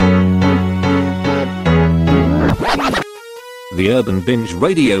The Urban Binge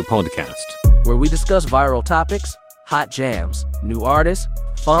Radio Podcast, where we discuss viral topics, hot jams, new artists,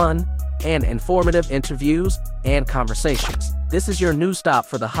 fun, and informative interviews and conversations. This is your new stop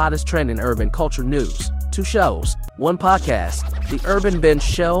for the hottest trend in urban culture news. 2 shows, 1 podcast, The Urban Binge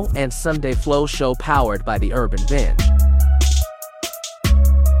Show and Sunday Flow Show powered by The Urban Binge.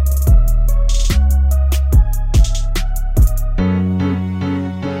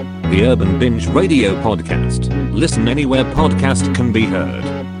 The Urban Binge Radio Podcast. Listen anywhere podcast can be heard.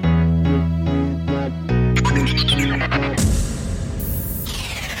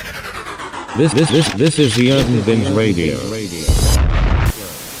 This is the Urban Binge Radio.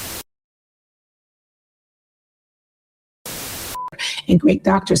 And Greg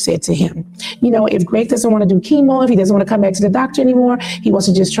doctor said to him, if Greg doesn't want to do chemo, if he doesn't want to come back to the doctor anymore, he wants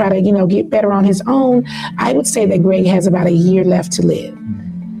to just try to, get better on his own, I would say that Greg has about a year left to live.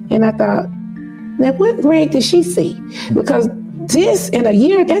 And I thought, now what Greg did she see? Because this in a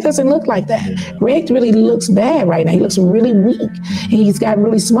year, that doesn't look like that. Greg really looks bad right now. He looks really weak. And he's got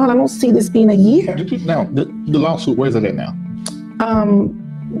really small. I don't see this being a year. Now, the lawsuit, where's it at now?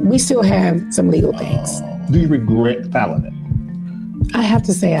 We still have some legal things. Do you regret filing it? I have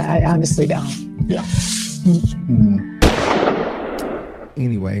to say, I honestly don't. Yeah.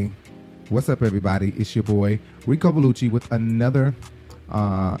 Anyway, what's up, everybody? It's your boy, Rico Bellucci, with another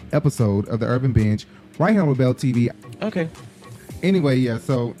episode of the Urban Binge right here on Rebel TV. Okay. Anyway, yeah,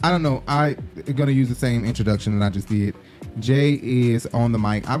 so I don't know. I'm going to use the same introduction that I just did. Jay is on the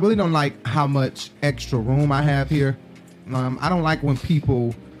mic. I really don't like how much extra room I have here. I don't like when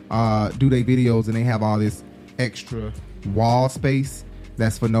people do their videos and they have all this extra wall space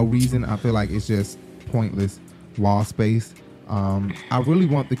that's for no reason. I feel like it's just pointless wall space. I really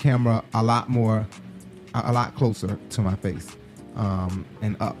want the camera a lot closer to my face.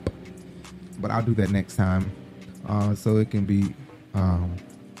 And up, but I'll do that next time, so it can be,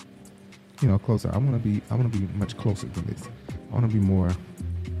 closer. I want to be much closer to this. I want to be more.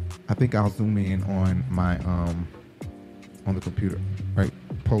 I think I'll zoom in on my on the computer, right?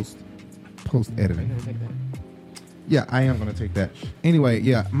 Post editing. Yeah, I am gonna take that. Anyway,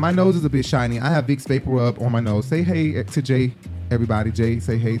 yeah, my nose is a bit shiny. I have Vicks Vapor Rub on my nose. Say hey to Jay, everybody. Jay,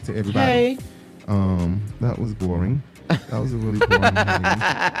 say hey to everybody. Hey. That was boring. That was a really boring name.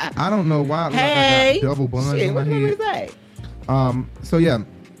 I don't know why. Hey. I got double buns in my head. Say? So yeah,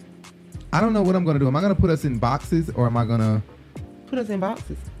 I don't know what I'm gonna do. Am I gonna put us in boxes or am I gonna put us in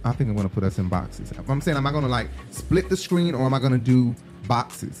boxes? I think I'm gonna put us in boxes. I'm saying, am I gonna split the screen or am I gonna do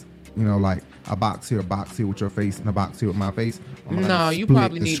boxes? Like a box here with your face, and a box here with my face. No, you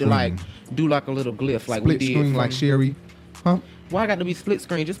probably need to do a little glyph like split we did. Screen like Sherry, huh? Why I got to be split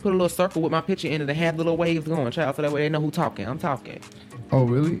screen? Just put a little circle with my picture in it and have the little waves going, child, so that way they know who's talking. I'm talking. Oh,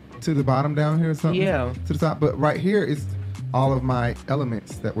 really? To the bottom down here or something? Yeah. To the top. But right here is all of my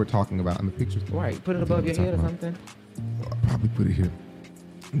elements that we're talking about in the pictures. Right. Put it above your head or something. I'll probably put it here.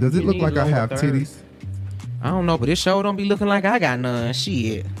 Does it look like I have titties? I don't know, but this show don't be looking like I got none.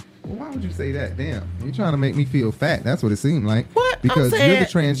 Shit. Well, why would you say that? Damn. You're trying to make me feel fat. That's what it seemed like. What? Because you're the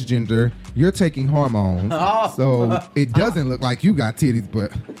transgender. You're taking hormones. Oh. So it doesn't look like you got titties,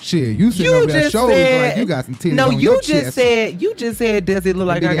 but shit, you sitting over there showing like you got some titties on your chest. You just said, does it look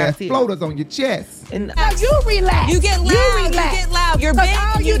like I got titties? Floaters on your chest. And now you relax. You get loud. You get loud. You're big.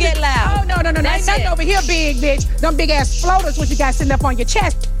 You get loud. Oh, no. Ain't nothing over here big, bitch. Them big ass floaters what you got sitting up on your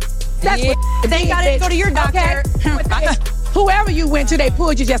chest. That's what they got to go to your doctor. Okay? Whoever you went to, they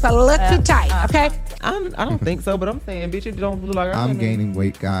pulled you just a little too tight, okay? I don't think so, but I'm saying, bitch, it don't look like I'm gaining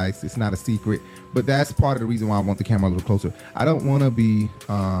weight, guys. It's not a secret, but that's part of the reason why I want the camera a little closer. I don't want to be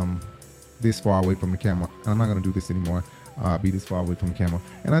this far away from the camera. I'm not going to do this anymore, be this far away from the camera.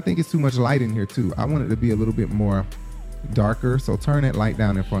 And I think it's too much light in here, too. I want it to be a little bit more darker, so turn that light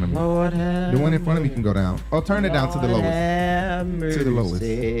down in front of me. Lord, the one in front of me can go down. Oh, turn it down to the lowest. To the lowest.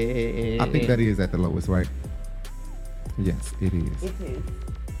 I think that is at the lowest, right? Yes, it is. It is.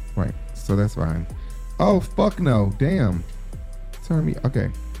 Right, so that's fine. Oh, fuck no. Damn. Turn me. Okay,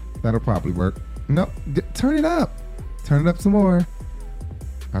 that'll probably work. No, turn it up. Turn it up some more.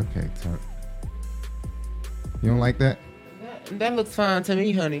 Okay, turn. You don't like that? That looks fine to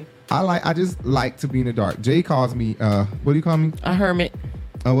me, honey. I just like to be in the dark. Jay calls me, what do you call me? A hermit.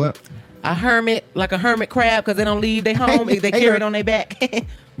 A what? A hermit, like a hermit crab, because they don't leave their home. They carry it on their back.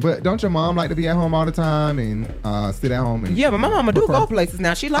 But don't your mom like to be at home all the time and sit at home? And yeah, but my mama do go places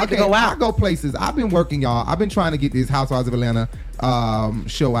now. She like to go out. I go places. I've been working, y'all. I've been trying to get this Housewives of Atlanta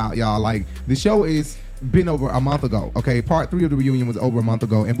show out, y'all. Like, the show is been over a month ago. Okay, part 3 of the reunion was over a month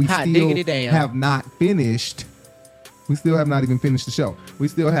ago, and we still have not finished. We still have not even finished the show. We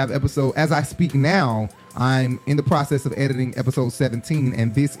still have episode, as I speak now, I'm in the process of editing episode 17,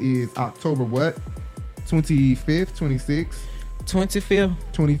 and this is October what? 25th, 26th?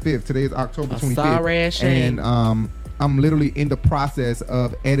 25th. Today is October 25th. Sorry ass shame. And I'm literally in the process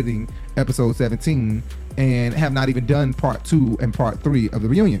of editing episode 17 and have not even done part 2 and part 3 of the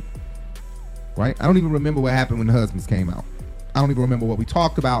reunion. Right? I don't even remember what happened when the husbands came out. I don't even remember what we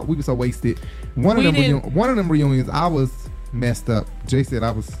talked about. We were so wasted. One of them reunions, I was messed up. Jay said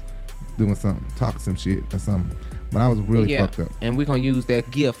I was doing something, talking some shit or something. But I was really fucked up. And we're going to use that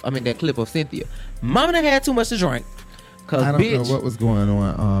clip of Cynthia. Mama done had too much to drink. I don't know what was going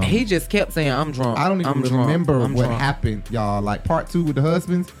on. He just kept saying, I'm drunk. I don't even remember what happened, y'all. Like part 2 with the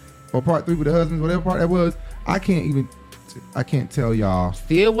husbands or part 3 with the husbands, whatever part that was. I can't tell y'all.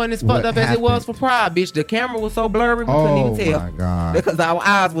 Still wasn't as fucked up as it was for Pride, bitch. The camera was so blurry we couldn't even tell. Oh my God. Because our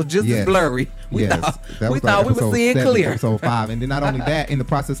eyes was just as blurry. We thought we were seeing clear. Episode 5. And then not only that, in the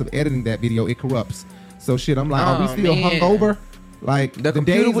process of editing that video, it corrupts. So shit, I'm like, are we still hungover? Like the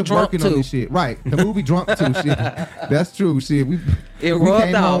days of working on this shit, right? The movie Drunk too, shit. That's true, shit. We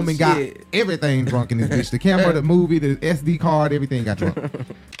came home and got everything drunk in this bitch. The camera, the movie, the SD card, everything got drunk.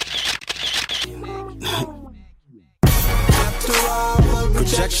 After all the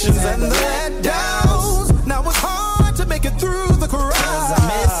rejections and the letdowns, now it's hard to make it through the crowd. 'Cause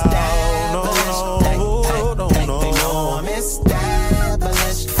I'm established. They know I'm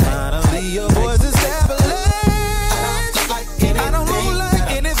established. Finally, your voice established.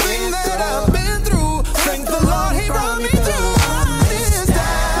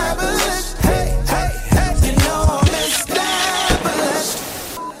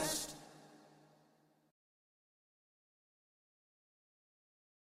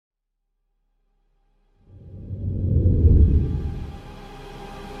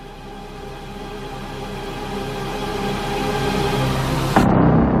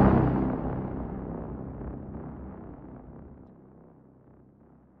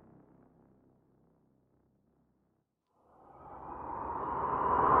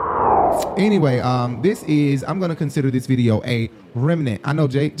 Anyway, I'm gonna consider this video a remnant. I know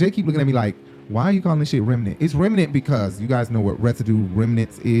Jay keep looking at me like, why are you calling this shit remnant? It's remnant because you guys know what residue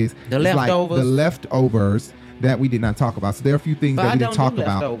remnants is. The leftovers. Like the leftovers that we did not talk about. So there are a few things that we didn't talk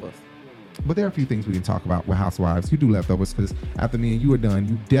about. But there are a few things we didn't talk about with housewives. You do leftovers because after me and you are done,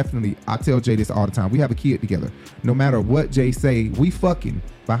 you definitely, I tell Jay this all the time, we have a kid together. No matter what Jay say, we fucking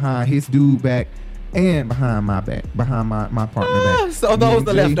behind his dude back and behind my back, behind my partner back. So those are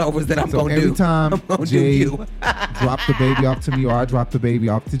the leftovers that I'm going to do. Every time Jay drop the baby off to me or I drop the baby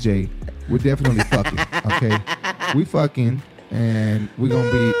off to Jay, we're definitely fucking, okay? We fucking, and we're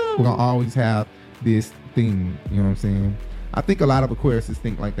gonna always have this thing, you know what I'm saying? I think a lot of Aquariuses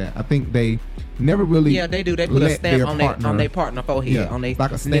think like that. I think they never really they do. They put a stamp on their partner forehead, on their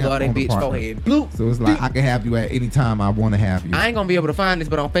like a stamp nigga or their bitch forehead. Bloop. So it's like I can have you at any time I want to have you. I ain't gonna be able to find this,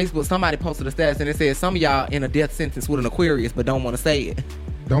 but on Facebook somebody posted a status and it says some of y'all in a death sentence with an Aquarius but don't want to say it.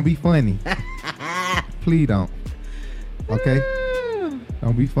 Don't be funny. Please don't. Okay?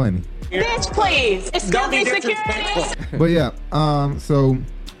 Don't be funny. Bitch, please. Excuse me, security. But yeah, so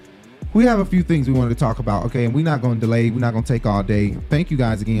we have a few things we wanted to talk about, okay? And we're not going to delay. We're not going to take all day. Thank you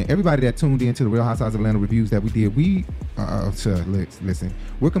guys again. Everybody that tuned in to the Real Housewives of Atlanta reviews that we did. Listen,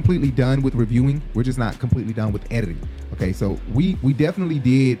 we're completely done with reviewing. We're just not completely done with editing, okay? So we definitely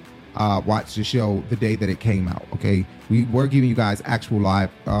did watch the show the day that it came out, okay? We were giving you guys actual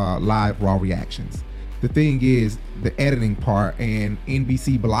live raw reactions. The thing is the editing part and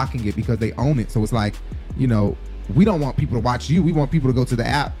NBC blocking it because they own it. So it's like, you know, we don't want people to watch you. We want people to go to the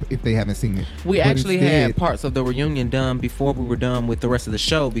app if they haven't seen it. We actually had parts of the reunion done before we were done with the rest of the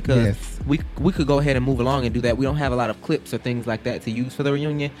show because we could go ahead and move along and do that. We don't have a lot of clips or things like that to use for the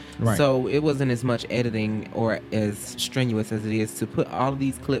reunion. Right. So it wasn't as much editing or as strenuous as it is to put all of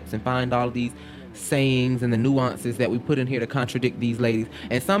these clips and find all of these sayings and the nuances that we put in here to contradict these ladies.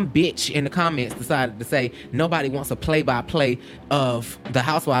 And some bitch in the comments decided to say nobody wants a play-by-play of the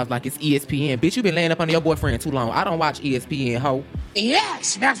Housewives like it's ESPN. Bitch, you been laying up under your boyfriend too long. I don't watch ESPN, ho.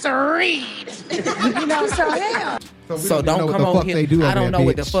 Yes, Mr. Reed. You know, so yeah. So don't come on here. I don't know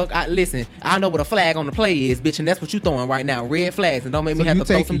what the fuck. Listen, I know what a flag on the play is, bitch, and that's what you throwing right now. Red flags, and don't make me have to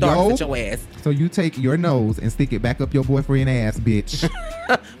throw some darts at your ass. So you take your nose and stick it back up your boyfriend ass, bitch.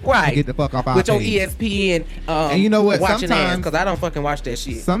 Right. Get the fuck off our with page. Your ESPN and you know what? Watching ass, because I don't fucking watch that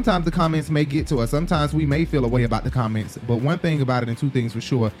shit. Sometimes the comments may get to us. Sometimes we may feel a way about the comments. But one thing about it, and two things for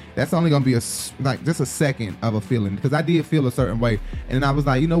sure, that's only going to be just a second of a feeling. Because I did feel a certain way. And I was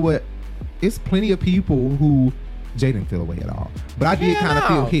like, you know what? It's plenty of people who Jay didn't feel away at all. But I did kind of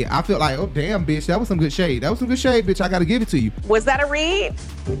feel hit. I felt like, oh, damn, bitch, that was some good shade. That was some good shade, bitch. I got to give it to you. Was that a read?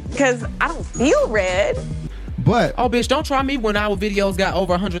 Because I don't feel red. But oh, bitch, don't try me when our videos got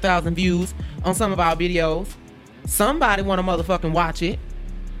over 100,000 views on some of our videos. Somebody want to motherfucking watch it.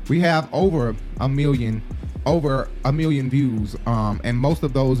 We have over a million views, and most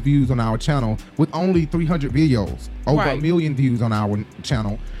of those views on our channel with only 300 videos. Over a million views on our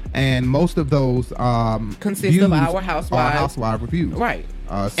channel, and most of those consist of our housewife reviews. Right.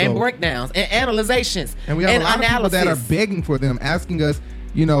 And breakdowns and analyzations. And we have a lot of people that are begging for them, asking us,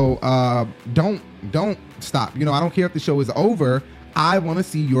 you know, don't stop. You know, I don't care if the show is over. I want to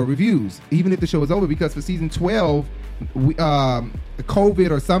see your reviews, even if the show is over, because for season 12, COVID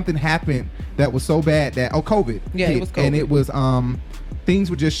or something happened that was so bad that COVID hit, it was COVID. And it was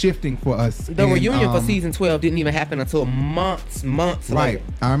things were just shifting for us. The reunion for season 12 didn't even happen until months right later.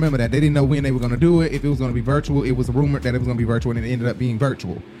 I remember that. They didn't know when they were going to do it, if it was going to be virtual. It was rumored that it was going to be virtual, and it ended up being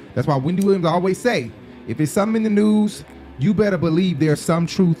virtual. That's why Wendy Williams always say, if it's something in the news, you better believe there's some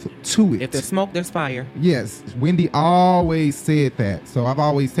truth to it. If there's smoke, there's fire. Yes, Wendy always said that. So I've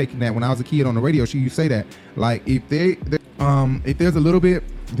always taken that. When I was a kid on the radio, she used to say that. Like, if there's a little bit,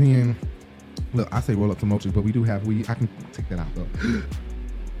 then look, I say roll up some mochas, but we do have weed. I can take that out though.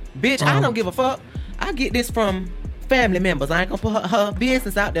 Bitch, I don't give a fuck. I get this from family members. I ain't gonna put her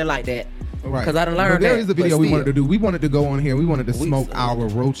business out there like that. Right. Because I done learned that. There is a video we wanted to do. We wanted to go on here. We wanted to smoke our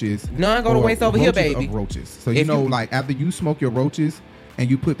roaches. None go to waste over here, baby. Of roaches. So you know, like after you smoke your roaches and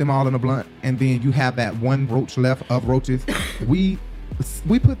you put them all in a blunt, and then you have that one roach left of roaches, we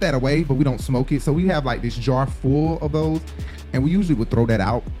put that away, but we don't smoke it. So we have like this jar full of those, and we usually would throw that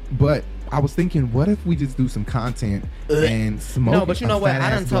out. But I was thinking, what if we just do some content and smoke? No, but you know what?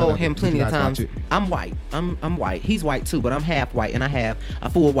 I done told him plenty of times. I'm white. I'm white. He's white too, but I'm half white, and I have a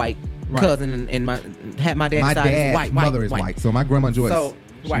full white cousin, and my dad's side is white. My mother is white, so my grandma Joyce. So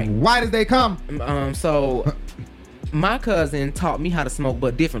white as they come. So my cousin taught me how to smoke,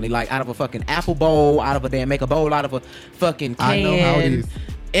 but differently, like out of a fucking apple bowl, out of a damn make a bowl, out of a fucking can. I know how it is.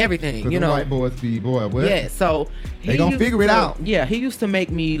 Everything, you know. White boys be what? Yeah, so they gonna figure it out. Yeah, he used to make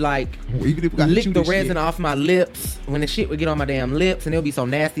me like even if we lick the resin off my lips when the shit would get on my damn lips, and it'll be so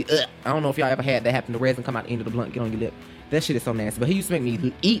nasty. I don't know if y'all ever had that happen. The resin come out the end of the blunt, get on your lip. That shit is so nasty. But he used to make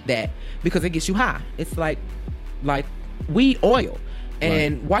me eat that because it gets you high. It's like weed oil.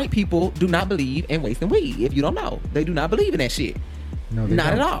 And white people do not believe in wasting weed. If you don't know, they do not believe in that shit. No,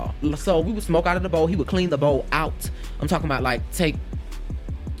 not at all. So we would smoke out of the bowl. He would clean the bowl out. I'm talking about like take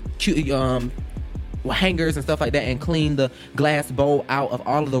hangers and stuff like that and clean the glass bowl out of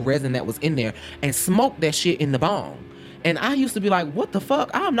all of the resin that was in there and smoke that shit in the bong. And I used to be like, what the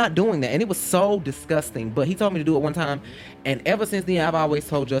fuck? I'm not doing that. And it was so disgusting. But he told me to do it one time. And ever since then, I've always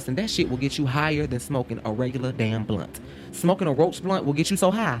told Justin, that shit will get you higher than smoking a regular damn blunt. Smoking a roach blunt will get you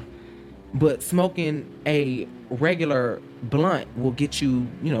so high. But smoking a regular blunt will get you,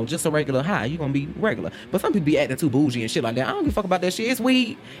 you know, just a regular high. You're going to be regular. But some people be acting too bougie and shit like that. I don't give a fuck about that shit. It's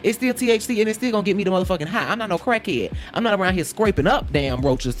weed. It's still THC, and it's still going to get me the motherfucking high. I'm not no crackhead. I'm not around here scraping up damn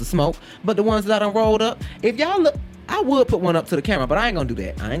roaches to smoke. But the ones that I done rolled up, if y'all look, I would put one up to the camera, but I ain't going to do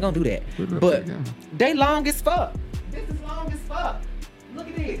that. I ain't going to do that. But they long as fuck. This is long as fuck. Look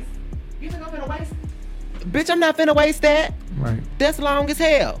at this. You think I'm finna waste it? Bitch, I'm not finna waste that. Right. That's long as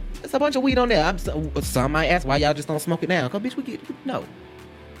hell. There's a bunch of weed on there. Some might ask why y'all just don't smoke it now. Cause bitch, no.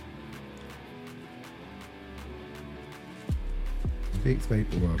 Fix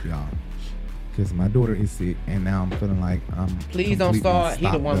paperwork, y'all. Cause my daughter is sick, and now I'm feeling like I'm. Please don't start. He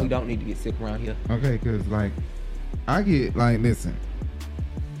the one we don't need to get sick around here. Okay, cause like, I get like, listen,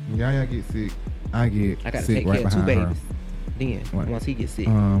 y'all get sick. I gotta sick take right care of two behind her. babies. Then once he gets sick.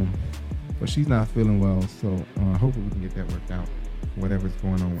 But she's not feeling well, so hopefully we can get that worked out. Whatever's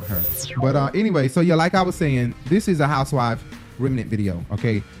going on with her. But anyway, so yeah, like I was saying, this is a housewife remnant video,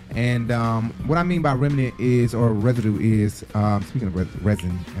 okay? And what I mean by remnant is, or residue is, speaking of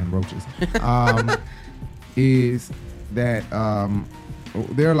resin and roaches, is that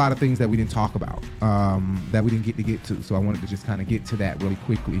there are a lot of things that we didn't talk about, that we didn't get to. So I wanted to just kind of get to that really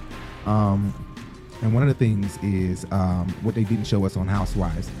quickly. And one of the things is what they didn't show us on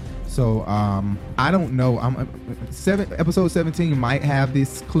Housewives. So I don't know. Episode 17 might have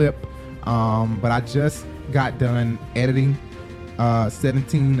this clip, but I just got done editing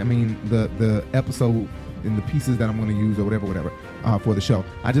 17. I mean the episode and the pieces that I'm going to use or whatever for the show.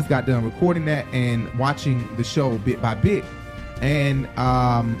 I just got done recording that and watching the show bit by bit. And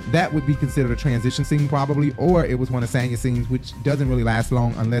that would be considered a transition scene probably, or it was one of Sanya's scenes, which doesn't really last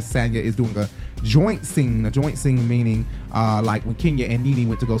long unless Sanya is doing a joint scene. A joint scene meaning like when Kenya and Nene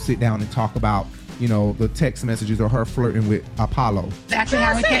went to go sit down and talk about, the text messages or her flirting with Apollo. Exactly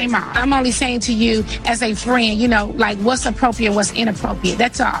how it came out. I'm only saying to you as a friend, like what's appropriate, what's inappropriate.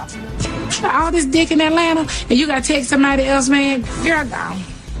 That's all. All this dick in Atlanta, and you got to take somebody else, man. Girl, go.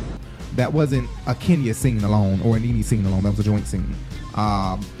 That wasn't a Kenya scene alone or a Nene scene alone. That was a joint scene.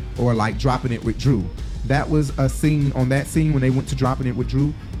 Or like dropping it with Drew. That was a scene on that scene when they went to dropping it with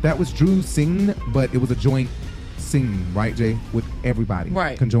Drew. That was Drew's scene, but it was a joint scene, right, Jay? With everybody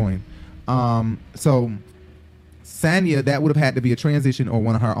conjoined. So Sanya, that would have had to be a transition or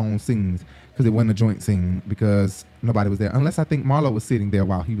one of her own scenes because it wasn't a joint scene because nobody was there. Unless I think Marlo was sitting there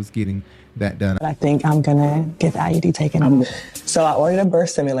while he was getting that done. I think I'm going to get the IUD taken. So I ordered a birth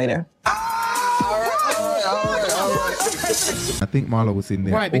simulator. I think Marlo was sitting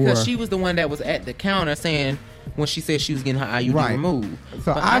there. Right, because she was the one that was at the counter saying when she said she was getting her IUD removed.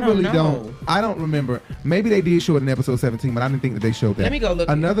 So I don't remember. Maybe they did show it in episode 17, but I didn't think that they showed that. Let me go look.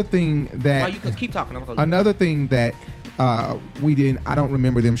 Another thing that... Oh, you can keep talking. Another thing that we didn't... I don't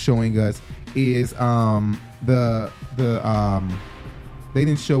remember them showing us is they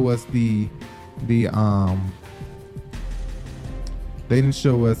didn't show us they didn't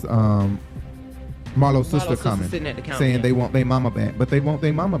show us Marlo's sister coming, saying they want their mama back, but they want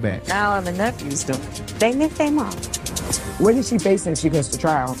their mama back. Now the nephews do. They miss their mom. When is she facing? She goes to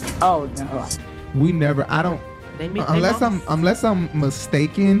trial. Oh no. We never. I don't. Unless I'm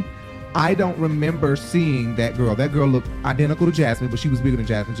mistaken, I don't remember seeing that girl. That girl looked identical to Jasmine, but she was bigger than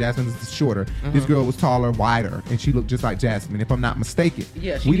Jasmine. Jasmine is shorter. Mm-hmm. This girl was taller, wider, and she looked just like Jasmine, if I'm not mistaken.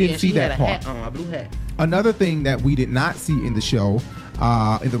 Yeah, we didn't see that part. Hat on, a blue hat. Another thing that we did not see in the show,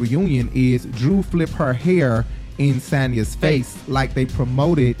 in the reunion, is Drew flip her hair in Sanya's face like they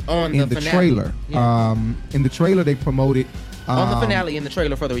promoted in the trailer. Yeah. In the trailer, they promoted... on the finale in the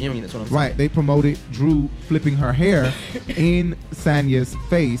trailer for the reunion, that's what I'm saying. Right, they promoted Drew flipping her hair in Sanya's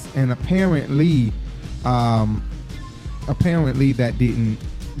face, and apparently that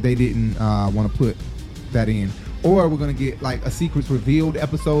they didn't want to put that in. Or we're gonna get like a secrets revealed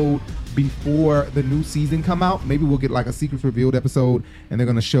episode before the new season come out. Maybe we'll get like a secrets revealed episode, and they're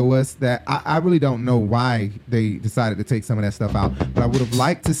gonna show us that. I really don't know why they decided to take some of that stuff out, but I would have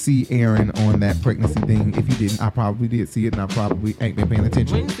liked to see Aaron on that pregnancy thing. If you didn't, I probably did see it, and I probably ain't been paying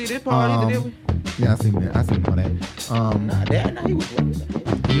attention. We didn't see this part either, did we? Yeah, I seen that. I seen all that. Nah, he was looking at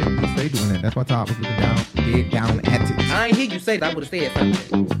that. Yeah, they doing that. That's why Todd was looking down at it. I ain't hear you say that. I would have said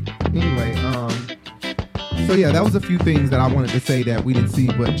something. Anyway, so yeah, that was a few things that I wanted to say that we didn't see,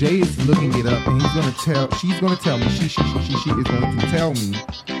 but Jay is looking it up, and she's gonna tell me, she is going to tell me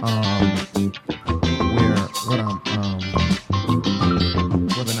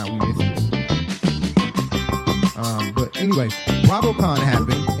whether or not we missed it. But anyway, BravoCON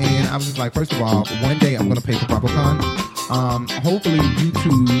happened, and I was just like, first of all, one day I'm gonna pay for BravoCON. Hopefully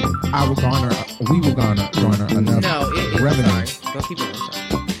YouTube, we will garner enough revenue. Sorry. Don't keep it on.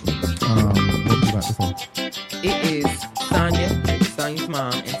 What are you about to say? It is Sonya's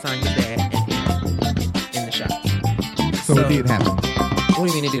mom, and Sonya's dad, and in the shop. So it did happen. What do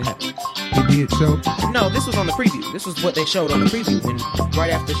you mean it did happen? It did show? No, this was on the preview. This was what they showed on the preview when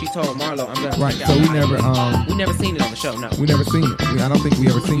right after she told Marlo, "I'm gonna." Right. So we never seen it on the show. No, we never seen it. I don't think we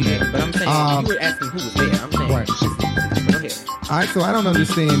ever seen it. But I'm saying you were asking who was there. I'm saying right. Go ahead. All right. So I don't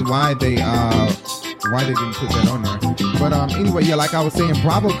understand why they didn't put that on there. But anyway, yeah, like I was saying,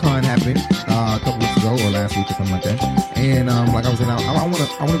 BravoCON happened a couple weeks ago or last week or something like that. And like I was saying, I want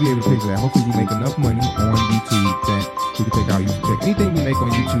to be able to pay for that. Hopefully we make enough money on YouTube that we can take our YouTube check. Anything we make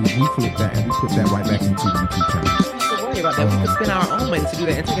on YouTube, we flip that and we put that right back into the YouTube channel. Don't worry about that. We can spend our own money to do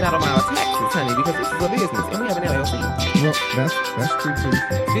that and take it out on our taxes, honey, because this is a business and we have an LLC. Well, that's true too.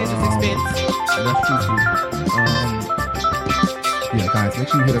 Business expense. That's true too. Yeah, guys, make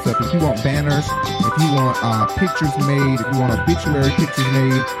sure you hit us up if you want banners, if you want pictures made, if you want obituary pictures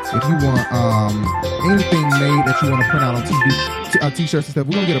made, if you want anything made that you want to print out on TV, t-shirts and stuff.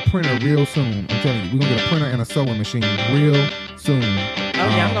 We're gonna get a printer real soon. I'm telling you, we're gonna get a printer and a sewing machine real soon.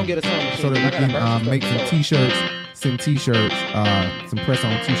 Yeah, I'm gonna get a sewing machine so that we can make some t-shirts, some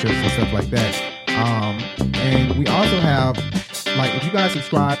press-on t-shirts and stuff like that. And we also have, like, if you guys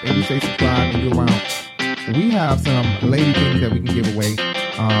subscribe and we say subscribe and you're around, we have some lady things that we can give away.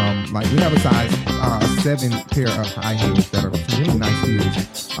 Like we have a size 7 pair of high heels that are really nice heels.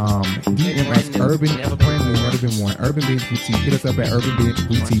 DMS Urban, brand new, never been worn. Urban Bench Boutique. Hit us up at Urban Bench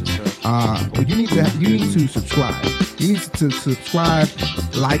Boutique you need to subscribe. You need to subscribe,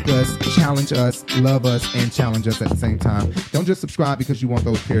 like us, challenge us, love us, and challenge us at the same time. Don't just subscribe because you want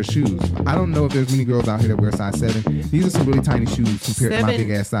those pair of shoes. I don't know if there's many girls out here that wear size 7. These are some really tiny shoes compared to my big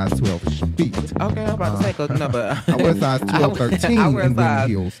ass size 12 feet. Okay, I'm about to say, no, but I wear size 12, 13 I wear in size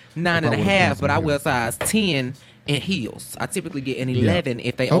heels. 9.5, but I wear size 10 in heels. I typically get an 11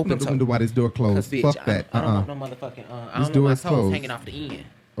 if they open. Open the window while this door closed. Bitch, Fuck that. I don't want no motherfucking. I This don't door want is my toes closed. hanging off the end.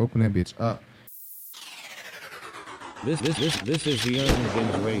 Open that bitch up. This is the Urban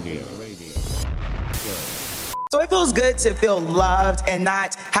Binge Radio. So it feels good to feel loved and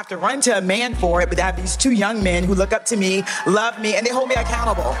not have to run to a man for it, but to have these 2 young men who look up to me, love me, and they hold me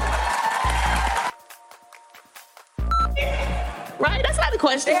accountable. Right? That's not the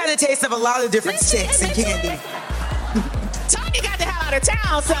question. They had a taste of a lot of different chicks and candy. Tanya got the hell out of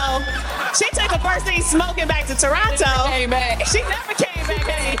town, so she took her first thing smoking back to Toronto. She never came back.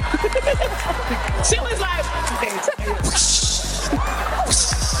 Hey. She was like,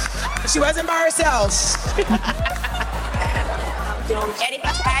 she wasn't by herself.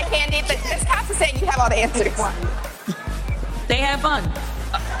 Anything to add, Candy? But this has to say you have all the answers. they had fun.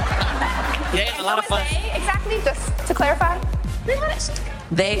 Yeah, a lot of fun. Exactly, just to clarify.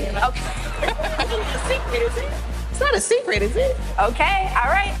 They. Okay. It's not a secret, is it? Okay, all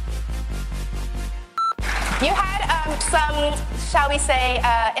right. You had some, shall we say,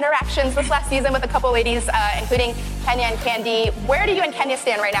 interactions this last season with a couple ladies, including Kenya and Candy. Where do you and Kenya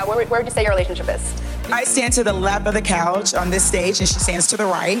stand right now? Where would you say your relationship is? I stand to the left of the couch on this stage, and she stands to the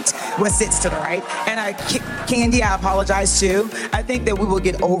right, sits to the right. And Candy, I apologize too. I think that we will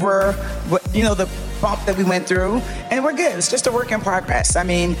get over the bump that we went through, and we're good. It's just a work in progress. I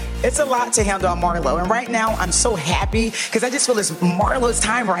mean, it's a lot to handle on Marlo, and right now I'm so happy because I just feel it's Marlo's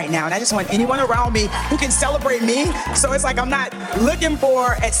time right now, and I just want anyone around me who can celebrate me. So it's like I'm not looking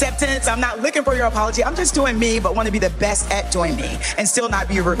for acceptance. I'm not looking for your apology. I'm just doing me, but want to be the best at doing me and still not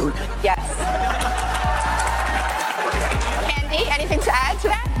be rude. Yes. Candy, anything to add to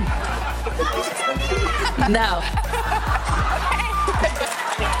that? No.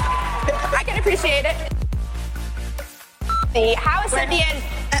 I can appreciate it. How is Cynthia?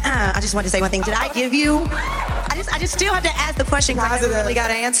 I just want to say one thing. Did I give you? I just still have to ask the question because I never really got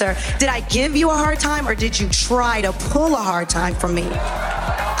an answer. Did I give you a hard time, or did you try to pull a hard time from me?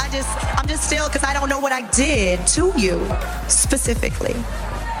 I'm just still, because I don't know what I did to you specifically.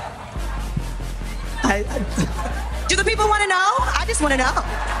 Do the people want to know? I just want to know.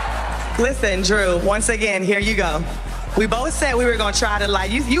 Listen, Drew, once again, here you go. We both said we were going to try to,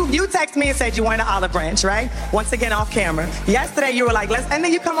 like, you texted me and said you wanted an olive branch, right? Once again, off camera. Yesterday, you were like, and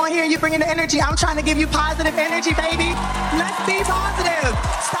then you come on here and you bring in the energy. I'm trying to give you positive energy, baby. Let's be positive.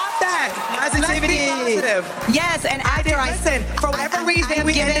 Stop that. Positivity. Let's be positive. Yes, and after listen, for whatever reason,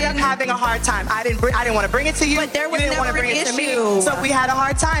 we ended up having a hard time. I didn't want to bring it to you. But there was never an bring issue. It to me, so we had a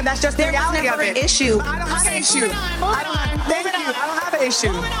hard time. That's just the reality of it. There was never an issue. I don't have an issue. Thank you. I don't have an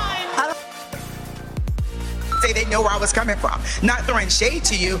issue. Say they know where I was coming from. Not throwing shade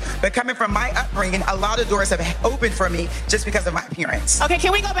to you, but coming from my upbringing, a lot of doors have opened for me just because of my appearance. Okay,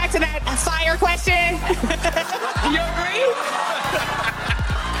 can we go back to that fire question? You agree?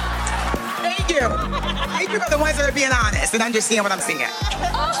 Thank you. Thank you for the ones that are being honest and understand what I'm saying.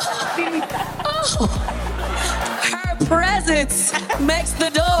 Her presence makes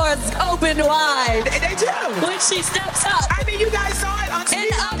the doors open wide. They do. When she steps up. I mean, you guys saw it on TV.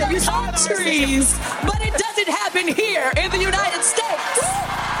 In other countries, but it doesn't happen here in the United States.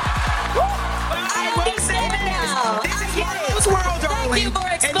 I understand now. This is Marlo's world, darling. Thank you for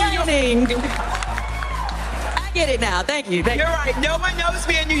explaining. I get it now. Thank you. You're right. No one knows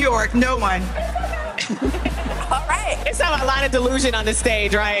me in New York. No one. All right. It's not a lot of delusion on the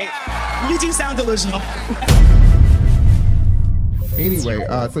stage, right? You do sound delusional. Anyway,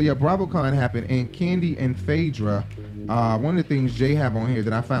 so yeah, BravoCON happened, and Candy and Phaedra, one of the things Jay have on here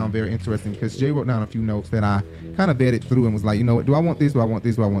that I found very interesting, because Jay wrote down a few notes that I kind of vetted through and was like, you know what, do I want this, do I want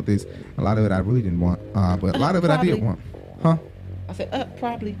this, do I want this? A lot of it I really didn't want, but a lot of it I did want. Huh? I said,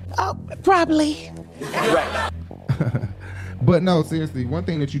 probably. Oh, probably. Right. But no, seriously, one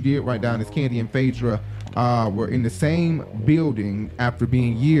thing that you did write down is Candy and Phaedra were in the same building after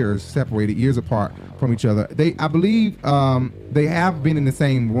being years separated, years apart from each other. I believe they have been in the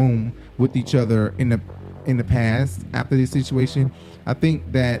same room with each other in the past after this situation. I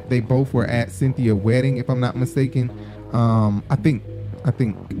think that they both were at Cynthia's wedding, if I'm not mistaken. I think.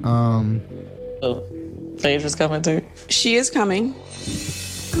 Phaedra's coming too. She is coming.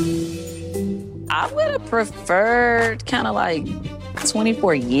 I would have preferred kind of like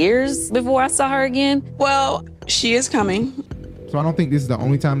 24 years before I saw her again. Well, she is coming. So I don't think this is the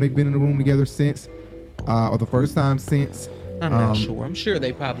only time they've been in the room together since, or the first time since. I'm not sure. I'm sure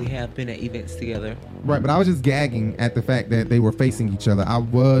they probably have been at events together. Right, but I was just gagging at the fact that they were facing each other. I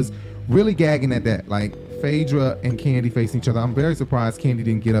was really gagging at that, like Phaedra and Kandi facing each other. I'm very surprised Kandi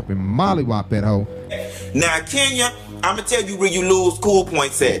didn't get up and mollywop that hoe. Now, Kenya, I'm going to tell you where you lose cool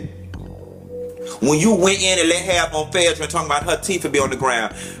points at. When you went in and let half on Phaedra and talking about her teeth would be on the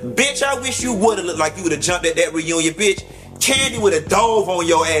ground. Bitch, I wish you would have looked like you would have jumped at that reunion, bitch. Kandi would have dove on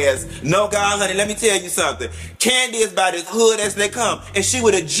your ass. No, God, honey, let me tell you something. Kandi is about as hood as they come. And she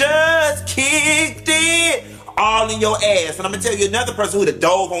would have just kicked it all in your ass. And I'm going to tell you another person who would have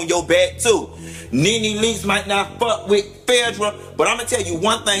dove on your back, too. Nene Leakes might not fuck with Phaedra, but I'm going to tell you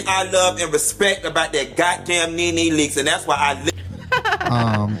one thing I love and respect about that goddamn Nene Leakes, and that's why I live.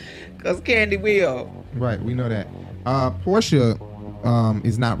 Because Kandi will. Right, we know that. Portia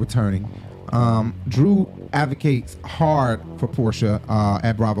is not returning. Drew advocates hard for Portia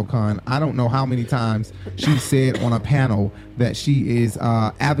at BravoCON. I don't know how many times she said on a panel that she is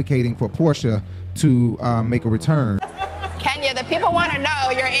advocating for Portia to make a return. Kenya, the people want to know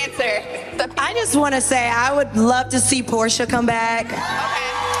your answer. I just want to say I would love to see Portia come back. Okay.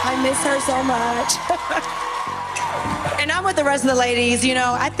 I miss her so much. And I'm with the rest of the ladies, you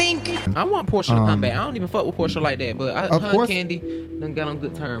know, I think... I want Portia to come back. I don't even fuck with Portia like that, but her and Kandi done got on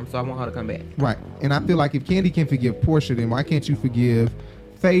good terms, so I want her to come back. Right, and I feel like if Kandi can forgive Portia, then why can't you forgive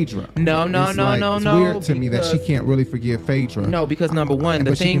Phaedra? No. It's weird to me that she can't really forgive Phaedra. No, because number one,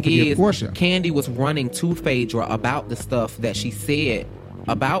 the thing is, Portia. Kandi was running to Phaedra about the stuff that she said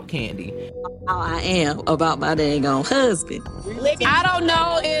about Kandi. How I am about my dang on husband. I don't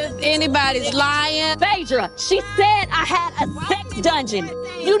know if anybody's lying. Phaedra, she said I had a sex dungeon.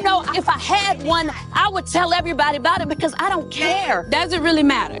 You know, if I had one, I would tell everybody about it because I don't care. Doesn't really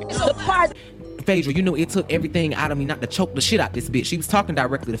matter. The part. Phaedra, you know, it took everything out of me not to choke the shit out this bitch. She was talking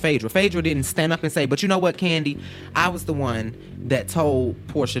directly to Phaedra. Phaedra didn't stand up and say, but you know what, Kandi? I was the one that told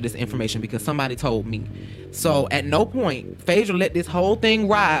Portia this information because somebody told me. So at no point, Phaedra let this whole thing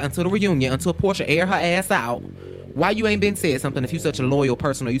ride until the reunion, until Portia aired her ass out. Why you ain't been said something if you such a loyal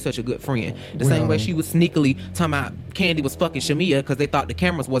person or you such a good friend? The same way she was sneakily talking about Kandi was fucking Shamia because they thought the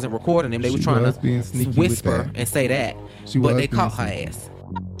cameras wasn't recording them. They were trying to whisper and say that. But they caught her ass.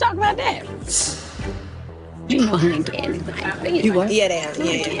 Talk about that. You know I ain't getting anything. You what? Yeah, they are.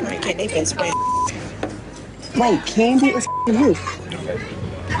 Yeah. They've been spread. Wait, Kandi is you.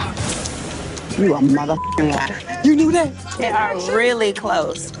 You a motherfucking liar. You knew that? They are really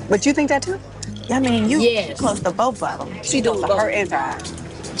close. But you think that too? I mean, you're close to both of them. She doing both. Her and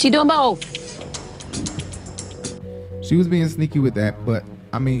Vibe. She doing both. She was being sneaky with that, but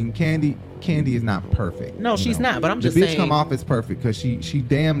I mean, Kandi is not perfect. No, she's not, but I'm just saying. saying. The bitch come off as perfect because she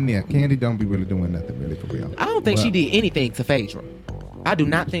damn near. Kandi don't be really doing nothing really for real. I don't think she did anything to Phaedra. I do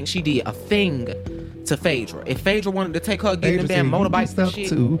not think she did a thing to Phaedra. If Phaedra wanted to take her getting them damn motorbikes and shit,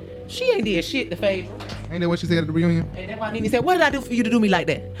 too. She ain't did shit to Phaedra. Ain't that what she said at the reunion? And that's why Nene said, what did I do for you to do me like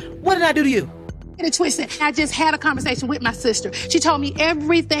that? What did I do to you? It twisted. I just had a conversation with my sister. She told me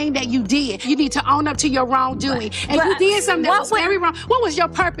everything that you did. You need to own up to your wrongdoing. And you did something that was very wrong. What was your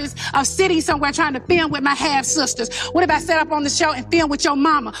purpose of sitting somewhere trying to film with my half sisters? What if I set up on the show and film with your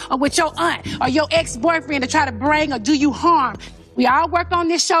mama or with your aunt or your ex-boyfriend to try to bring or do you harm? We all work on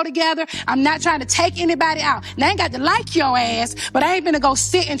this show together. I'm not trying to take anybody out. And I ain't got to like your ass, but I ain't gonna go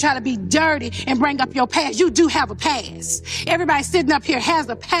sit and try to be dirty and bring up your past. You do have a past. Everybody sitting up here has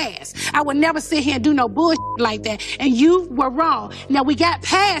a past. I would never sit here and do no bullshit like that. And you were wrong. Now we got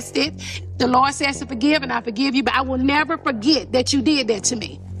past it. The Lord says to forgive and I forgive you, but I will never forget that you did that to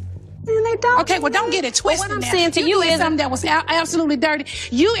me. Okay, well, don't get it twisted. What I'm saying to you is something that was absolutely dirty.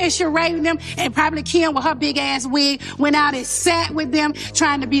 You and Sheree them and probably Kim with her big ass wig went out and sat with them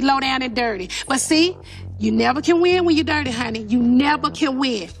trying to be low down and dirty. But see, you never can win when you're dirty, honey. You never can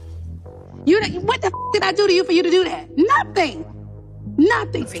win. What the f did I do to you for you to do that? Nothing.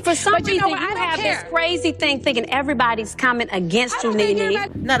 For some reason, you have this crazy thing thinking everybody's coming against you,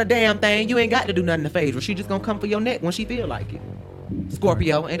 Nene. Not a damn thing. You ain't got to do nothing to Phaedra. She just gonna come for your neck when she feel like it.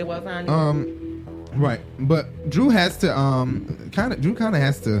 Scorpio, ain't it well signed? Right, but Drew has to kind of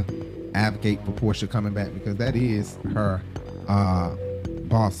has to advocate for Portia coming back because that is her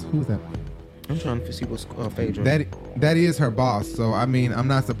boss. Who's that? I'm trying to see what's Phaedra. That is her boss. So I mean, I'm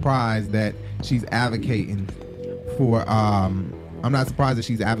not surprised that she's advocating for I'm not surprised that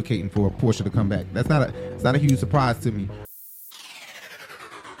she's advocating for Portia to come back. It's not a huge surprise to me.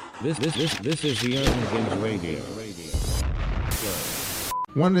 This is the Urban Binge Radio.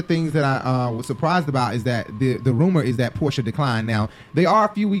 one of the things that I was surprised about is that the rumor is that Portia declined. Now, they are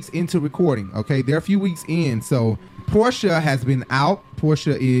a few weeks into recording, okay? They're a few weeks in, so Portia has been out.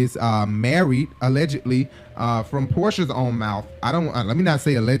 Portia is married, allegedly, from Portia's own mouth. Let me not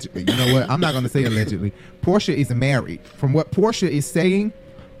say allegedly. You know what? I'm not going to say allegedly. Portia is married. From what Portia is saying,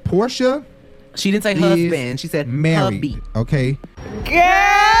 Portia... She didn't say husband. She said married, hubby. Okay?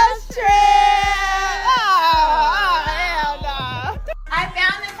 Girls trip! Oh, hell no. I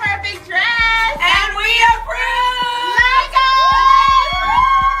found the perfect dress, and we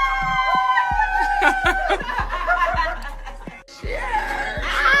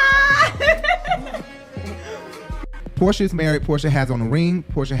Portia is married. Portia has on a ring.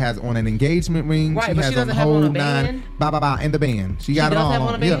 Portia has on an engagement ring. Right, she but has she doesn't on the have whole on a nine. band? And the band. She got it does all have on.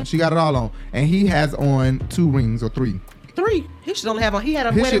 on a band? Yeah, she got it all on. And he has on 2 rings or 3. 3. He should only have on. He had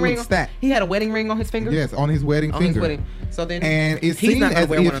a His wedding shit ring. looks stacked. He had a wedding ring on his finger. Yes, on his wedding finger. So then, And it he's seems not gonna as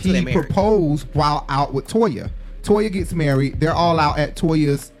wear one if until they're he married. proposed while out with Toya. Toya gets married. They're all out at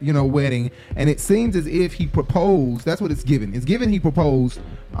Toya's, wedding, and it seems as if he proposed. That's what it's given. It's given he proposed.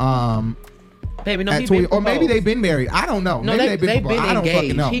 Baby, no, at he Toya, been or proposed. maybe they've been married. I don't know. No, maybe they've been I don't engaged.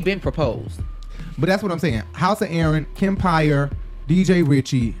 fucking know. He been proposed. But that's what I'm saying. House of Aaron, Kim Pyre, DJ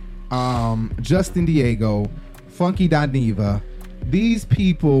Richie, Justin Diego, Funky Dineva. These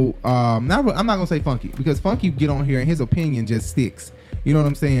people, I'm not gonna say Funky because Funky get on here and his opinion just sticks. You know what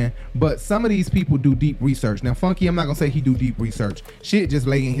I'm saying? But some of these people do deep research. Now Funky, I'm not gonna say he do deep research. Shit just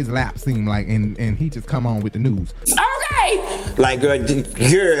lay in his lap seem like, and he just come on with the news. Okay. Like, girl,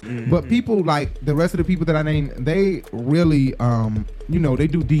 But people like the rest of the people that I named, they really, they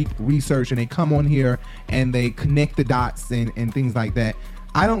do deep research and they come on here and they connect the dots and things like that.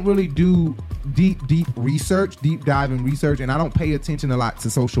 I don't really do deep research, deep dive in research, and I don't pay attention a lot to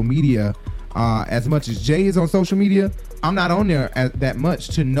social media as much as Jay is on social media. I'm not on there that much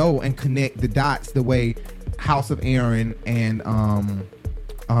to know and connect the dots the way House of Aaron and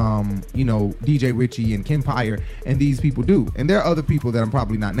DJ Richie and Kim Pyre and these people do. And there are other people that I'm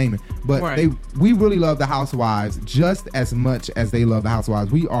probably not naming, but Right. we really love the Housewives just as much as they love the Housewives.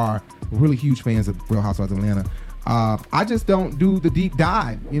 We are really huge fans of Real Housewives of Atlanta. I just don't do the deep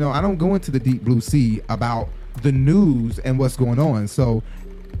dive. I don't go into the deep blue sea about the news and what's going on. So,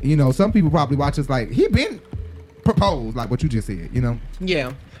 some people probably watch us like, he been proposed, like what you just said,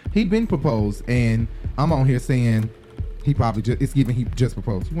 Yeah. He been proposed, and I'm on here saying he probably just, it's given he just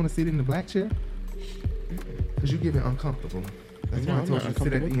proposed. You want to sit in the black chair? Because you're getting uncomfortable. That's why I told you to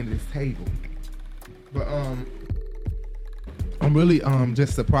sit at the end of this table. But I'm really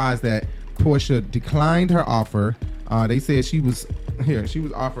just surprised that Portia declined her offer. They said she was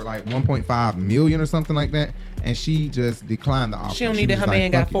offered like 1.5 million or something like that, and she just declined the offer. She don't need that. Her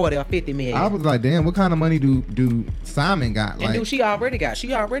man got 40 or 50 million. I was like, damn, what kind of money do Simon got? And dude, she already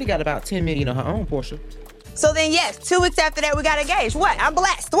got about 10 million of her own, Portia. So then, yes, 2 weeks after that, we got engaged. What? I'm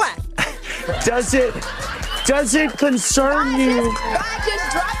blessed. What? Does it concern you? God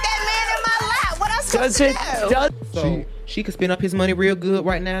just dropped that man in my lap. What else could do? So she could spend up his money real good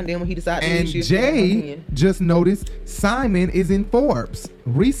right now, and then when he decides to And leave, Jay just noticed Simon is in Forbes.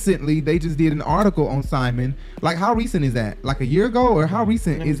 Recently, they just did an article on Simon. Like, how recent is that? Like a year ago? Or how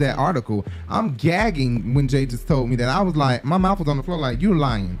recent is that article? I'm gagging when Jay just told me that. I was like, my mouth was on the floor like, you're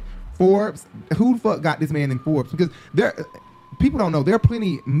lying. Forbes? Who the fuck got this man in Forbes? Because people don't know, there are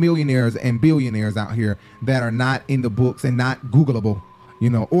plenty millionaires and billionaires out here that are not in the books and not Googleable.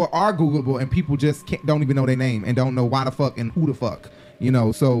 Or are Googleable and people just don't even know their name and don't know why the fuck and who the fuck,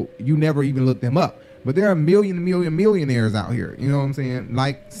 so you never even look them up. But there are millionaires out here, you know what I'm saying?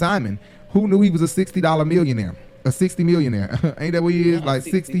 Like Simon, who knew he was a $60 millionaire, a 60 millionaire? Ain't that what he is? Yeah, like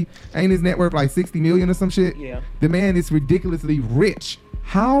 60, ain't his net worth like 60 million or some shit? Yeah. The man is ridiculously rich.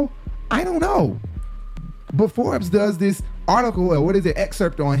 How? I don't know. But Forbes does this article, or what is it,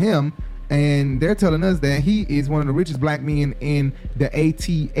 excerpt on him, and they're telling us that he is one of the richest black men in the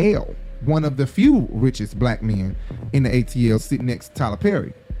ATL. One of the few richest black men in the ATL, sitting next to Tyler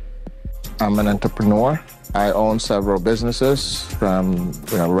Perry. I'm an entrepreneur. I own several businesses, from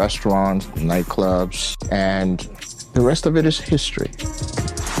restaurants, nightclubs, and the rest of it is history.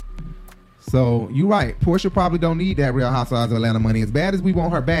 So you're right. Portia probably don't need that Real Housewives of Atlanta money. As bad as we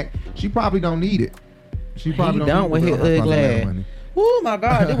want her back, she probably don't need it. She probably don't with need his Real Housewives of ugly Atlanta ass. money. Oh my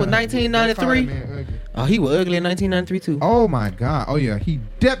God, it was 1993. Oh, he was ugly in 1993 too. Oh my God. Oh yeah, he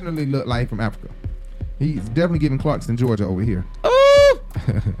definitely looked like from Africa. He's definitely giving Clarkston, Georgia over here. Oh.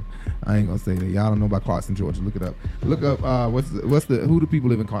 I ain't gonna say that. Y'all don't know about Clarkston, Georgia. Look it up. Look up who do people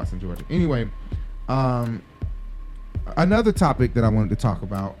live in Clarkston, Georgia? Anyway, another topic that I wanted to talk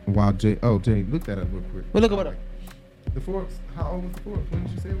about while Jay look that up real quick. Well, look it up. The Forbes. How old was the Forbes? When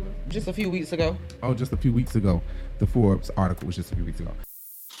did you say it was? Just a few weeks ago. Oh, just a few weeks ago. The Forbes article was just a few weeks ago.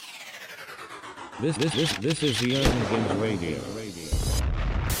 This is the Urban Binge Radio.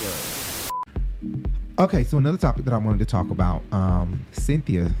 Okay, so another topic that I wanted to talk about,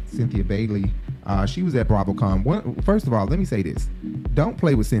 Cynthia Bailey. She was at BravoCON. First of all, let me say this: don't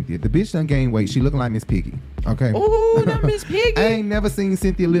play with Cynthia. The bitch done gained weight. She looking like Miss Piggy. Okay. Ooh, that Miss Piggy. I ain't never seen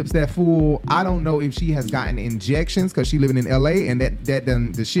Cynthia lips that full. I don't know if she has gotten injections because she living in LA and that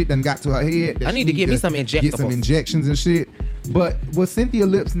done the shit done got to her head. I need to get me some injectables. Get some injections and shit. But was Cynthia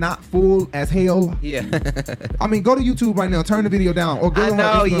lips not full as hell? Yeah. I mean, go to YouTube right now. Turn the video down. Or go I on know.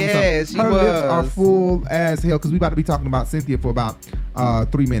 her Instagram. Yes, her lips are full as hell because we about to be talking about Cynthia for about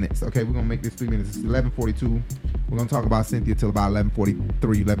 3 minutes. Okay, we're gonna make this 3 minutes. It's 11:42. We're gonna talk about Cynthia till about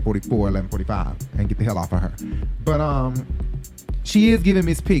 11:43, 11:44, 11:45, and get the hell off of her. But she is giving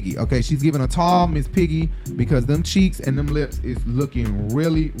Miss Piggy. Okay, she's giving a tall Miss Piggy because them cheeks and them lips is looking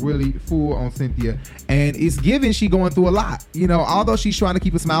really, really full on Cynthia, and it's giving she going through a lot. You know, although she's trying to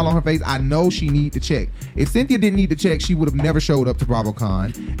keep a smile on her face, I know she need to check. If Cynthia didn't need to check, she would have never showed up to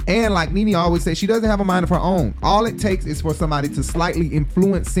BravoCON. And like Nene always says, she doesn't have a mind of her own. All it takes is for somebody to slightly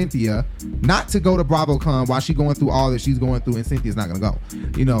influence Cynthia not to go to BravoCON while she's going through all that she's going through, and Cynthia's not gonna go.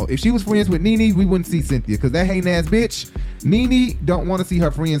 You know, if she was friends with Nene, we wouldn't see Cynthia because that hating ass bitch. Nene don't want to see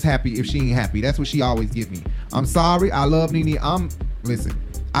her friends happy if she ain't happy. That's what she always give me. I'm sorry, I love Nene. Listen,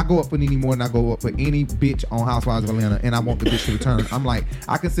 I go up for Nene more than I go up for any bitch on Housewives of Atlanta, and I want the bitch to return. I'm like,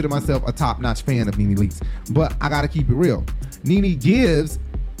 I consider myself a top-notch fan of Nene Leakes, but I gotta keep it real. Nene gives.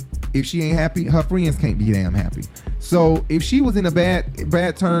 If she ain't happy, her friends can't be damn happy. So if she was in a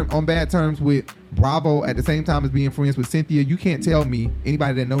bad terms with Bravo at the same time as being friends with Cynthia, you can't tell me,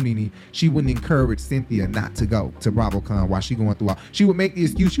 anybody that know Nene, she wouldn't encourage Cynthia not to go to BravoCON while she going through all. She would make the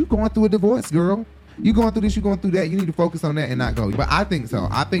excuse, you going through a divorce, girl. You going through this, you going through that. You need to focus on that and not go. But I think so.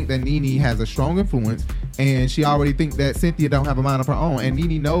 I think that Nene has a strong influence, and she already think that Cynthia don't have a mind of her own. And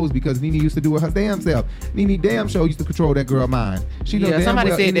Nene knows because Nene used to do it her damn self. Nene damn sure used to control that girl mind. She knows damn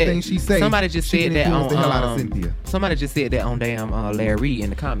well anything she say. Somebody just said that on the hell out of Cynthia. Somebody just said that on damn Larry in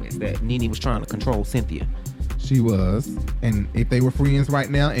the comments that Nene was trying to control Cynthia. She was, and if they were friends right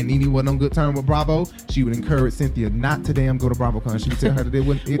now and Nene wasn't on good terms with Bravo, she would encourage Cynthia not to damn go to BravoCon. She would tell her that it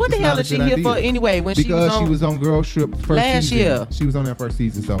wouldn't. What the hell is she here for anyway? When because she was on Girl Trip last season. Year, she was on that first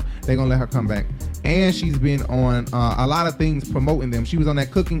season, so they're gonna let her come back. And she's been on a lot of things promoting them. She was on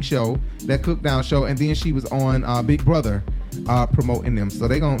that cooking show, that cook down show, and then she was on Big Brother promoting them. So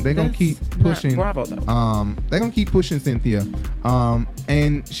they're gonna keep pushing. Bravo, though. They're gonna keep pushing Cynthia.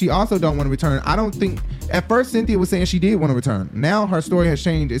 And she also don't want to return. I don't think at first Cynthia was saying she did want to return. Now her story has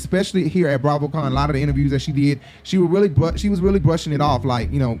changed, especially here at BravoCon. A lot of the interviews that she did, she was really brushing it off, like,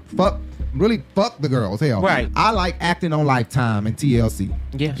 you know, fuck the girls. Hell, right. I like acting on Lifetime and TLC.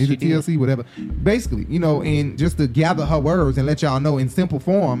 Yeah, is it TLC, whatever. Basically, you know, and just to gather her words and let y'all know in simple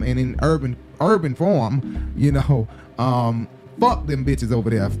form and in urban form, you know, fuck them bitches over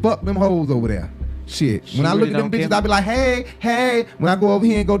there. Fuck them hoes over there. Shit. When I look at them bitches, I be like, hey. When I go over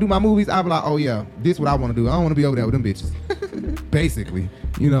here and go do my movies, I be like, oh yeah, this is what I want to do. I don't want to be over there with them bitches. Basically,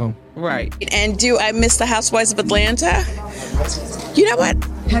 you know. Right. And do I miss the Housewives of Atlanta? You know what?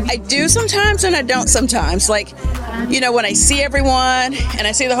 I do sometimes and I don't sometimes. Like, you know, when I see everyone and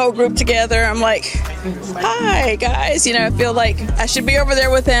I see the whole group together, I'm like, hi guys. You know, I feel like I should be over there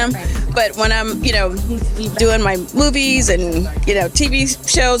with them. But when I'm, you know, doing my movies and, you know, TV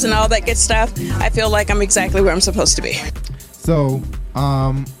shows and all that good stuff, I feel like I'm exactly where I'm supposed to be. So,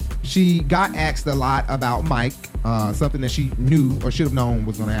 she got asked a lot about Mike, something that she knew or should have known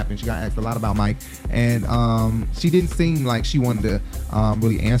was going to happen. She got asked a lot about Mike, and she didn't seem like she wanted to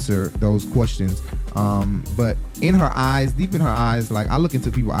really answer those questions. But in her eyes, deep in her eyes, like I look into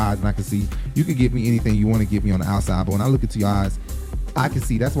people's eyes and I can see you can give me anything you want to give me on the outside, but when I look into your eyes, I can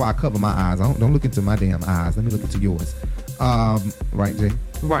see. That's why I cover my eyes. Don't look into my damn eyes. Let me look into yours. Right, Jay?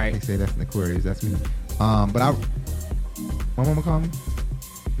 Right. They say that's an Aquarius. That's me. But my mama called me.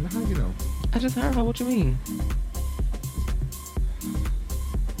 How you know? I just heard her. What you mean?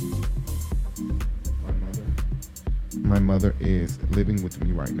 My mother is living with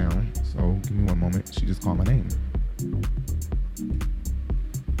me right now. So give me one moment. She just called my name.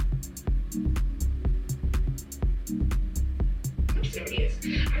 I'm serious.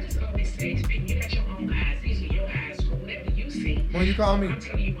 I just always say, you got your own eyes. These are your eyes. So whatever you see. When you call me? I'm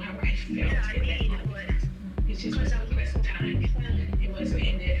telling you how I felt in that moment. It just was a pleasant time. It wasn't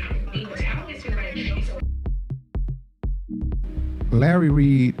in it. I always feel like it's a Larry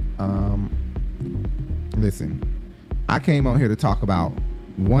Reid, listen, I came on here to talk about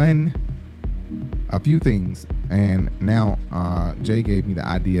a few things, And now Jay gave me the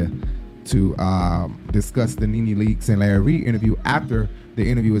idea to discuss the Nene Leakes and Larry Reid interview after the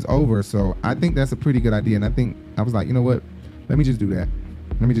interview is over. So I think that's a pretty good idea. And I was like, you know what? Let me just do that.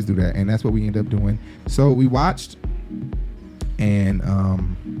 And that's what we ended up doing. So we watched, and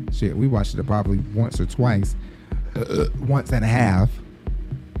we watched it probably once or twice. Once and a half.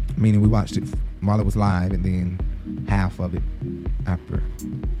 Meaning we watched it while it was live and then half of it after.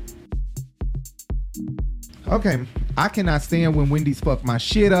 Okay, I cannot stand when Wendy's fuck my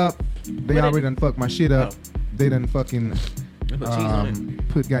shit up. They already done fucked my shit up. They done fucking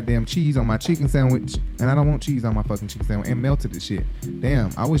put goddamn cheese on my chicken sandwich, and I don't want cheese on my fucking chicken sandwich, and melted the shit.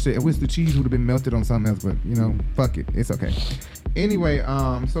 Damn, I wish the cheese would have been melted on something else, but you know, fuck it, it's okay. Anyway,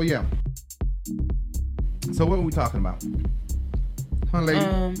 so yeah. So what were we talking about? Huh,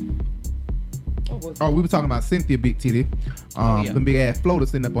 lady? We were talking about Cynthia Big Titty. Them big ass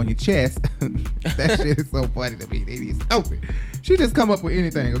floaters sitting up on your chest. That shit is so funny to me. It is stupid. She just come up with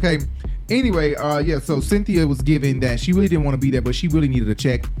anything, okay? Anyway, so Cynthia was given that she really didn't want to be there, but she really needed a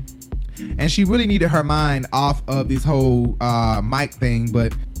check. And she really needed her mind off of this whole mic thing,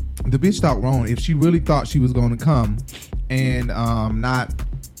 but the bitch thought wrong. If she really thought she was going to come and not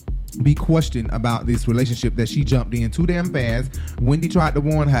be questioned about this relationship that she jumped in too damn fast. Wendy tried to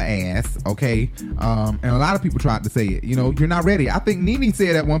warn her ass, okay? And a lot of people tried to say it. You know, you're not ready. I think Nene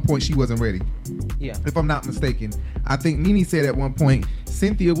said at one point she wasn't ready. Yeah. If I'm not mistaken. I think Nene said at one point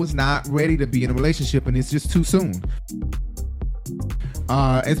Cynthia was not ready to be in a relationship and it's just too soon.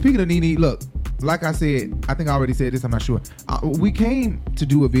 And speaking of Nene, look, like I said, I think I already said this, I'm not sure. We came to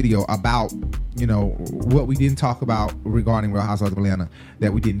do a video about, you know, what we didn't talk about regarding Real Housewives of Atlanta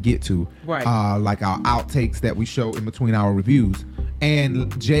that we didn't get to. Right. Like our outtakes that we show in between our reviews.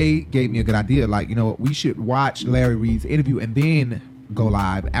 And Jay gave me a good idea. Like, you know, we should watch Larry Reid's interview and then go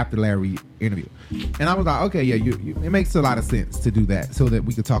live after Larry interview. And I was like, okay, yeah, it makes a lot of sense to do that so that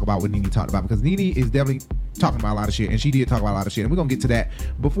we could talk about what Nene talked about, because Nene is definitely talking about a lot of shit, and she did talk about a lot of shit, and we're gonna get to that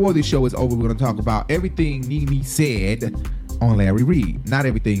before this show is over. We're gonna talk about everything Nene said on Larry Reid. Not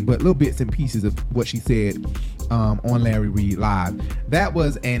everything, but little bits and pieces of what she said on Larry Reid Live. That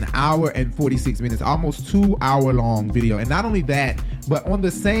was an hour and 46 minutes, almost 2 hour long video. And not only that, but on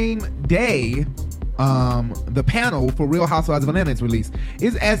the same day the panel for Real Housewives of Atlanta is released.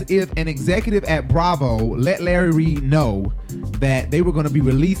 It's as if an executive at Bravo let Larry Reid know that they were going to be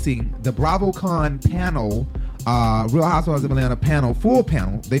releasing the BravoCON panel, Real Housewives of Atlanta panel, full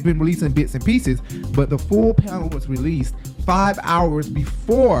panel. They've been releasing bits and pieces, but the full panel was released 5 hours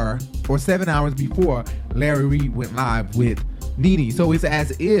before, or 7 hours before, Larry Reid went live with Nene. So it's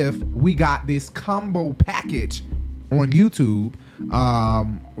as if we got this combo package on YouTube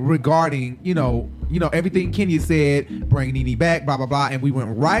regarding, you know, everything Kenya said, bring Nene back, blah, blah, blah. And we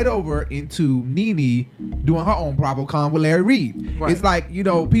went right over into Nene doing her own BravoCON with Larry Reid. Right. It's like, you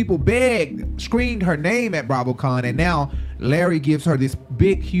know, people screamed her name at BravoCON, and now Larry gives her this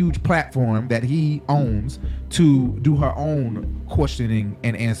big, huge platform that he owns to do her own questioning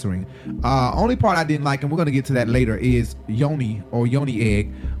and answering. Only part I didn't like, and we're going to get to that later, is Yoni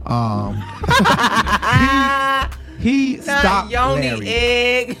Egg. He stopped Larry.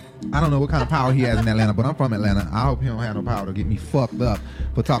 Egg. I don't know what kind of power he has in Atlanta, but I'm from Atlanta. I hope he don't have no power to get me fucked up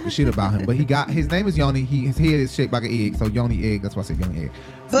for talking shit about him. But his name is Yoni. His head is shaped like an egg, so Yoni Egg. That's why I said Yoni Egg.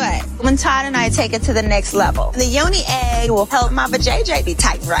 But when Todd and I take it to the next level, the Yoni Egg will help my vajayjay be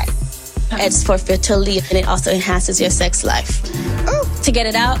tight, right? It's for fertility, and it also enhances your sex life. Ooh. To get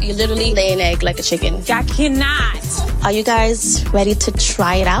it out, you literally lay an egg like a chicken. I cannot. Are you guys ready to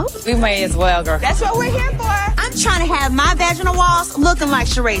try it out? We may as well, girl. That's what we're here for. I'm trying to have my vaginal walls looking like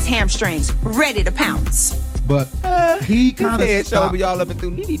Sheree's hamstrings, ready to pounce. But he kind of stopped. Y'all up and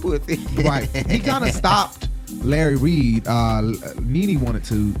through Nene pussy. Right. He kind of stopped Larry Reid. Nene wanted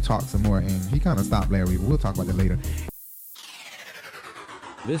to talk some more, and he kind of stopped Larry. We'll talk about that later.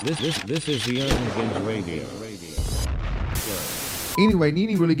 This is the Unhinged Radio. Anyway,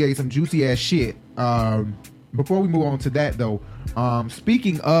 Nene really gave some juicy ass shit. Before we move on to that though,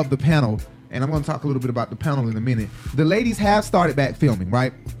 speaking of the panel, and I'm going to talk a little bit about the panel in a minute. The ladies have started back filming,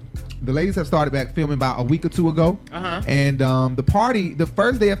 right? The ladies have started back filming about a week or two ago. Uh-huh. And the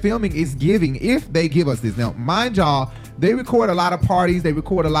first day of filming is giving, if they give us this. Now, mind y'all, they record a lot of parties. They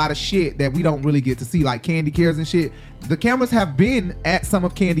record a lot of shit that we don't really get to see, like Candy Cares and shit. The cameras have been at some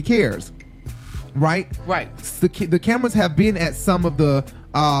of Candy Cares, right? Right. The cameras have been at some of the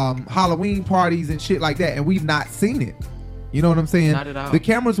Halloween parties and shit like that, and we've not seen it. You know what I'm saying? Not at all. The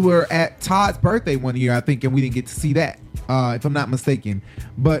cameras were at Todd's birthday one year, I think, and we didn't get to see that, if I'm not mistaken.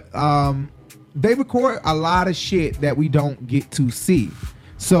 But they record a lot of shit that we don't get to see.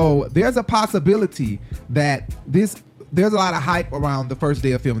 So there's a possibility that there's a lot of hype around the first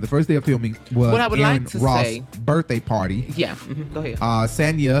day of filming. The first day of filming was Aaron Ross' birthday party. Yeah, go ahead.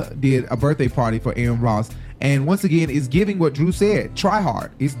 Sanya did a birthday party for Aaron Ross. And once again, it's giving what Drew said. Try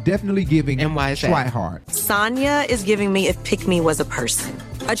hard. It's definitely giving and why is try that? Hard. Sanya is giving me if Pick Me was a person.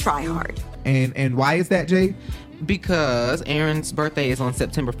 A try hard. And why is that, Jay? Because Aaron's birthday is on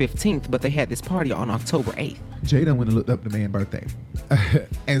September 15th, but they had this party on October 8th. Jay done went and looked up the man's birthday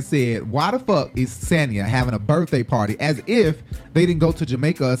and said, why the fuck is Sanya having a birthday party as if they didn't go to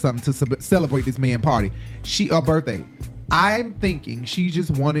Jamaica or something to celebrate this man's party? Birthday. I'm thinking she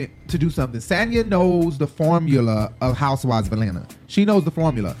just wanted to do something. Sanya knows the formula of Housewives of Atlanta. She knows the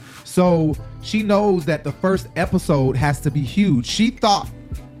formula. So she knows that the first episode has to be huge. She thought,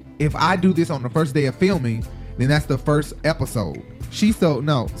 if I do this on the first day of filming, then that's the first episode.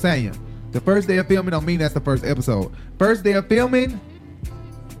 No, Sanya, the first day of filming don't mean that's the first episode. First day of filming,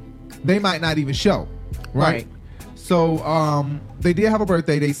 they might not even show. Right. So they did have a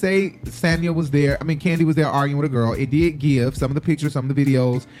birthday. They say Sanya was there. Kandi was there arguing with a girl. It did give some of the pictures, some of the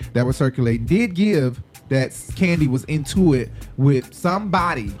videos that were circulating. Did give that Kandi was into it with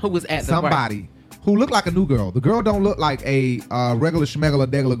somebody who was at somebody who looked like a new girl. The girl don't look like a regular schmegula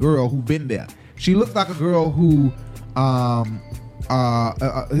degula girl who been there. She looks like a girl who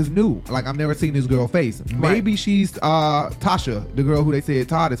is new. Like, I've never seen this girl face. Maybe she's Tasha, the girl who they said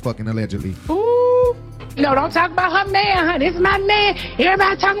Todd is fucking allegedly. Ooh. No, don't talk about her man, huh? This is my man.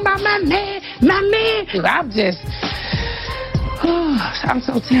 Everybody talking about my man. I'm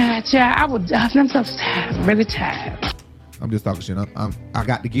so tired, child. I'm so tired. I'm really tired. I'm just talking shit. I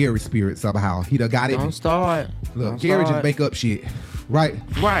got the Gary spirit somehow. He done got it. Don't start. Look, Gary just make up shit. Right.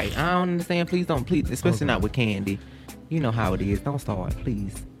 I don't understand. Please don't. Especially not with Kandi. You know how it is. Don't start,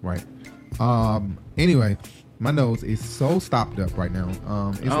 please. Right. Anyway, my nose is so stopped up right now.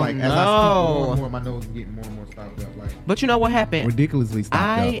 It's as I speak more and more, my nose is getting more and more stopped up. But you know what happened? Ridiculously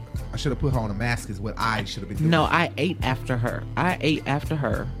stopped up. I should have put her on a mask is what I should have been doing. No, I ate after her.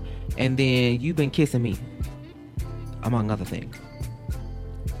 And then you've been kissing me. Among other things.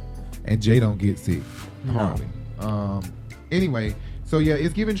 And Jay don't get sick. No. Hardly. Anyway, so yeah,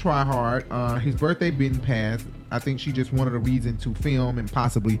 it's giving try hard. His birthday been passed. I think she just wanted a reason to film and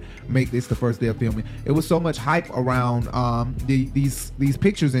possibly make this the first day of filming. It was so much hype around these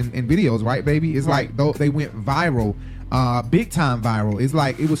pictures and videos, right, baby? It's like they went viral, big time viral. It's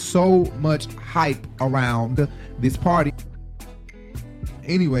like it was so much hype around this party.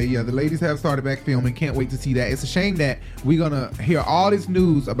 Anyway, yeah, the ladies have started back filming. Can't wait to see that. It's a shame that we're going to hear all this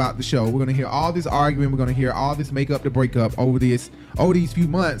news about the show. We're going to hear all this arguing. We're going to hear all this makeup to break up over these few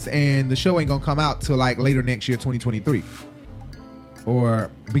months. And the show ain't going to come out till like later next year, 2023.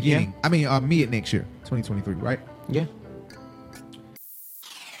 Or beginning. Yeah. Mid next year, 2023, right? Yeah.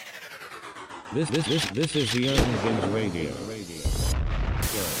 This is the Urban Binge Radio.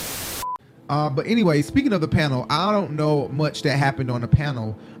 But anyway, speaking of the panel, I don't know much that happened on the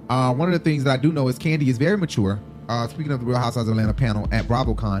panel. One of the things that I do know is Kandi is very mature. Speaking of the Real Housewives of Atlanta panel at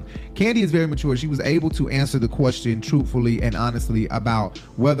BravoCON, Kandi is very mature. She was able to answer the question truthfully and honestly about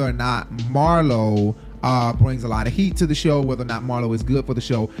whether or not Marlo brings a lot of heat to the show, whether or not Marlo is good for the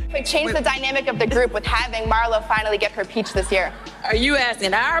show. We changed the dynamic of the group with having Marlo finally get her peach this year. Are you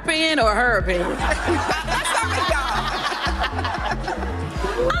asking our opinion or her opinion?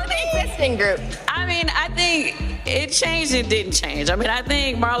 Group. I think it changed and didn't change. I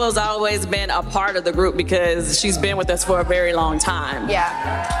think Marlo's always been a part of the group because she's been with us for a very long time.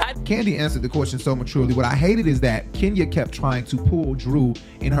 Yeah. Kandi answered the question so maturely. What I hated is that Kenya kept trying to pull Drew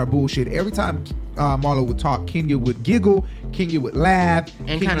in her bullshit. Every time Marlo would talk, Kenya would giggle, Kenya would laugh,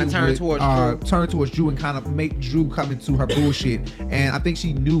 and kind of turn towards Drew and kind of make Drew come into her bullshit. And I think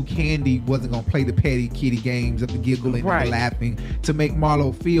she knew Kandi wasn't gonna play the petty kitty games of the giggling and the laughing to make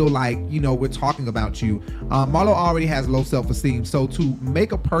Marlo feel like, we're talking about you. Marlo already has low self-esteem, so to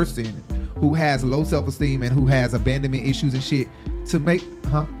make a person who has low self-esteem and who has abandonment issues and shit to make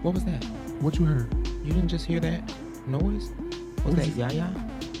what was that? What you heard? You didn't just hear that noise? Was that Yaya?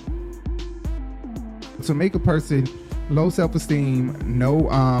 To make a person low self-esteem, no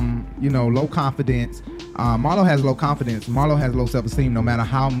low confidence. Marlo has low confidence. Marlo has low self-esteem no matter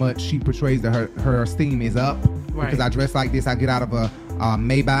how much she portrays that her esteem is up. Right. Because I dress like this, I get out of a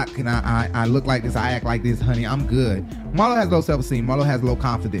Maybach, and I look like this, I act like this, honey, I'm good. Marlo has low self-esteem. Marlo has low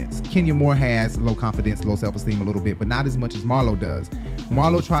confidence. Kenya Moore has low confidence, low self-esteem a little bit, but not as much as Marlo does.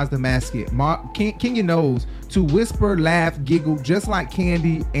 Marlo tries to mask it. Kenya knows to whisper, laugh, giggle, just like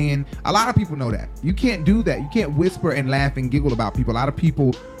Kandi, and a lot of people know that. You can't do that. You can't whisper and laugh and giggle about people. A lot of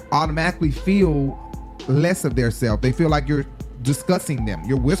people automatically feel less of their self. They feel like you're discussing them.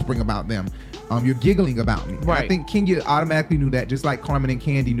 You're whispering about them. You're giggling about me. Right. I think Kenya automatically knew that, just like Carmen and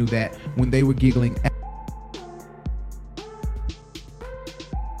Candy knew that when they were giggling.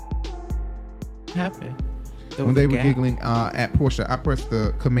 Happened. When they were giggling at Portia. I pressed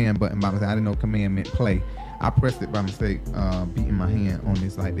the command button by mistake. I didn't know command meant play. I pressed it by mistake, beating my hand on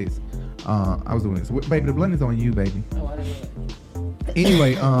this like this. I was doing this. Baby, the blunt is on you, baby. Oh, I didn't know that.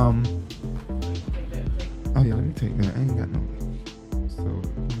 Anyway, oh yeah, let me take that. I ain't got no.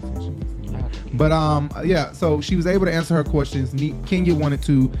 But yeah, so she was able to answer her questions. Kenya wanted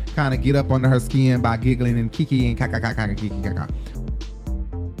to kind of get up under her skin by giggling and kiki and kiki kaka.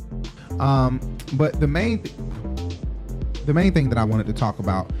 But the main thing that I wanted to talk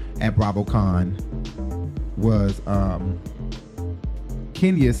about at BravoCON was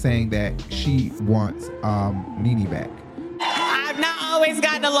Kenya saying that she wants Nene back. I've not always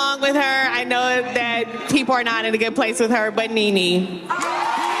gotten along with her. I know that people are not in a good place with her, but Nene.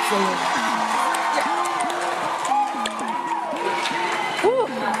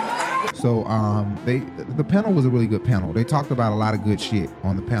 So the panel was a really good panel. They talked about a lot of good shit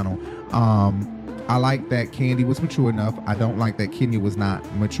on the panel. I like that Candy was mature enough. I don't like that Kenya was not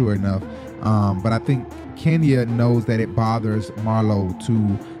mature enough. But I think Kenya knows that it bothers Marlo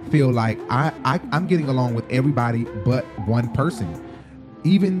to feel like I'm getting along with everybody but one person.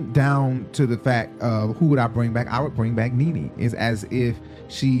 Even down to the fact of who would I bring back? I would bring back Nene. It's as if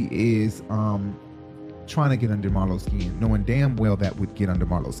she is trying to get under Marlo's skin, knowing damn well that would get under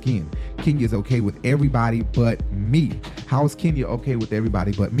Marlo's skin. Kenya's okay with everybody but me. How is Kenya okay with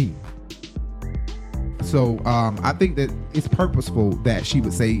everybody but me? So I think that it's purposeful that she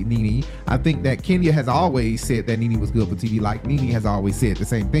would say Nene. I think that Kenya has always said that Nene was good for TV, like Nene has always said the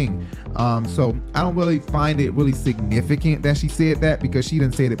same thing. So I don't really find it really significant that she said that, because she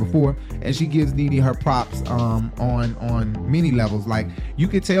didn't say it before, and she gives Nene her props on many levels. Like, you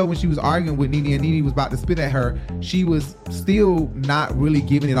could tell when she was arguing with Nene and Nene was about to spit at her, she was still not really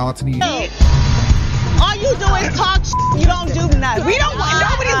giving it all to Nene. All you do is talk shit. You don't do nothing. We don't want,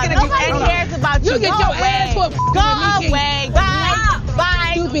 nobody's gonna do anything. Nobody cares about you. You get your ass whooped. Go away. Bye.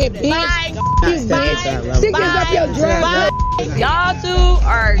 Bye. Stupid bitch. Bye. You bitch. Stick this up your dress. Y'all two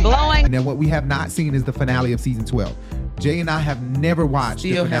are blowing. And then what we have not seen is the finale of season 12. Jay and I have never watched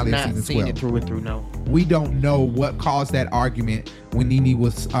the finale of season 12. It through and through, no. We don't know what caused that argument when Nene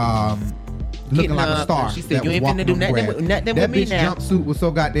was looking like a star. She said, "You ain't finna do nothing with me now." That bitch jumpsuit was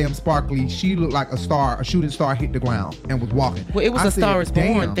so goddamn sparkly. She looked like a star, a shooting star hit the ground and was walking. Well, it was a Star is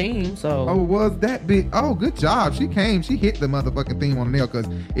Born theme, so. Oh, was that big? Oh, good job. She hit the motherfucking theme on the nail. Because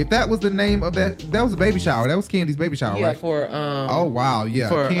if that was the name of that was a baby shower. That was Candy's baby shower, right? Yeah, for oh wow, yeah.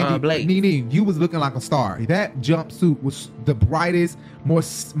 For Candy, Blake. Nene, you was looking like a star. That jumpsuit was the brightest,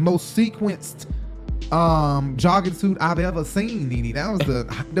 most sequenced jogging suit I've ever seen, Nene.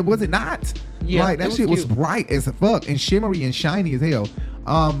 That was it not? Yeah, like that shit was bright as fuck and shimmery and shiny as hell.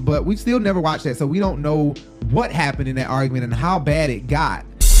 But we still never watched that, so we don't know what happened in that argument and how bad it got.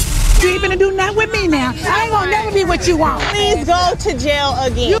 You ain't gonna do nothing with me now. I ain't gonna never be what you want. Please go to jail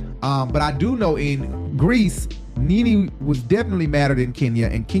again. But I do know in Greece, Nene was definitely madder than Kenya,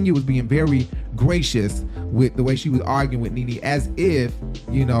 and Kenya was being very gracious with the way she was arguing with Nene, as if,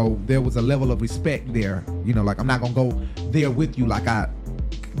 you know, there was a level of respect there. You know, like, I'm not gonna go there with you like I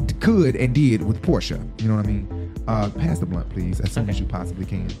could and did with Portia. You know what I mean? Pass the blunt, please, as soon as you possibly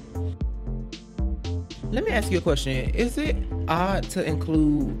can. Let me ask you a question. Is it odd to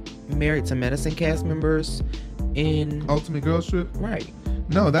include Married to Medicine cast members in Ultimate Girls Trip? Right.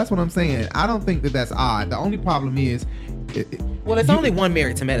 No, that's what I'm saying. I don't think that that's odd. The only problem is, well, it's only one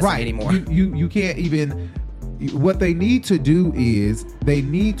Married to Medicine anymore. You can't even. What they need to do is they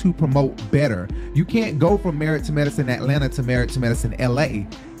need to promote better. You can't go from Married to Medicine Atlanta to Married to Medicine LA,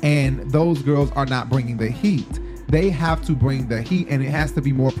 and those girls are not bringing the heat. They have to bring the heat, and it has to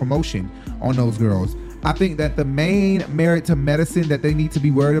be more promotion on those girls. I think that the main Married to Medicine that they need to be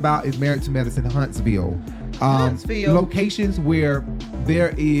worried about is Married to Medicine Huntsville. Locations where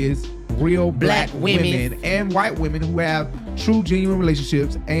there is real black women and white women who have true, genuine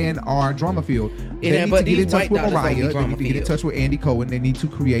relationships and are drama filled. They need to get in touch with Mariah. They need to get in touch with Andy Cohen. They need to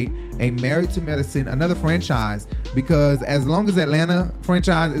create a Married to Medicine, another franchise, because as long as Atlanta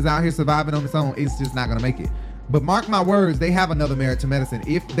franchise is out here surviving on its own, it's just not going to make it. But mark my words, they have another Married to Medicine.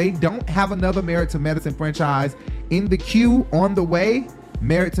 If they don't have another Married to Medicine franchise in the queue on the way,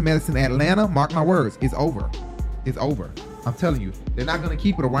 Married to Medicine Atlanta, mark my words, it's over. It's over. I'm telling you, they're not going to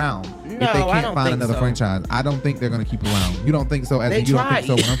keep it around if they can't find another franchise. I don't think they're going to keep it around. You don't think so? As you don't think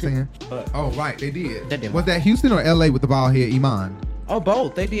so? What I'm saying? Oh, right, they did. Was that Houston or LA with the bald head Iman? Oh,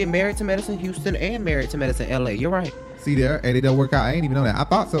 both. They did Married to Medicine Houston and Married to Medicine LA. You're right. See there, and it don't work out. I ain't even know that. I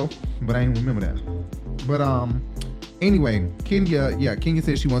thought so, but I didn't remember that. But anyway, Kenya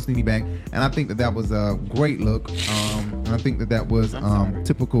said she wants Nene back, and I think that was a great look. And I think that was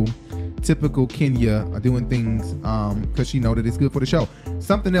typical Kenya doing things because she know that it's good for the show.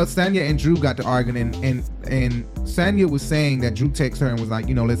 Something else, Sanya and Drew got to arguing, and Sanya was saying that Drew texted her and was like,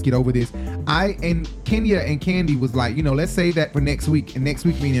 let's get over this. And Kenya and Candy was like, let's save that for next week. And next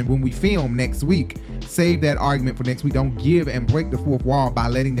week meaning when we film next week, save that argument for next week. Don't give and break the fourth wall by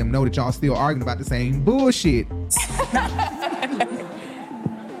letting them know that y'all still arguing about the same bullshit.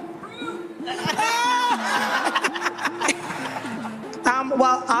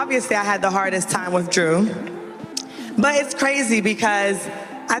 Well, obviously I had the hardest time with Drew, but it's crazy because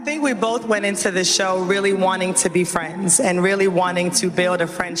I think we both went into the show really wanting to be friends and really wanting to build a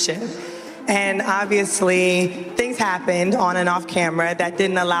friendship. And obviously things happened on and off camera that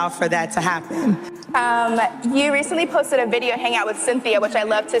didn't allow for that to happen. You recently posted a video hangout with Cynthia, which I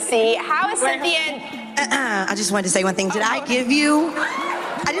love to see. How is Cynthia? I just wanted to say one thing. Did I give you?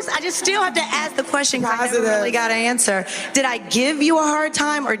 I just still have to ask the question because I never really got an answer. Did I give you a hard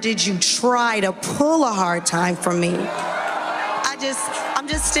time, or did you try to pull a hard time from me? I'm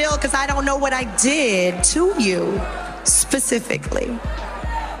just still, because I don't know what I did to you specifically.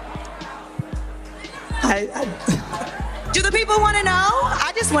 Do the people want to know?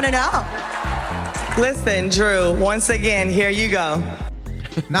 I just want to know. Listen, Drew, once again, here you go.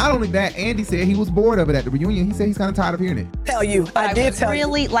 Not only that, Andy said he was bored of it at the reunion. He said he's kind of tired of hearing it. Tell you, I did tell you.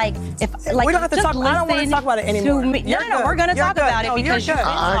 Really, like, if like we don't have to talk. I don't want to talk about it anymore. No, we're going to talk about it because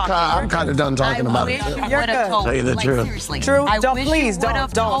I'm kind of done talking about it. You're good. Tell you the truth. Seriously, Drew, I don't wish please you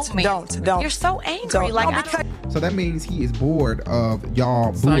would've told me. Don't. You're so angry. So that means he is bored of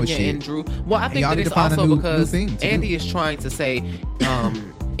y'all bullshit. Sonya and Drew. Well, I think that it's also because Andy is trying to say,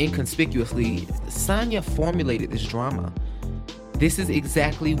 inconspicuously, Sonya formulated this drama. This is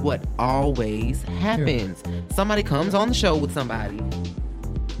exactly what always happens. Yeah. Somebody comes on the show with somebody.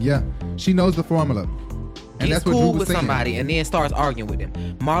 Yeah, she knows the formula. And that's what cool with somebody and then starts arguing with him.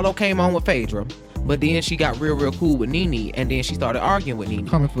 Marlo came on with Phaedra, but then she got real cool with Nene, and then she started arguing with Nene.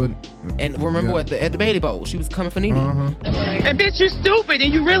 Coming for. And remember at the Bailey Bowl, she was coming for Nene. And bitch, you stupid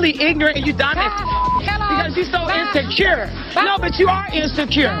and you really ignorant and you dumb because you're so insecure. No, but you are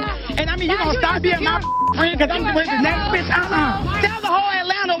insecure. And I mean, you gonna stop being my friend because I'm with the next bitch. Tell the whole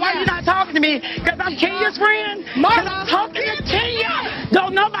Atlanta why you not talking to me because I'm Kenya's friend. Because I'm talking to Kenya.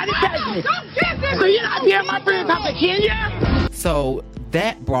 Don't nobody touch me. So you're not being my friend because of Kenya. So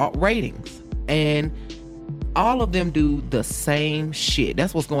that brought ratings. And all of them do the same shit.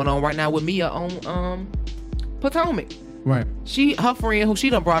 That's what's going on right now with Mia on Potomac. Right. Her friend who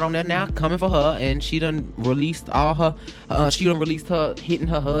she done brought on there now coming for her, and she done released all her her hitting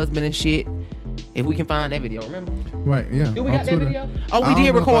her husband and shit. If we can find that video, remember? Right, yeah. Do we got that video? Oh, we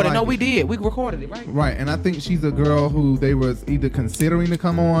did record it. No, we did. We recorded it, right? Right, and I think she's a girl who they was either considering to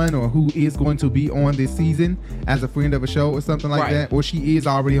come on or who is going to be on this season as a friend of a show or something like that. Or she is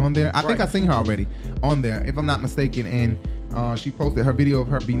already on there. I think I seen her already on there, if I'm not mistaken. And she posted her video of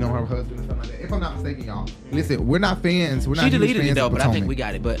her beating on her husband and stuff like that. If I'm not mistaken, y'all. Listen, we're not fans. We're not. She deleted it though, but I think we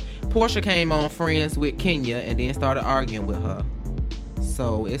got it. But Portia came on Friends with Kenya and then started arguing with her.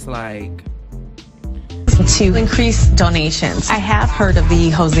 So it's like to increase donations. I have heard of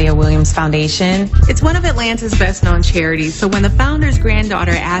the Hosea Williams Foundation. It's one of Atlanta's best known charities, so when the founder's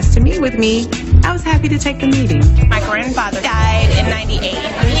granddaughter asked to meet with me, I was happy to take the meeting. My grandfather died in 98.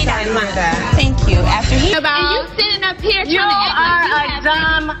 He died in that. Thank you. After he and you sitting up here trying to act like you are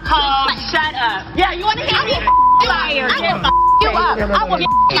a dumb hoe. Shut up. Yeah, you want to hear me? Liar. I will you up. I will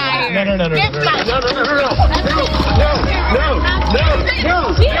liar.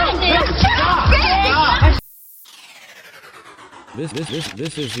 No. This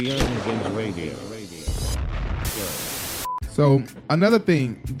is the Urban Binge Radio. So another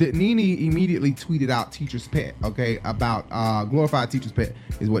thing that Nene immediately tweeted out Teacher's Pet, okay, about glorified Teacher's Pet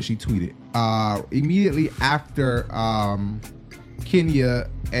is what she tweeted. Immediately after Kenya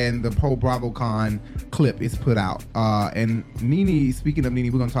and the whole BravoCON clip is put out. And Nene, speaking of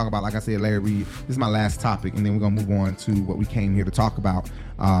Nene, we're going to talk about, like I said, Larry Reid. This is my last topic, and then we're going to move on to what we came here to talk about,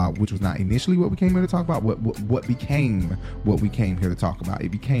 which was not initially what we came here to talk about, what became what we came here to talk about.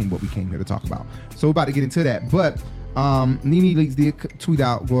 It became what we came here to talk about. So we're about to get into that. But Nene Leakes did tweet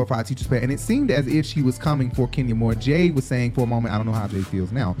out glorified Teacher's Pet, and it seemed as if she was coming for Kenya more. Jay was saying for a moment, I don't know how Jay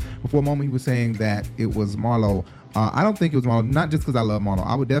feels now, but for a moment he was saying that it was Marlo. I don't think it was Marlo, not just because I love Marlo.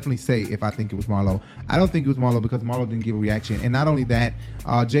 I would definitely say if I think it was Marlo. I don't think it was Marlo because Marlo didn't give a reaction. And not only that,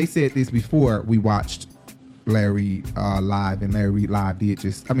 Jay said this before we watched Larry Live, and Larry Reid Live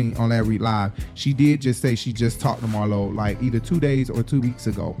on Larry Reid Live, she did just say she just talked to Marlo like either 2 days or 2 weeks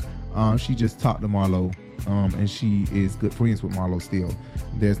ago. She just talked to Marlo, and she is good friends with Marlo still.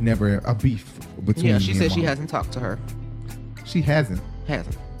 There's never a beef between. Yeah, she me said and she Marlo. hasn't talked to her. She hasn't.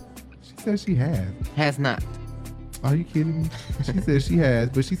 She said she has. Has not. Are you kidding me? She said she has,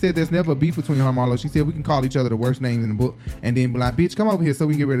 but she said there's never a beef between her and Marlo. She said we can call each other the worst names in the book and then be like, bitch, come over here so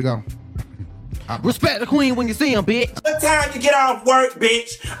we can get ready to go. Respect the queen when you see him, bitch. What time you get off work,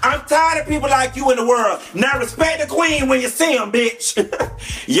 bitch? I'm tired of people like you in the world. Now respect the queen when you see him, bitch.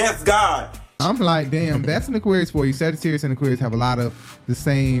 Yes, God. I'm like, damn, that's an Aquarius for you. Sagittarius and Aquarius have a lot of the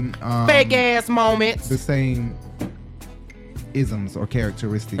same fake ass moments. The same isms or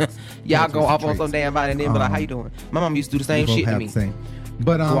characteristics. Y'all go off on some damn body and then be like, how you doing? My mom used to do the same shit to me.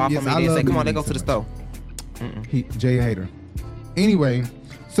 But go off yes, on me and then say, come on, let's go to the store. Jay a hater. Anyway,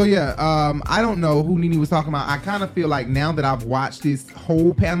 so yeah, I don't know who Nene was talking about. I kind of feel like now that I've watched this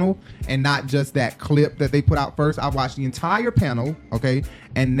whole panel and not just that clip that they put out first, I've watched the entire panel, okay?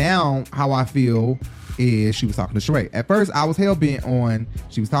 And now how I feel is she was talking to Sheree. At first, I was hell-bent on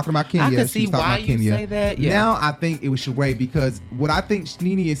she was talking about Kenya. I can see why you say that. Yeah. Now I think it was Sheree because what I think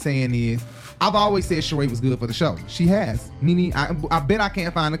Nene is saying is, I've always said Sheree was good for the show. She has. Nene, I bet I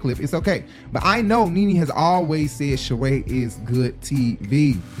can't find a clip. It's okay. But I know Nene has always said Sheree is good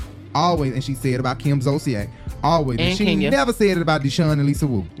TV. Always. And she said it about Kim Zolciak. Always. And she Kenya. Never said it about Deshaun and Lisa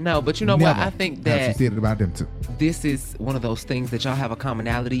Wu. No, but you know Never. what? I think that She said it about them too. this is one of those things that y'all have a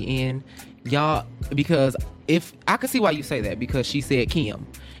commonality in. Y'all, because if I can see why you say that, because she said Kim.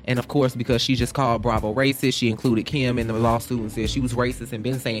 And of course, because she just called Bravo racist, she included Kim in the lawsuit and said she was racist and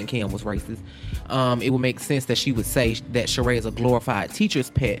been saying Kim was racist. It would make sense that she would say that Sheree is a glorified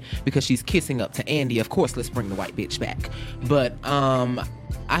teacher's pet because she's kissing up to Andy. Of course, let's bring the white bitch back. But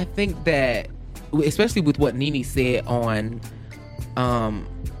I think that, especially with what Nene said on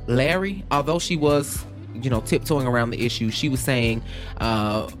Larry, although she was, tiptoeing around the issue, she was saying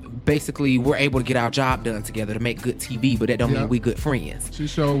basically we're able to get our job done together to make good TV, but that don't mean we good friends. She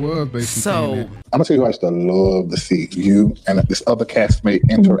sure was basically. So I'm gonna tell you who I used to love to see you and this other castmate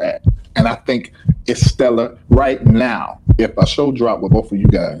interact, and I think it's stellar right now. If a show dropped with both of you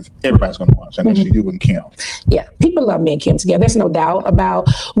guys, everybody's gonna watch, and that's you and Kim. Yeah, people love me and Kim together. There's no doubt about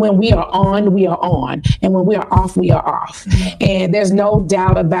when we are on, and when we are off, we are off. And there's no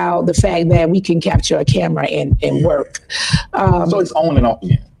doubt about the fact that we can capture a camera and work. So it's on and off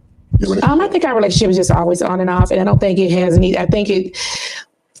again. I think our relationship is just always on and off, and I don't think it has any. I think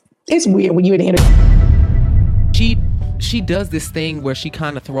it's weird when you're in the interview. She does this thing where she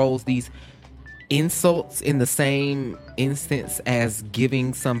kind of throws these insults in the same instance as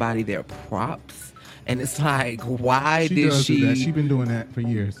giving somebody their props, and it's like, why did she? She's been doing that for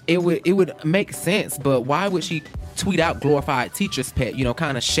years. It would make sense, but why would she tweet out glorified teacher's pet?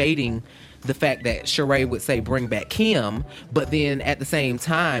 Kind of shading the fact that Sheree would say bring back Kim, but then at the same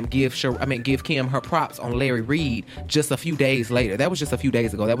time give Kim her props on Larry Reid just a few days later. That was just a few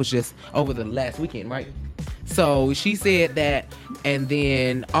days ago. That was just over the last weekend, right? So she said that, and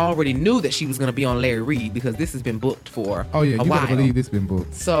then already knew that she was going to be on Larry Reid because this has been booked for a while. You better believe it's been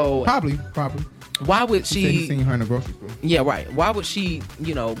booked. So probably. Why would she? Seen her in the grocery store. Yeah, right. Why would she?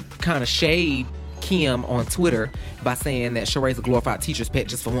 Kind of shade Kim on Twitter by saying that Sheree's a glorified teacher's pet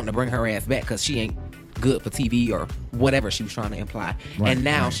just for wanting to bring her ass back because she ain't good for TV or whatever she was trying to imply. Right, and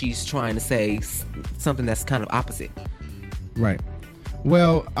now she's trying to say something that's kind of opposite. Right.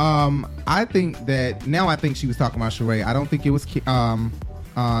 Well, I think she was talking about Sheree. I don't think it was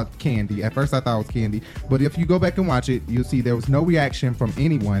Candy. At first I thought it was Candy. But if you go back and watch it, you'll see there was no reaction from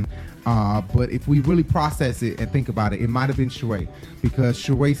anyone. But if we really process it and think about it, it might have been Sheree, because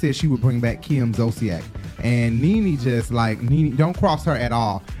Sheree said she would bring back Kim Zolciak, and Nene just Nene, don't cross her at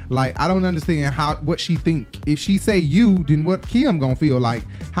all. Like, I don't understand what she think. If she say you, then what Kim gonna feel like?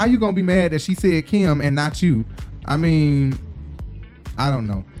 How you gonna be mad that she said Kim and not you? I mean, I don't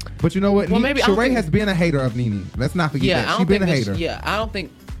know. But you know what? Well, Sheree has been a hater of Nene. Let's not forget that. She's been a hater. I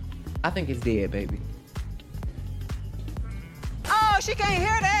think it's dead, baby. Oh, she can't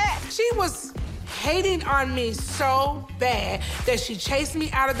hear that. She was hating on me so bad that she chased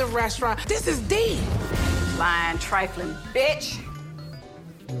me out of the restaurant. This is deep. Lying, trifling bitch.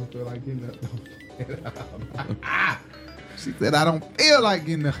 You don't feel like getting up. She said, I don't feel like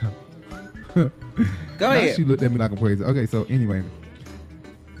getting up. Go ahead. She looked at me like a crazy. Okay, so anyway.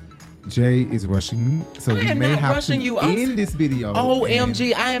 Jay is rushing me, so we may have to end this video.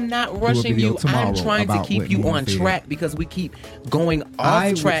 OMG, I am not rushing you. I'm trying to keep you on track because we keep going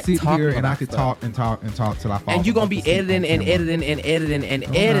off track. I would sit here and I could talk and talk and talk till I fall. And you're gonna be editing and editing and editing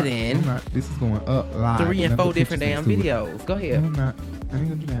and editing. This is going up live. 3 and 4 different damn videos. Go ahead. No, I'm not. I ain't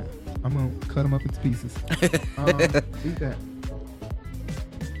gonna do that. I'm gonna cut them up into pieces. Eat that.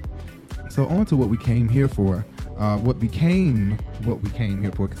 So on to what we came here for. What became what we came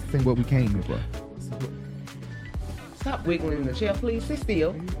here for. Say what we came here for. Stop wiggling the chair, please. Sit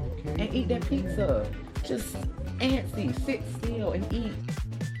still and eat that pizza. Just antsy. Sit still and eat.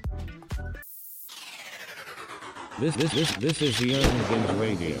 This is the Urban Binge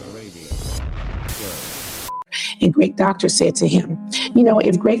Radio. And Greg doctor said to him, you know,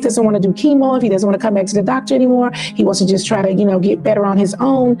 if Greg doesn't want to do chemo, if he doesn't want to come back to the doctor anymore, he wants to just try to, you know, get better on his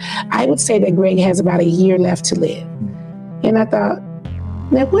own, I would say that Greg has about a year left to live. And I thought,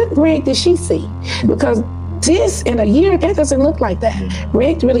 now what Greg did she see? Because this in a year, that doesn't look like that.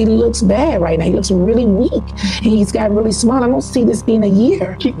 Greg really looks bad right now. He looks really weak. And he's got really small. I don't see this being a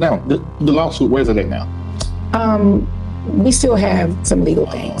year. Now, the lawsuit, where's it at now? We still have some legal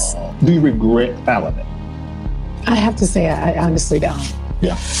things. Do you regret filing it? I have to say, I honestly don't.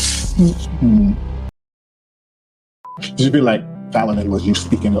 Yeah. Mm-hmm. Did you feel like filing it was you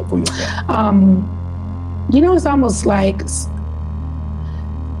speaking up for yourself? You know, it's almost like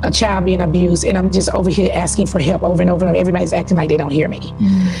a child being abused, and I'm just over here asking for help over and over and over. Everybody's acting like they don't hear me.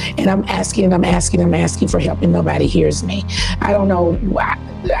 Mm-hmm. And I'm asking for help, and nobody hears me. I don't know.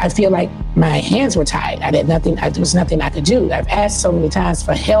 I feel like my hands were tied. There was nothing I could do. I've asked so many times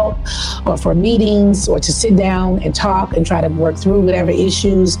for help or for meetings or to sit down and talk and try to work through whatever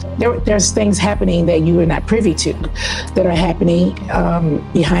issues. There's things happening that you are not privy to that are happening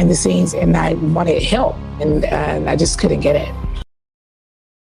behind the scenes, and I wanted help, and I just couldn't get it.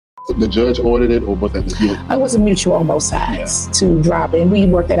 The judge ordered it, or was that the deal? It was a mutual on both sides to drop it, and we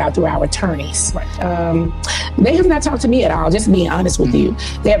worked that out through our attorneys. Right. They have not talked to me at all, just being honest with you.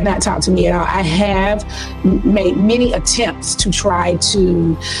 They have not talked to me at all. I have made many attempts to try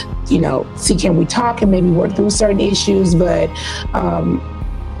to, you know, see can we talk and maybe work through certain issues, but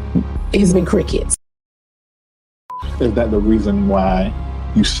it's been crickets. Is that the reason why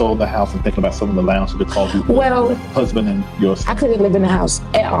you sold the house and thinking about selling the lounge because you well, husband and your son? I couldn't live in the house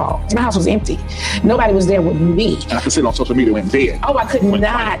at all. My house was empty. Nobody was there with me. And I could see it on social media when dead. Oh, I could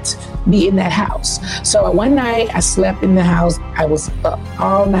not be in that house. So one night I slept in the house. I was up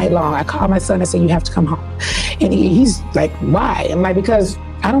all night long. I called my son. I said, you have to come home. And he's like, why? I'm like, because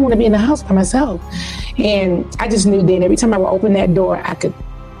I don't want to be in the house by myself. And I just knew then every time I would open that door, I could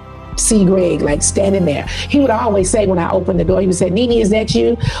see Greg like standing there. He would always say when I opened the door, he would say, Nene, is that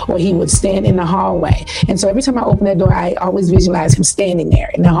you? Or he would stand in the hallway. And so every time I opened that door, I always visualized him standing there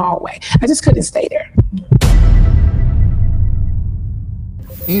in the hallway. I just couldn't stay there.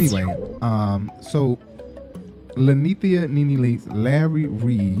 Anyway, so Lanithia Nene Leaks, Larry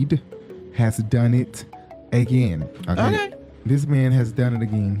Reed has done it again. Okay. This man has done it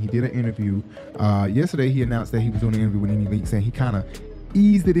again. He did an interview. Yesterday he announced that he was doing an interview with Nene Leaks, and he kind of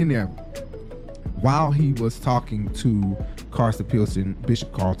eased it in there while he was talking to Carson Pearson,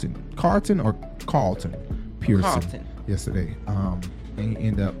 Bishop Carlton Pearson yesterday. And he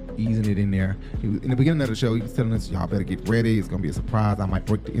ended up easing it in there. He was, in the beginning of the show, he was telling us, y'all better get ready. It's going to be a surprise. I might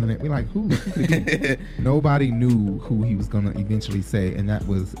break the internet. We're like, who could it be? Nobody knew who he was going to eventually say, and that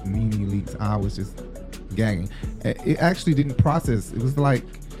was Nene Leaks. I was just gagging. It actually didn't process. It was like,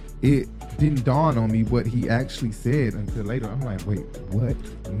 it didn't dawn on me what he actually said until later. I'm like, wait, what?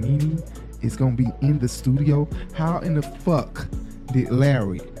 Nene is going to be in the studio? How in the fuck did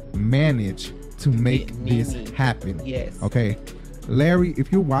Larry manage to make this happen? Yes. Okay. Larry,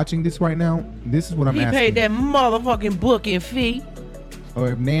 if you're watching this right now, this is what I'm asking. He paid that motherfucking booking fee.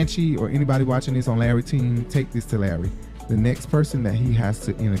 Or if Nancy or anybody watching this on Larry's team, take this to Larry. The next person that he has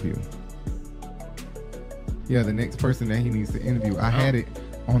to interview. Yeah, the next person that he needs to interview. I had it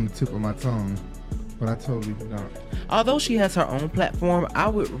on the tip of my tongue, but I totally forgot. Although she has her own platform, I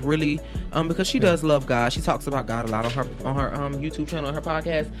would really, because she does love God. She talks about God a lot on her YouTube channel, on her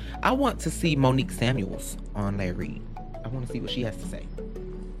podcast. I want to see Monique Samuels on Larry. I want to see what she has to say.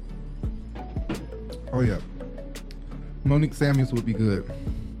 Oh yeah, Monique Samuels would be good.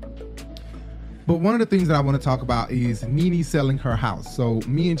 But one of the things that I want to talk about is Nene selling her house. So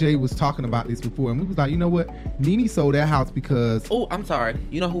me and Jay was talking about this before, and we was like, you know what? Nene sold that house because... Oh, I'm sorry.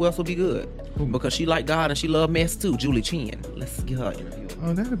 You know who else would be good? Because she liked God and she loved mess too. Julie Chen. Let's get her interview.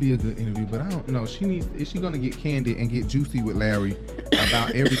 Oh, that'd be a good interview, but I don't know. Is she going to get candid and get juicy with Larry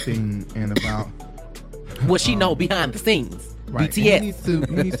about everything and about... What she know behind the scenes. Right. BTS.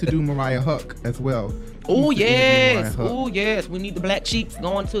 He needs to do Mariah Huck as well. Oh yes, oh yes. We need the black sheeps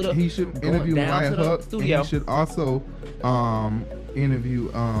going to the. He should interview Mariah Huck. Studio. And he should also interview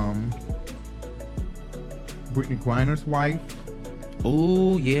Brittany Griner's wife.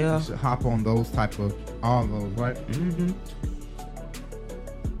 Oh yeah. He should hop on those type of all those, right? Mm-hmm.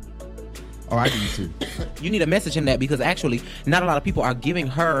 Oh, I do too. You need to message him that because actually not a lot of people are giving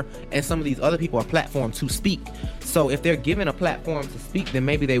her and some of these other people a platform to speak. So if they're given a platform to speak, then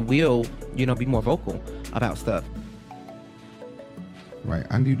maybe they will, be more vocal about stuff. Right.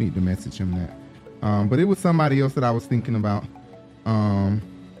 I do need to message him that. But it was somebody else that I was thinking about.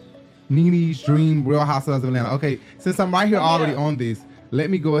 Nene's Dream Real Housewives of Atlanta. Okay, since I'm right here already on this, let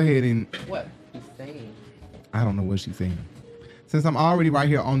me go ahead and... What she's saying? I don't know what she's saying. Since I'm already right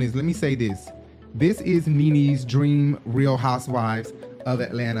here on this, let me say this. This is Nene's Dream Real Housewives of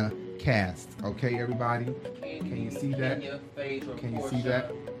Atlanta cast. Okay, everybody? Can you see that? Can you see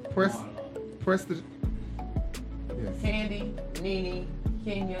that? Press the... Yes. Candy, Nene,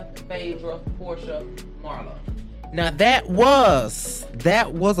 Kenya, Phaedra, Portia, Marlo. Now that was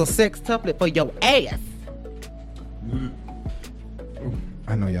a sex template for your ass.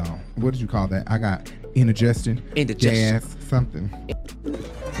 I know y'all. What did you call that? I got indigestion, gas, something.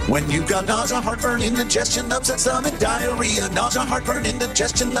 When you've got nausea, heartburn, indigestion, upset stomach, diarrhea. Nausea, heartburn,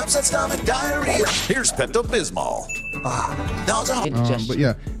 indigestion, upset stomach, diarrhea. Here's Pepto-Bismol. But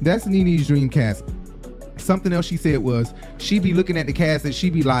yeah, that's Nene's Dream cast. Something else she said was she'd be looking at the cast and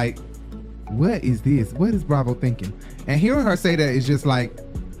she'd be like, what is this? What is Bravo thinking? And hearing her say that is just like,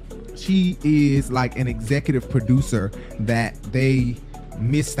 she is like an executive producer that they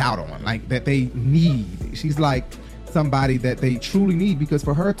missed out on, like that they need. She's like somebody that they truly need, because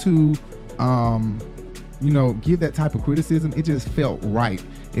for her to give that type of criticism, it just felt right.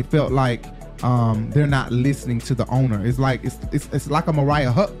 It felt like they're not listening to the owner. It's like it's like a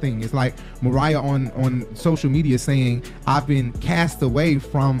Mariah Huck thing. It's like Mariah on social media saying, I've been cast away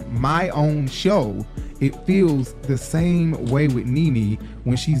from my own show. It feels the same way with Nene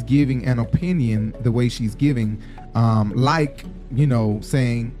when she's giving an opinion the way she's giving,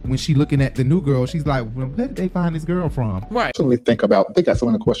 saying when she's looking at the new girl, she's like, well, where did they find this girl from? Right. Personally think about, they got so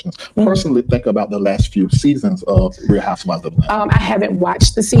many questions. Personally think about the last few seasons of Real Housewives of Atlanta. I haven't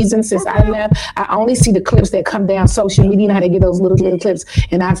watched the season since I left. I only see the clips that come down social media. You know how they get those little clips,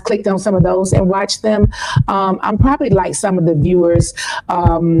 and I've clicked on some of those and watched them. I'm probably like some of the viewers.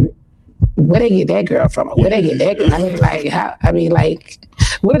 Where they get that girl from? Where they get that girl?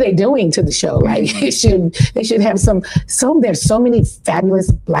 What are they doing to the show? Like, they should have some. There's so many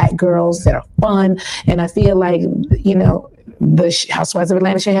fabulous black girls that are fun, and I feel like the Housewives of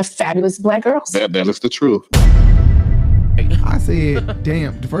Atlanta should have fabulous black girls. That is the truth. I said,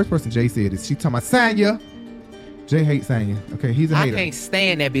 damn. The first person Jay said is she talking about Sanya. Jay hates Sanya. Okay, he's a hater. I can't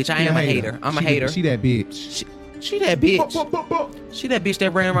stand that bitch. I am a hater. I'm a hater. She that bitch. She that bitch. She that bitch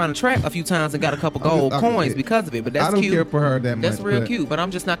that ran around the track a few times and got a couple gold coins because of it. But that's cute. I don't care for her that much. That's real cute. But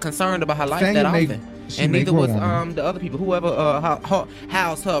I'm just not concerned about her life that often. And neither was the other people. Whoever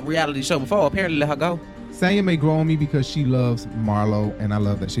housed her reality show before apparently let her go. Sanya may grow on me because she loves Marlo, and I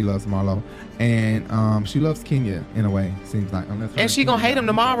love that she loves Marlo, and she loves Kenya in a way. Seems like. And she gonna hate him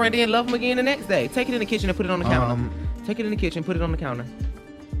tomorrow and then love him again the next day. Take it in the kitchen and put it on the counter. Take it in the kitchen, put it on the counter.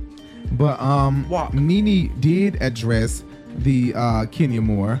 But Nene did address the Kenya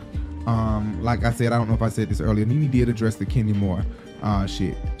Moore. Like I said, I don't know if I said this earlier. Nene did address the Kenya Moore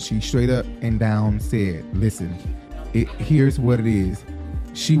shit. She straight up and down said, listen, here's what it is.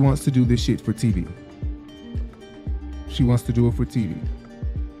 She wants to do this shit for TV. She wants to do it for TV.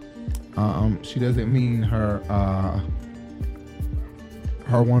 She doesn't mean her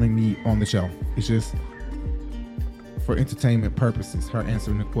wanting me on the show. It's just for entertainment purposes, her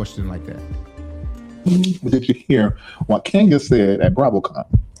answering a question like that. Did you hear what Kenya said at BravoCON?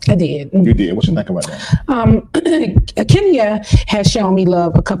 I did. You did. What you think about that? Kenya has shown me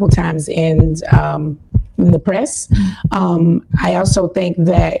love a couple times in the press. I also think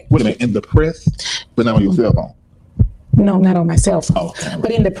that... Wait a minute, in the press? But not on your cell phone? No, not on my cell phone. Okay.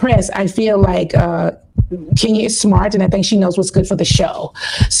 But in the press, I feel like Kenya is smart, and I think she knows what's good for the show.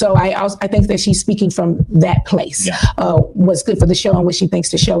 So I think that she's speaking from that place. Yeah. What's good for the show and what she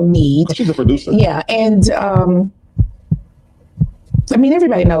thinks the show needs. Well, she's a producer. Yeah, and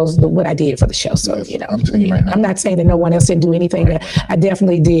everybody knows what I did for the show. So yes, I'm telling you right now. I'm not saying that no one else didn't do anything. Right. I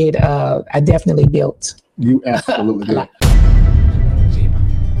definitely did. I definitely built. You absolutely did.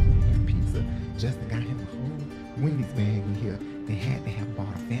 Justin got him a whole Wendy's bag in here. They had to have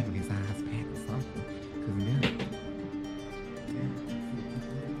bought a family size pack or something.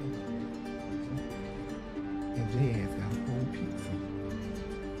 And Jay has got a whole piece.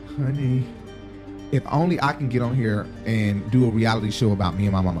 Honey, if only I can get on here and do a reality show about me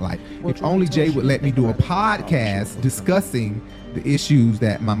and my mama. Like, if only Jay would let me do a podcast discussing the issues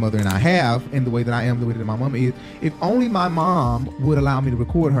that my mother and I have and the way that I am, the way that my mama is. If only my mom would allow me to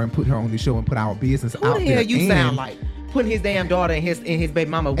record her and put her on the show and put our business out there. Who the hell you sound like? Putting his damn daughter and his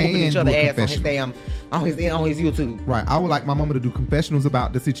baby mama whooping each other ass on his damn on his YouTube. Right. I would like my mama to do confessionals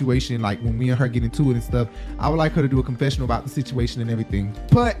about the situation, like when me and her get into it and stuff. I would like her to do a confessional about the situation and everything.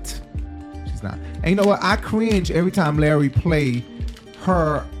 But she's not. And you know what? I cringe every time Larry play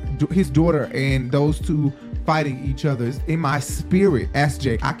his daughter and those two fighting each other. In my spirit, ask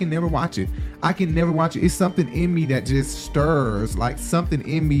Jay. I can never watch it. It's something in me that just stirs. Like something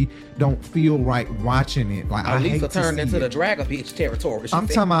in me don't feel right watching it. Like Lisa turned into the Dragon Bitch territory. I'm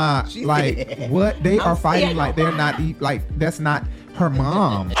talking about like what they are fighting like they're not like that's not her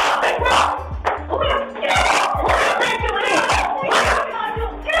mom.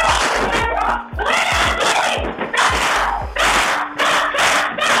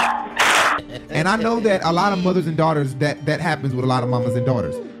 And I know that a lot of mothers and daughters, that happens with a lot of mamas and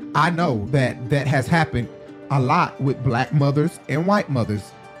daughters. I know that has happened a lot with black mothers and white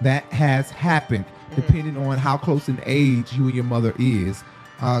mothers. That has happened depending on how close in age you and your mother is.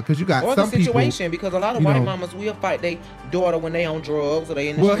 Because you got or some the situation, people, because a lot of white mamas will fight their daughter when they on drugs or they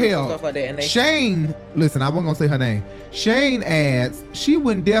in the streets and stuff like that. And Shane, listen, I wasn't gonna say her name. Shane adds she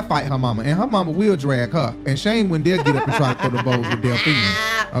wouldn't dare fight her mama, and her mama will drag her, and Shane wouldn't dare get up and try to throw the bowls with Delphine.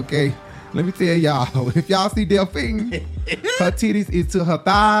 Okay. Let me tell y'all, if y'all see Delphine, her titties is to her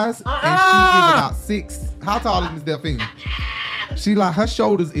thighs, and she is about 6. How tall is Miss Delphine? She like, her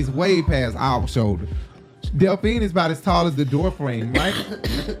shoulders is way past our shoulder. Delphine is about as tall as the door frame, right?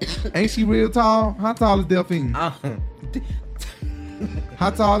 Ain't she real tall? How tall is Delphine?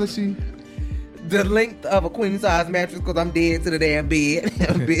 How tall is she? The length of a queen size mattress, because I'm dead to the damn bed.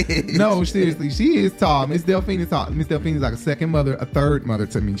 No, seriously, she is tall. Miss Delphine is tall. Miss Delphine is like a second mother, a third mother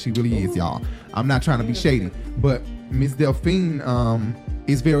to me. She really is, y'all. I'm not trying to be shady, but Miss Delphine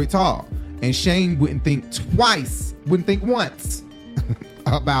is very tall, and Shane wouldn't think once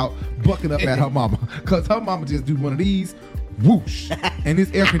about bucking up at her mama, because her mama just do one of these, whoosh, and it's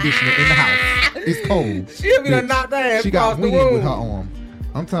air conditioner in the house. It's cold. She'll be done knocked her ass. She got wind with her arm.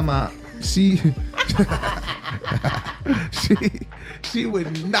 I'm talking about. She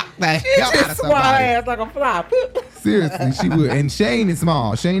would knock the hell out of somebody. Ass like a fly. Seriously, she would. And Shane is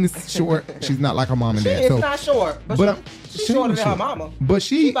small. Shane is short. She's not like her mom and dad. She's not short, but she's shorter than her mama. But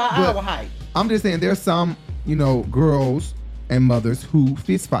she's about our height. I'm just saying, there's some, girls and mothers who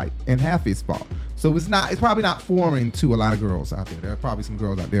fist fight and have fist fought. So it's probably not foreign to a lot of girls out there. There are probably some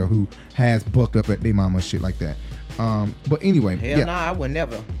girls out there who has bucked up at their mama, shit like that. But anyway, hell nah, I would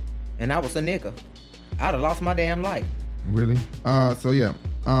never. And I was a nigga. I'd have lost my damn life. Really? So yeah.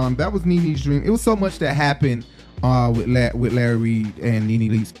 That was Nene's dream. It was so much that happened with Larry Reid and Nene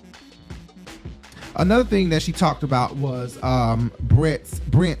Leakes. Another thing that she talked about was Brent's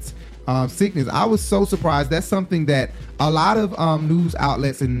sickness. I was so surprised. That's something that a lot of news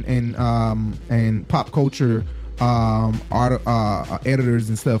outlets and pop culture editors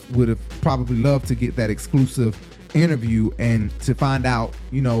and stuff would have probably loved to get that exclusive interview and to find out,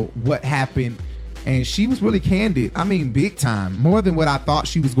 what happened. And she was really candid. I mean, big time, more than what I thought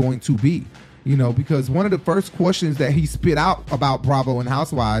she was going to be, because one of the first questions that he spit out about Bravo and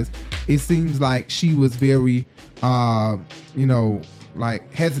Housewives, it seems like she was very, like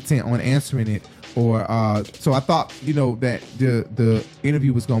hesitant on answering it, or so I thought, that the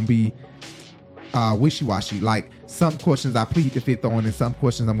interview was going to be wishy-washy. Like, some questions I plead the fifth on, and some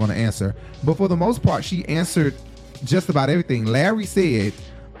questions I'm going to answer. But for the most part, she answered just about everything. Larry said,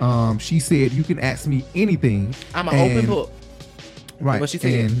 she said, you can ask me anything. I'm an open book. Right. What she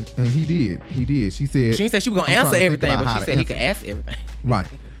said. And he did. She said. She didn't say she was going to answer everything, but she said he could ask everything. Right.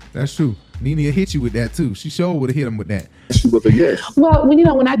 That's true. Nene will hit you with that too. She sure would have hit him with that. Well,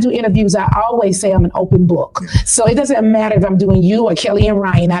 when I do interviews, I always say I'm an open book. So it doesn't matter if I'm doing you or Kelly and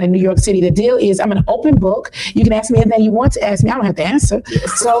Ryan out in New York City. The deal is I'm an open book. You can ask me anything you want to ask me. I don't have to answer.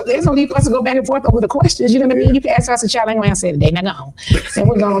 So there's no need for us to go back and forth over the questions. You know what I mean? You can ask us a child. I ain't going to answer it today. Now go on. And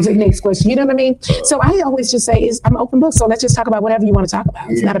we're going on to the next question. You know what I mean? So I always just say I'm an open book. So let's just talk about whatever you want to talk about.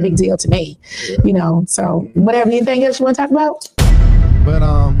 It's not a big deal to me. So whatever, anything else you want to talk about? But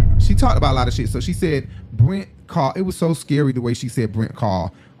she talked about a lot of shit. So she said Brent called. It was so scary the way she said Brent called.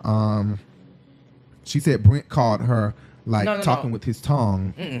 She said Brent called her talking with his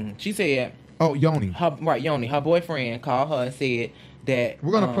tongue. She said, "Oh, Yoni." Yoni. Her boyfriend called her and said that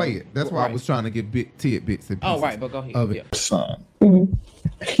we're gonna play it. That's why I was trying to get tidbits and pieces. Oh, right, but go ahead. Of it. Son,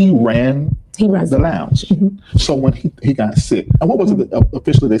 he ran He runs the lounge. So when he got sick, and what was it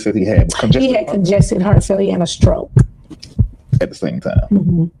officially they said he had? He had congested heart failure and a stroke at the same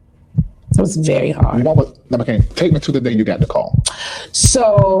time. So it was very hard. Take me to the day you got the call.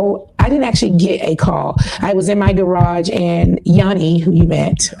 So I didn't actually get a call. I was in my garage and Yanni, who you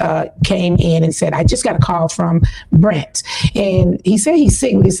met, came in and said, I just got a call from Brent. And he said he's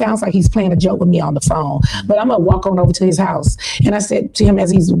sick, but it sounds like he's playing a joke with me on the phone. But I'm going to walk on over to his house. And I said to him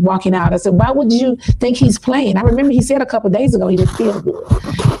as he's walking out, I said, why would you think he's playing? I remember he said a couple of days ago he didn't feel good.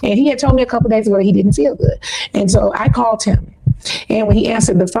 And he had told me a couple of days ago that he didn't feel good. And so I called him. And when he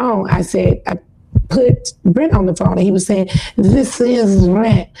answered the phone, I said, I put Brent on the phone, and he was saying, this is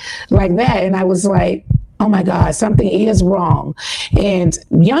Brent, like that. And I was like, oh my God, something is wrong. And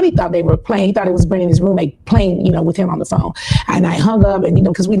Yanni thought they were playing. He thought it was Brent and his roommate playing, with him on the phone. And I hung up and,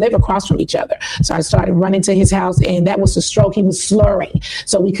 because we live across from each other. So I started running to his house, and that was the stroke. He was slurring.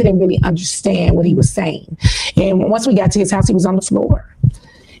 So we couldn't really understand what he was saying. And once we got to his house, he was on the floor.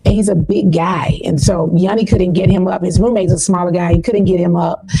 And he's a big guy. And so Yanni couldn't get him up. His roommate's a smaller guy. He couldn't get him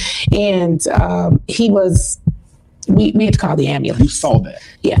up. And we had to call the ambulance. You saw that?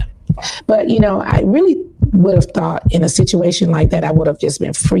 Yeah. But, I really would have thought in a situation like that, I would have just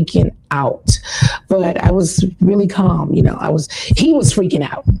been freaking out. But I was really calm. He was freaking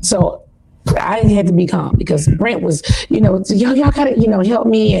out. So I had to be calm because Brent was, y'all gotta, help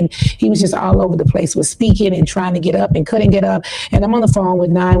me. And he was just all over the place with speaking and trying to get up and couldn't get up. And I'm on the phone with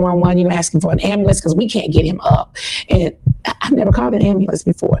 911, asking for an ambulance because we can't get him up. And I've never called an ambulance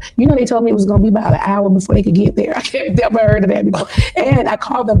before. They told me it was going to be about an hour before they could get there. I've never heard of that before. And I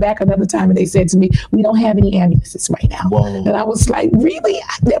called them back another time and they said to me, we don't have any ambulances right now. Whoa. And I was like, really?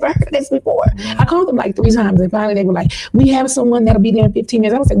 I've never heard of this before. Yeah. I called them like 3 times and finally they were like, we have someone that'll be there in 15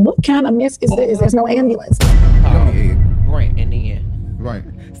 minutes. I was like, what kind of mess is this? There's no ambulance. Brent and Nene. Right.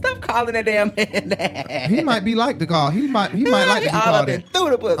 Stop calling that damn man that. He might be like the call. He might like to be called that. Through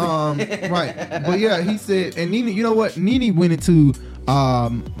the pussy. Right. But yeah, he said, and Nene, you know what? Nene went into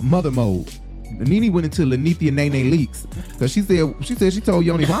mother mode. Nene went into Lenithia Nene leaks because she said she told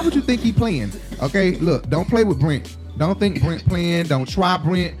Yoni, why would you think he playing? Okay, look, don't play with Brent. Don't think Brent playing. Don't try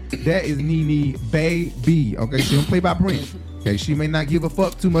Brent. That is Nene baby. Okay, she don't play by Brent. Okay, she may not give a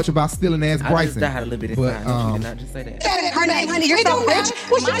fuck too much about stealing ass Bryson. I just died a little bit inside. She did not just say that. Honey, you're so rich.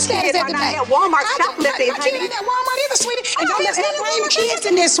 What's your status at the bank? Walmart shoplifting. But you ain't at Walmart either, sweetie. And don't let's not bring kids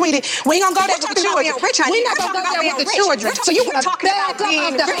in there, sweetie. We ain't gonna go there with the children. We're not gonna go there with the children. So you want to bad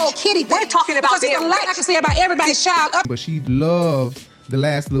luck of the whole kitty thing. We're talking about being rich. I can say about everybody's child. But she loves the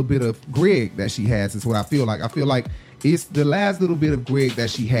last little bit of Greg that she has. Is what I feel like. I feel like it's the last little bit of Greg that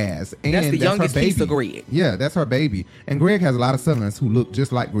she has. And that's the youngest her baby. Piece of Greg. Yeah, that's her baby. And Greg has a lot of siblings who look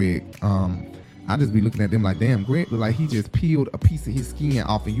just like Greg. I just be looking at them like, damn, Greg look like he just peeled a piece of his skin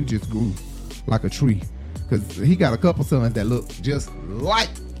off and you just grew like a tree. Because he got a couple sons that look just like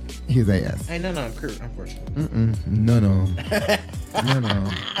his ass. Ain't none of them Kurt, unfortunately. None of them. None of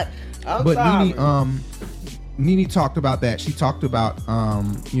them. But sorry. Nene talked about that. She talked about,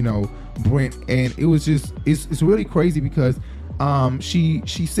 Brent, and it was just it's really crazy because she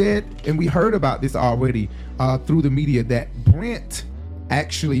said, and we heard about this already through the media, that Brent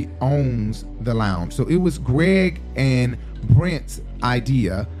actually owns the lounge. So it was Greg and Brent's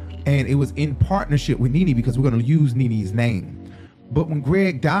idea, and it was in partnership with Nene because we're going to use Nene's name. But when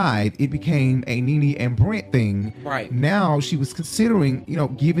Greg died, it became a Nene and Brent thing. Right. Now she was considering,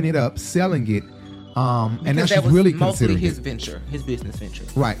 giving it up, selling it. And now that she's was really mostly considering his it. venture, his business venture.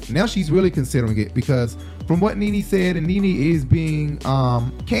 Right. Now she's really considering it because from what Nene said, and Nene is being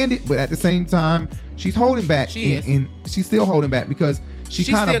candid, but at the same time, she's holding back. She's still holding back because she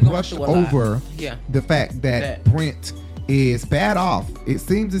kind of brushed over the fact that Brent is bad off. It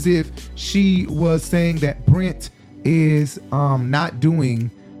seems as if she was saying that Brent is not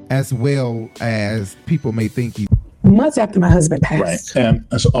doing as well as people may think he. Months after my husband passed. Right.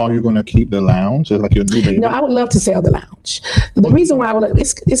 And so are you going to keep the lounge? Just like your new baby? No, I would love to sell the lounge. The reason why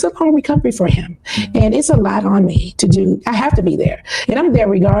it's a long recovery for him. And it's a lot on me to do. I have to be there. And I'm there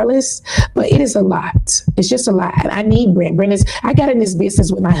regardless, but it is a lot. It's just a lot. I need Brent. I got in this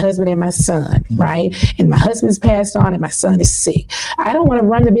business with my husband and my son, right? And my husband's passed on and my son is sick. I don't want to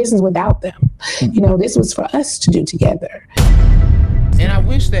run the business without them. This was for us to do together. And I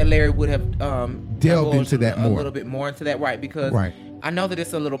wish that Larry would have delved into that more. A little bit more into that, right? Because I know that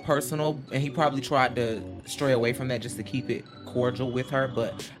it's a little personal, and he probably tried to stray away from that just to keep it cordial with her.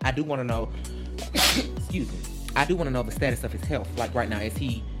 But I do want to know, excuse me, I do want to know the status of his health. Like right now, is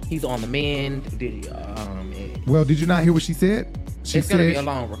he's on the mend? Did he? Well, did you not hear what she said? It's going to be a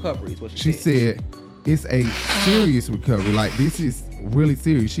long recovery. Is what she said. it's a serious recovery. Like, this is really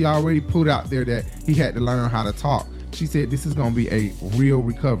serious. She already put out there that he had to learn how to talk. She said this is going to be a real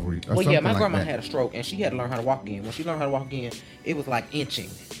recovery. Well, yeah, my grandma had a stroke and she had to learn how to walk again. When she learned how to walk again, it was like inching.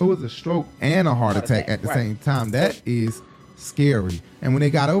 It was a stroke and a heart attack at the same time. That is scary. And when they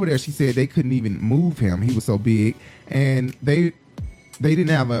got over there, she said they couldn't even move him. He was so big. And they didn't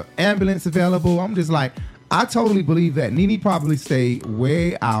have an ambulance available. I'm just like, I totally believe that Nene probably stayed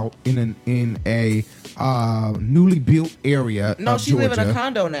way out in a newly built area. No, of she Georgia. live in a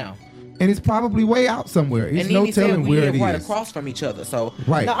condo now. And it's probably way out somewhere. It's no telling where it is. Right across from each other. So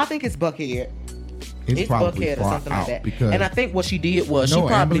right. No, I think it's Buckhead. It's probably Buckhead or something like that. Because and I think what she did was she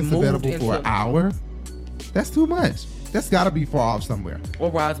probably ambulance moved available into for an hour. That's too much. That's got to be far off somewhere. Or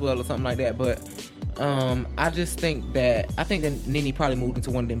Roswell or something like that. But I think that Nene probably moved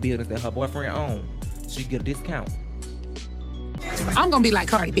into one of them buildings that her boyfriend owned. So she get a discount. I'm gonna be like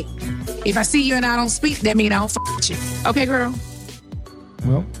Cardi B. If I see you and I don't speak, that means I don't f with you. Okay, girl?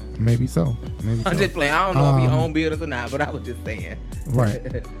 Well, maybe so. I'm just playing. I don't know if you own buildings or not, but I was just saying.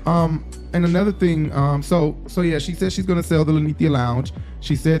 Right. And another thing, so yeah, she said she's gonna sell the Lenithia Lounge.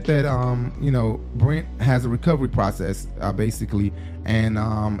 She said that Brent has a recovery process, basically, and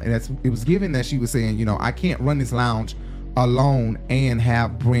it was given that she was saying, I can't run this lounge alone and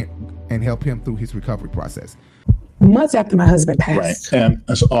have Brent and help him through his recovery process. Months after my husband passed. Right.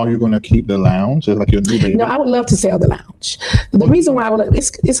 And so are you going to keep the lounge? It's like your new baby? No, I would love to sell the lounge. The reason why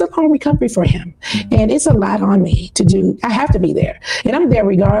it's a long recovery for him. And it's a lot on me to do. I have to be there. And I'm there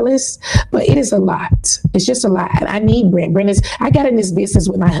regardless, but it is a lot. It's just a lot. I need Brent. I got in this business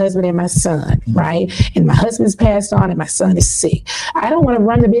with my husband and my son, right? And my husband's passed on and my son is sick. I don't want to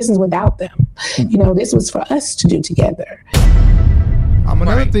run the business without them. This was for us to do together.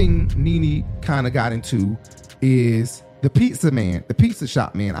 Another thing Nene kind of got into is the pizza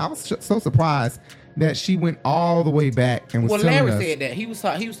shop man. I was so surprised that she went all the way back and was telling us. Well, Larry said that. He was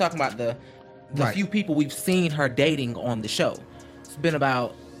talking about the few people we've seen her dating on the show. It's been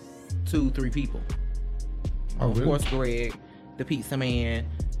about 2-3 people. Of course, Greg, the pizza man,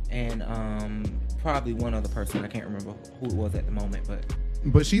 and probably one other person. I can't remember who it was at the moment,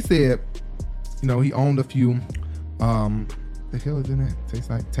 but she said, he owned a few. The hell is in that? Tastes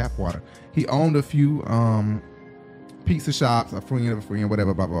like tap water. He owned a few pizza shops, a friend of a friend,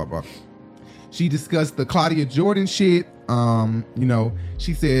 whatever, blah, blah, blah. She discussed the Claudia Jordan shit.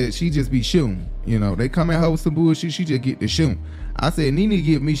 She said she just be shooting. They come at her with some bullshit, she just get the shoot. I said, Nene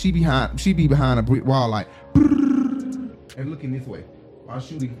get me, she be behind a brick wall like, and looking this way while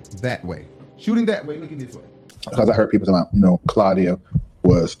shooting that way. Shooting that way, looking this way. Because I heard people talking about, Claudia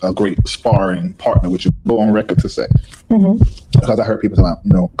was a great sparring partner, which you go on record to say. Because I heard people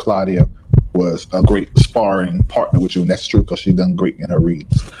talking about, Claudia was a great sparring partner with you, and that's true because she done great in her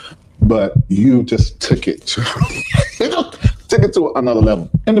reads. But you just took it to another level.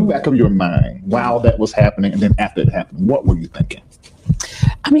 In the back of your mind, while that was happening, and then after it happened, what were you thinking?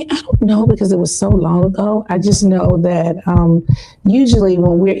 I don't know because it was so long ago. I just know that usually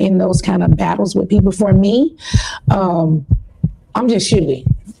when we're in those kind of battles with people, for me, I'm just shooting.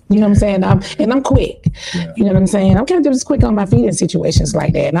 You know what I'm saying? I'm quick. Yeah. You know what I'm saying? I'm kind of just quick on my feet in situations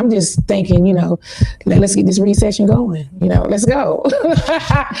like that. And I'm just thinking, let's get this recession going. Let's go.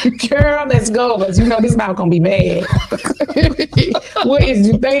 Girl, let's go. But this about gonna be bad. What is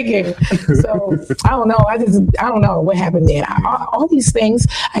you thinking? So I don't know. I don't know what happened then. All these things,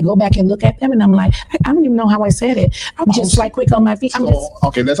 I go back and look at them and I'm like, I don't even know how I said it. I'm just like quick on my feet.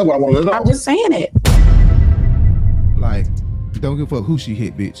 Okay, that's what I want to know. I'm just saying it. Like, don't give a fuck who she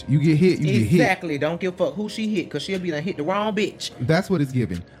hit, bitch. You get hit, you get hit. Exactly. Don't give a fuck who she hit, because she'll be done hit the wrong bitch. That's what it's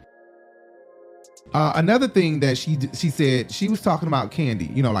giving. Another thing that she said, she was talking about Candy.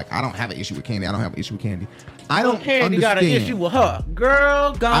 I don't have an issue with Candy. I don't have an issue with Candy. I don't Candy understand. got an issue with her.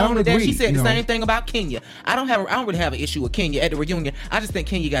 Girl, gone. I don't agree. She said the same thing about Kenya. I don't really have an issue with Kenya at the reunion. I just think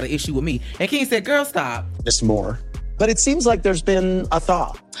Kenya got an issue with me. And Kenya said, girl, stop. Just more. But it seems like there's been a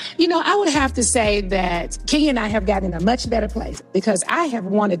thaw. I would have to say that Kenya and I have gotten in a much better place because I have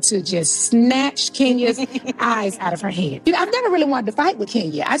wanted to just snatch Kenya's eyes out of her head. I've never really wanted to fight with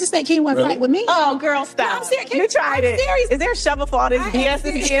Kenya. I just think Kenya wanted to fight with me. Oh, girl, stop. I'm serious. You tried it. Serious. Is there a shovel for all this BS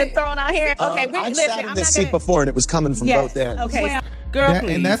that's being thrown out here? Okay, I've sat in this seat before and it was coming from both ends. Okay. Well, girl,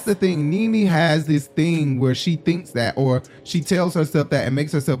 and that's the thing. Nene has this thing where she thinks that, or she tells herself that and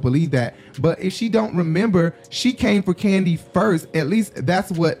makes herself believe that. But if she don't remember, she came for Candy first. At least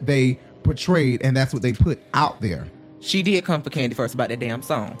that's what they portrayed and that's what they put out there. She did come for Kandi first about that damn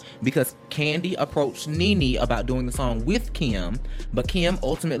song because Kandi approached Nene about doing the song with Kim, but Kim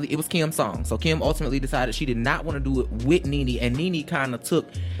ultimately, it was Kim's song, so Kim ultimately decided she did not want to do it with Nene, and Nene kind of took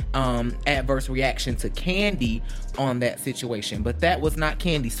adverse reaction to Kandi on that situation, but that was not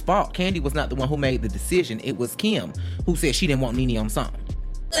Kandi's fault. Kandi was not the one who made the decision. It was Kim who said she didn't want Nene on the song.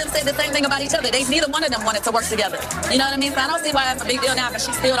 Them said the same thing about each other. Neither one of them wanted to work together. You know what I mean? So I don't see why it's a big deal now because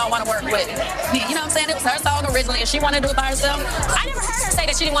she still don't want to work with me. You know what I'm saying? It was her song originally and she wanted to do it by herself. I never heard her say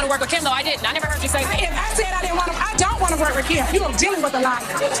that she didn't want to work with Kim though. I didn't. I never heard you say that. If I said I don't want to work with Kim, you are dealing with a liar.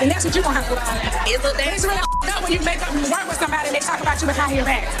 And that's what you're going to have to do. It's really up when you make up and work with somebody and they talk about you behind your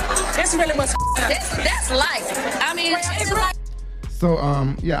back. That's really what's That's life. I mean, it's like. So,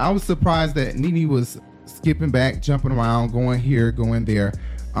 yeah, I was surprised that Nene was skipping back, jumping around, going here, going there.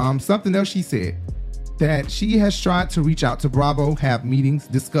 Something else she said, that she has tried to reach out to Bravo, have meetings,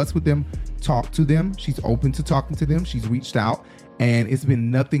 discuss with them, talk to them. She's open to talking to them. She's reached out, and it's been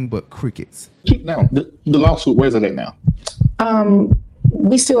nothing but crickets. Now, the lawsuit, where's it at now?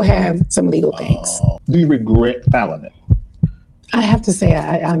 We still have some legal things. Do you regret filing it? I have to say,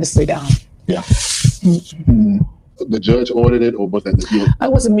 I honestly don't. Yeah. Mm-hmm. The judge ordered it, or was that the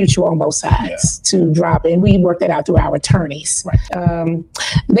It was a mutual on both sides to drop it, and we worked that out through our attorneys. Right.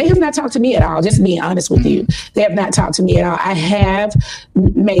 They have not talked to me at all, just being honest with you. They have not talked to me at all. I have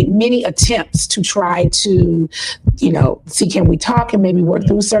made many attempts to try to, see can we talk and maybe work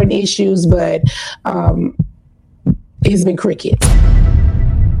through certain issues, but it's been crickets.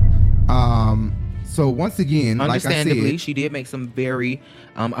 So once again, understandably, like I said, she did make some very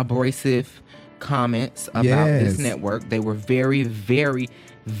abrasive comments about this network. They were very, very,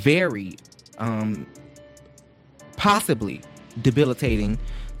 very possibly debilitating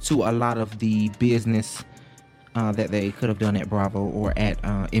to a lot of the business that they could have done at Bravo or at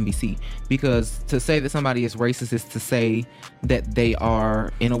NBC. Because to say that somebody is racist is to say that they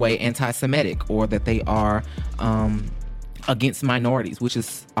are in a way anti-Semitic, or that they are against minorities, which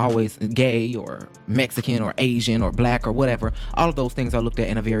is always gay or Mexican or Asian or black or whatever. All of those things are looked at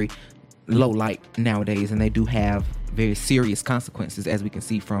in a very low light nowadays, and they do have very serious consequences, as we can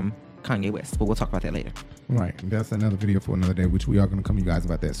see from Kanye West, but we'll talk about that later. Right, that's another video for another day, which we are going to come to you guys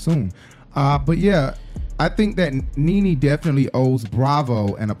about that soon. But yeah, I think that Nene definitely owes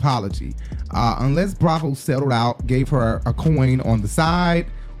Bravo an apology. Unless Bravo settled out, gave her a coin on the side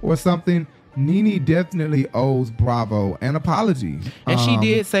or something, Nene definitely owes Bravo an apology. And she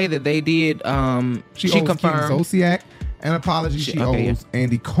did say that they did, she confirmed. Kim Zolciak an apology. She owes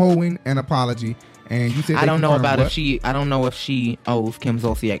Andy Cohen an apology. And you said I don't know about what? I don't know if she owes Kim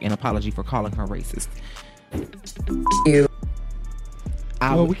Zolciak an apology for calling her racist.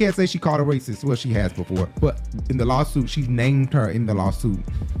 Well, we can't say she called her racist. Well, she has before, but in the lawsuit, she named her in the lawsuit.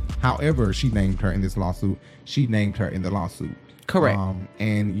 However, she named her in this lawsuit. She named her in the lawsuit. Correct.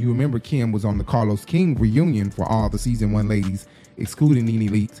 And you remember Kim was on the Carlos King reunion for all the season 1 ladies, excluding Nene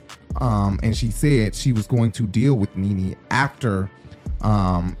Leakes. And she said she was going to deal with Nene after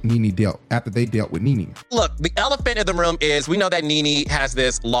they dealt with Nene. Look, the elephant in the room is we know that Nene has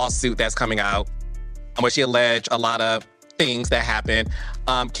this lawsuit that's coming out where she alleged a lot of things that happened.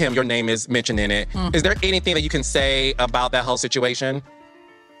 Kim, your name is mentioned in it. Is there anything that you can say about that whole situation?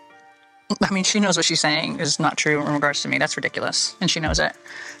 I mean, she knows what she's saying is not true in regards to me. That's ridiculous. And she knows it.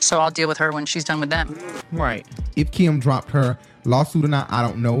 So I'll deal with her when she's done with them. Right. If Kim dropped her lawsuit or not, I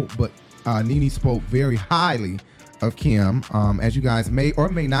don't know. But Nene spoke very highly of Kim. As you guys may or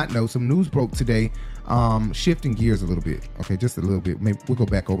may not know, some news broke today, shifting gears a little bit. Okay, just a little bit. Maybe we'll go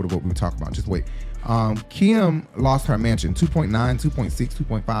back over to what we were talking about. Just wait. Kim lost her mansion, $2.9, $2.6,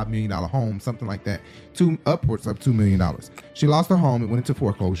 $2.5 million home, something like that. Upwards of $2 million. She lost her home. It went into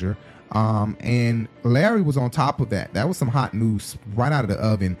foreclosure. And Larry was on top of that. That was some hot news right out of the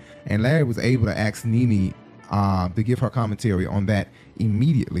oven. And Larry was able to ask Nene to give her commentary on that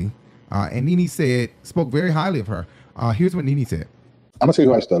immediately. And Nene spoke very highly of her. Here's what Nene said. I'm gonna tell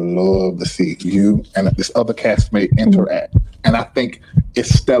you, I used to love to see you and this other castmate interact. And I think it's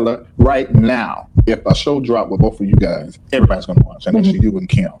stellar right now. If a show dropped with both of you guys, everybody's gonna watch. And it's you and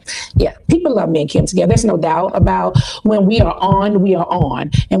Kim. Yeah, people love me and Kim together. There's no doubt about when we are on, we are on.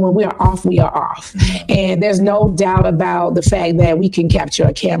 And when we are off, we are off. And there's no doubt about the fact that we can capture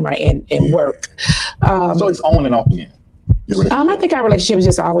a camera and work. So it's on and off again. I think our relationship is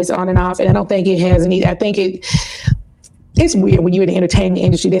just always on and off. And I don't think it has any, I think it's weird when you're in the entertainment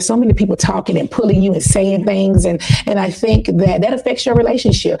industry. There's so many people talking and pulling you and saying things. And I think that affects your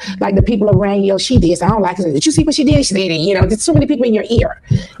relationship. Like the people around you, she did. I don't like it. Did you see what she did? She did it. There's so many people in your ear.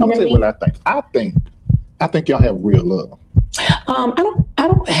 I'm gonna tell you what I think. I think y'all have real love. I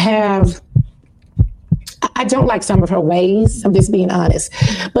don't have I don't like some of her ways. I'm just being honest.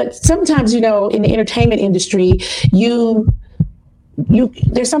 But sometimes, in the entertainment industry,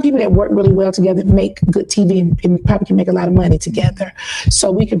 there's some people that work really well together, make good TV, and probably can make a lot of money together.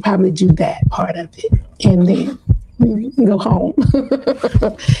 So we could probably do that part of it, and then go home.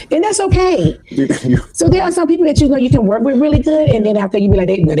 And that's okay. So there are some people that you can work with really good, and then after you be like,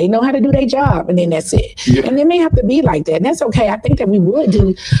 they know how to do their job, and then that's it. Yeah. And they may have to be like that, and that's okay. I think that we would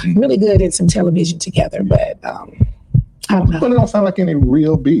do really good in some television together, but I don't know. But it don't sound like any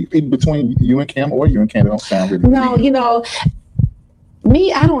real beef between you and Kim, or you and Kim. It don't sound really beef.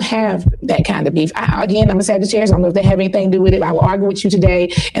 Me, I don't have that kind of beef. Again, I'm a Sagittarius. I don't know if they have anything to do with it. I will argue with you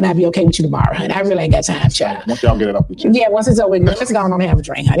today, and I'll be okay with you tomorrow, honey. I really ain't got time, child. Once y'all get it up with you. Yeah, once it's over, let's go on and have a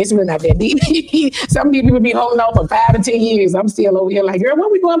drink, honey. It's really not that deep. Some of these people be holding on for 5 to 10 years. I'm still over here like, girl,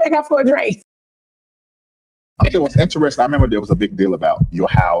 when we going back out for a drink? It was interesting. I remember there was a big deal about your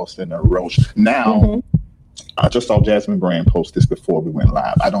house and the roach. Now, I just saw Jasmine Brand post this before we went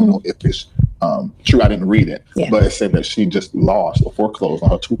live. I don't know if it's true. I didn't read it, but it said that she just lost or foreclosed on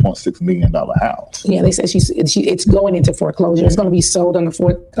her $2.6 million house. Yeah, they said it's going into foreclosure. It's going to be sold on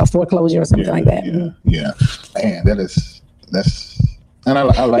a foreclosure or something like that. Yeah. And that's and I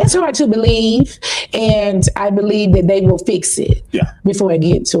like that's hard to believe, and I believe that they will fix it before it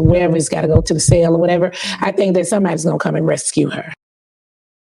gets to wherever it's got to go to the sale or whatever. I think that somebody's going to come and rescue her.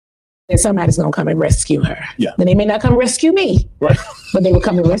 And somebody's going to come and rescue her. Yeah. Then they may not come rescue me, right? But they will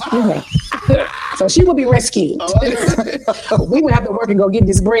come and rescue her. So she will be rescued. We will have to work and go get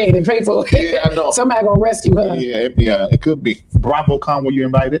this bread and pay for it. Yeah, I know. Somebody going to rescue her. Yeah, it could be. BravoCON, were you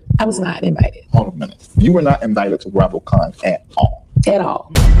invited? I was not invited. Hold on a minute. You were not invited to BravoCON at all. At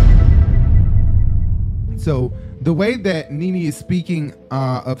all. So the way that Nene is speaking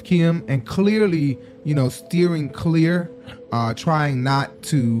of Kim and clearly, steering clear, trying not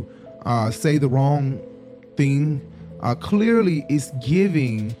to say the wrong thing, clearly is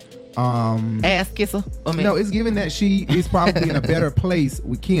giving ass kisser. No, it's giving that she is probably in a better place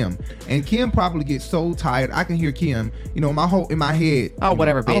with Kim, and Kim probably gets so tired. I can hear Kim, in my head. Oh,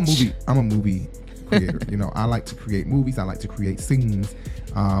 whatever, bitch. I'm a movie creator. I like to create movies. I like to create scenes,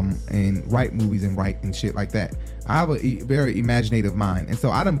 and write movies and write and shit like that. I have a very imaginative mind, and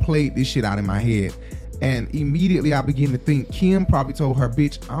so I done played this shit out in my head. And immediately I begin to think Kim probably told her,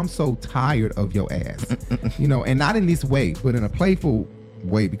 bitch, I'm so tired of your ass. And not in this way, but in a playful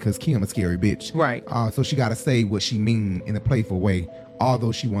way, because Kim a scary bitch. Right. So she got to say what she mean in a playful way,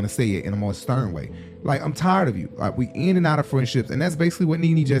 although she want to say it in a more stern way. Like, I'm tired of you. Like, we in and out of friendships. And that's basically what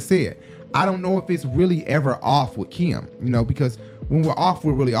Nene just said. I don't know if it's really ever off with Kim, because when we're off,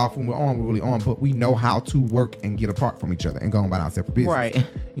 we're really off. When we're really on. But we know how to work and get apart from each other and go about our separate business. Right.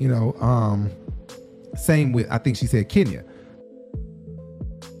 Same with, I think she said, Kenya.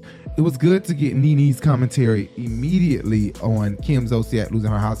 It was good to get Nene's commentary immediately on Kim Zolciak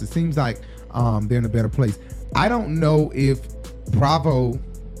losing her house. It seems like they're in a better place. I don't know if Bravo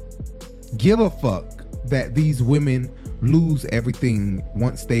give a fuck that these women lose everything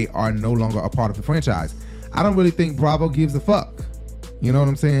once they are no longer a part of the franchise. I don't really think Bravo gives a fuck. You know what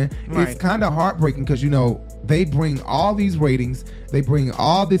I'm saying? Right. It's kind of heartbreaking because, they bring all these ratings, they bring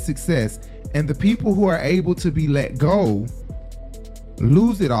all this success, and the people who are able to be let go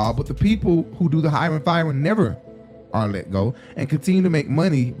lose it all, but the people who do the hiring and firing never are let go and continue to make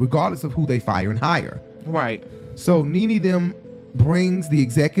money regardless of who they fire and hire. Right. So Nene them brings the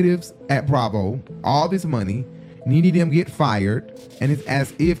executives at Bravo all this money. Nene them get fired, and it's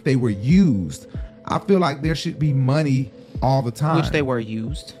as if they were used. I feel like there should be money all the time. Which they were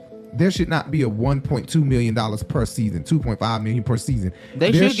used. There should not be a $1.2 million per season, $2.5 million per season.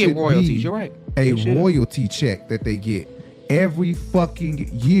 There should get royalties. You're right. A royalty check that they get every fucking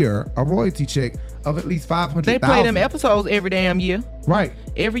year, a royalty check of at least $500,000. They play them episodes every damn year. Right.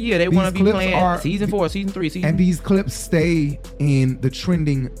 Every year they want to be playing season 4, season 3, season. And these clips stay in the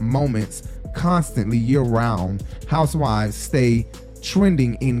trending moments constantly year round. Housewives stay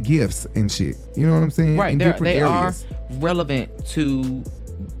trending in gifts and shit. You know what I'm saying? Right. In different areas. Are relevant to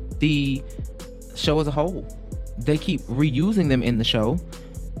the show as a whole. They keep reusing them in the show.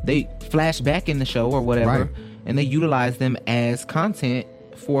 They flash back in the show or whatever, and they utilize them as content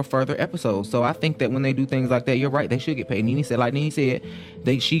for further episodes. So I think that when they do things like that, you're right, they should get paid. Nene said,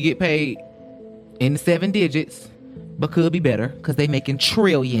 she get paid in the 7 digits, but could be better because they making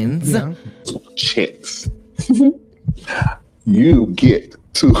trillions. Yeah. Checks. You get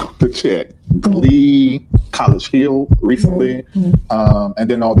to the check. Glee, College Hill recently, and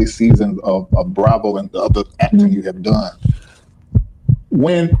then all these seasons of Bravo and the other acting you have done.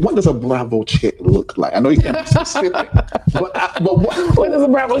 what does a Bravo chick look like? I know you can't be specific, but what does a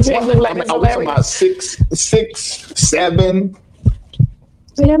Bravo chick look like? I mean, are we talking about 6, 7?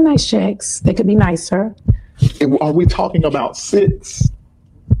 They have nice checks. They could be nicer. Are we talking about 6,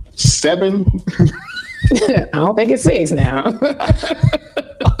 7? I don't think it's 6 now.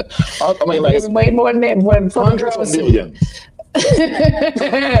 I mean, like, it's way more than that. Hundreds of millions.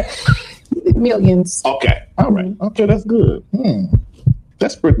 Millions. Okay. All right. Okay, that's good.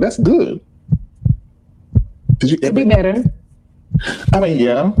 That's good. Did you Could be better. I mean,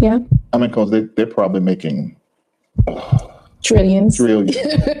 yeah. Yeah. I mean, because they're probably making trillions. Trillions.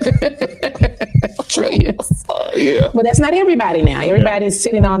 Yeah. But that's not everybody now. Everybody's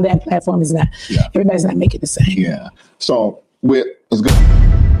sitting on that platform is not. Yeah. Everybody's not making the same. Yeah. So it's good.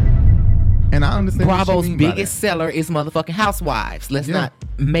 And I understand Bravo's biggest seller is motherfucking Housewives. Let's not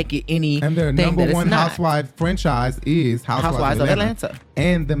make it any. And their number one housewife franchise is Housewives of Atlanta.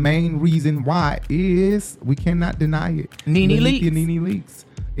 And the main reason why is we cannot deny it. Nene leaks. Nene leaks.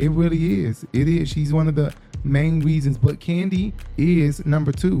 It really is. It is. She's one of the main reasons. But Kandi is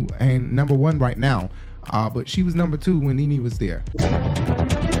number 2 and number 1 right now. But she was number 2 when Nene was there.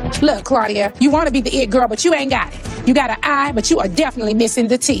 Look, Claudia, you want to be the it girl, but you ain't got it. You got an I, but you are definitely missing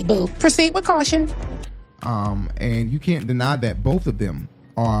the T, boo. Proceed with caution. And you can't deny that both of them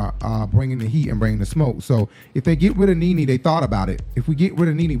are bringing the heat and bringing the smoke. So if they get rid of Nene, they thought about it. If we get rid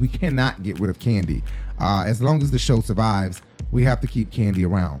of Nene, we cannot get rid of Kandi. As long as the show survives, we have to keep Kandi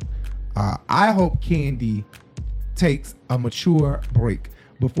around. I hope Kandi takes a mature break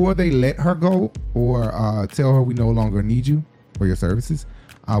before they let her go or tell her we no longer need you for your services,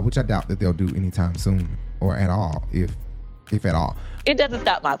 which I doubt that they'll do anytime soon or at all, if at all. It doesn't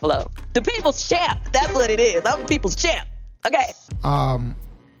stop my flow. The people's champ. That's what it is. I'm the people's champ. Okay.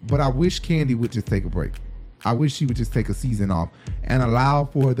 But I wish Kandi would just take a break. I wish she would just take a season off and allow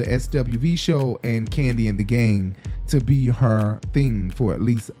for the SWV show and Kandi and the Gang to be her thing for at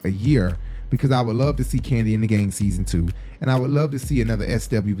least a year, because I would love to see Kandi and the Gang season 2, and I would love to see another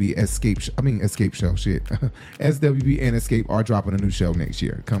SWV Escape show. Shit. SWV and Escape are dropping a new show next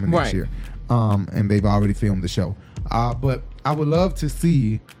year, next year. And they've already filmed the show. But I would love to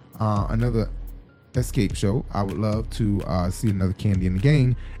see another Escape show. I would love to see another Kandi and the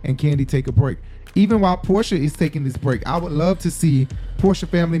Gang, and Kandi take a break. Even while Portia is taking this break, I would love to see Portia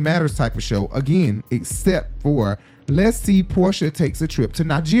Family Matters type of show again, except for let's see Portia takes a trip to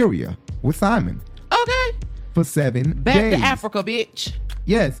Nigeria with Simon. Okay. For 7 days. Back to Africa, bitch.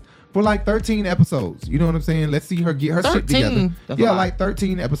 Yes. For like 13 episodes. You know what I'm saying? Let's see her get her shit together. Yeah, like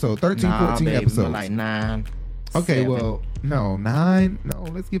 13 episodes. 13, 14 episodes. Like 9. Okay, 7. well, no, 9. No,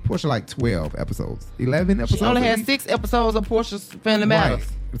 let's give Portia like 12 episodes. 11 episodes. She only had 6 episodes of Portia's Family Matters.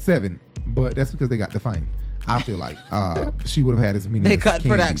 Right. 7. But that's because they got defined. I feel like she would have had as many. They cut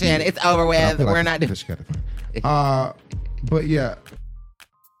production. It's over with. We're not doing. But yeah.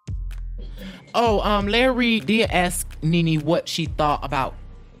 Oh, Larry did ask Nene what she thought about.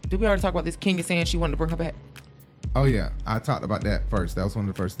 Did we already talk about this? Kenya saying she wanted to bring her back. Oh yeah, I talked about that first. That was one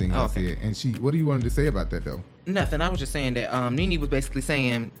of the first things I said. And what do you want to say about that though? Nothing. I was just saying that Nene was basically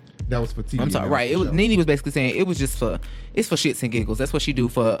saying that was for TV. I'm sorry, right? It was Nene was basically saying it was just for shits and giggles. That's what she do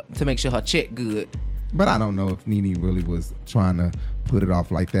to make sure her check good. But I don't know if Nene really was trying to put it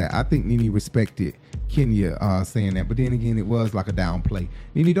off like that. I think Nene respected Kenya saying that, but then again, it was like a downplay.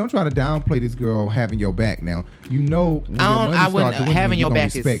 Nene, don't try to downplay this girl having your back. Now you know when I wouldn't having your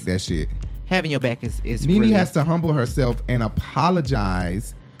back respect that shit. Having your back is Nene really, has to humble herself and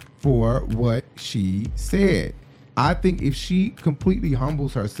apologize for what she said. I think if she completely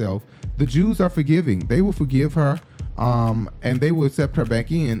humbles herself, the Jews are forgiving. They will forgive her, and they will accept her back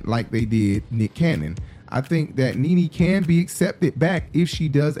in like they did Nick Cannon. I think that Nene can be accepted back if she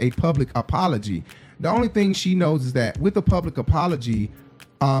does a public apology. The only thing she knows is that with a public apology,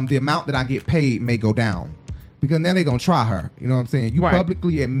 the amount that I get paid may go down, because now they're going to try her. You know what I'm saying? You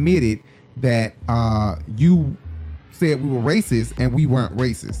publicly admitted that you said we were racist and we weren't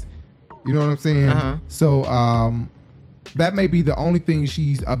racist. You know what I'm saying? Uh-huh. So that may be the only thing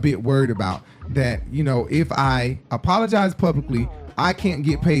she's a bit worried about. That, you know, if I apologize publicly, I can't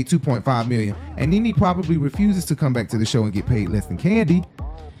get paid $2.5 million. And Nene probably refuses to come back to the show and get paid less than Kandi.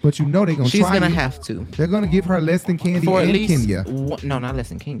 But you know they're going to try. She's going to have to. They're going to give her less than Kandi for and at least Kenya. No, not less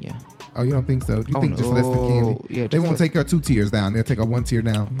than Kenya. Oh, you don't think so? You think just less than Kandi? Yeah, they won't take her 2 tiers down. They'll take her 1 tier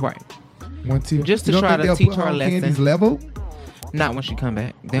down. Right. 1 tier. Just to try to teach her a lesson. Candy's level? Not when she come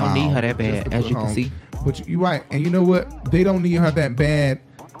back. They don't need her that bad, as you can see. But you're right. And you know what? They don't need her that bad.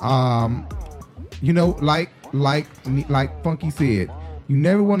 You know, like Funky said, you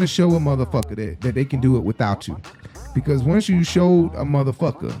never want to show a motherfucker that they can do it without you. Because once you showed a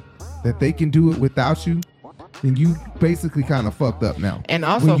motherfucker that they can do it without you, then you basically kind of fucked up now. And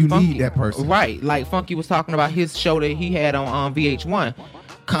also, when you Funky, need that person, right? Like Funky was talking about his show that he had on VH1,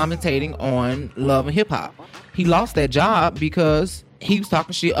 commentating on Love and Hip Hop. He lost that job because he was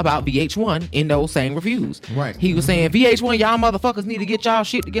talking shit about VH1 in those same reviews. Right. He was saying VH1, y'all motherfuckers need to get y'all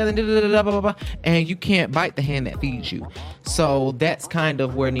shit together, blah, blah, blah, and you can't bite the hand that feeds you. So that's kind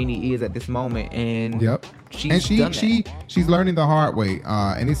of where Nene is at this moment. And yep. She's learning the hard way,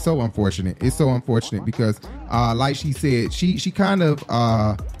 and it's so unfortunate. It's so unfortunate because, like she said, she kind of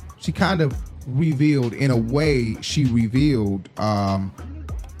revealed in a way. She revealed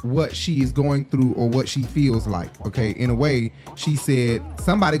what she is going through or what she feels like. Okay, in a way, she said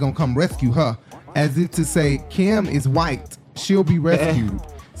somebody gonna come rescue her, as if to say Kim is white, she'll be rescued.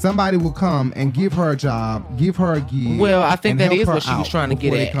 Somebody will come and give her a job, give her a gig. Well, I think that is what she was trying to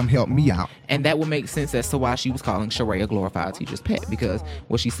get before at. they come help me out. And that would make sense as to why she was calling Sheree a glorified teacher's pet, because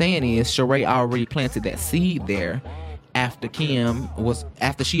what she's saying is Sheree already planted that seed there after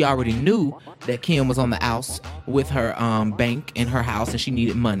she already knew that Kim was on the outs with her bank in her house and she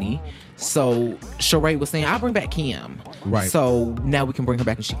needed money. So Sheree was saying, I'll bring back Kim. Right. So now we can bring her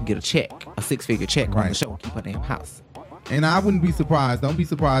back and she can get a check, a 6-figure check on the show and keep her damn house. And I wouldn't be surprised. Don't be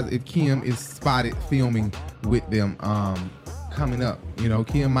surprised if Kim is spotted filming with them coming up. You know,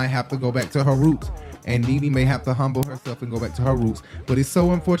 Kim might have to go back to her roots. And Nene may have to humble herself and go back to her roots. But it's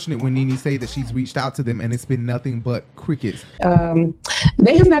so unfortunate when Nene say that she's reached out to them and it's been nothing but crickets.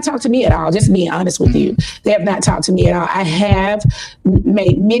 They have not talked to me at all, just being honest with you. They have not talked to me at all. I have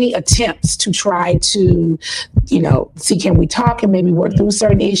made many attempts to try to, see can we talk and maybe work through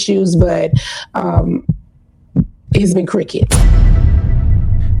certain issues, but it's been crickets.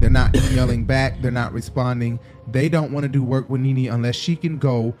 They're not emailing back. They're not responding. They don't want to do work with Nene unless she can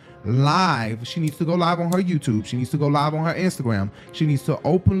go live. She needs to go live on her YouTube. She needs to go live on her Instagram. She needs to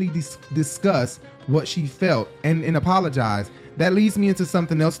openly discuss what she felt and apologize. That leads me into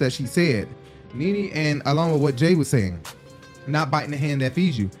something else that she said. Nene, and along with what Jay was saying, not biting the hand that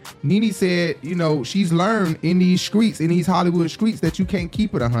feeds you. Nene said, she's learned in these streets, in these Hollywood streets, that you can't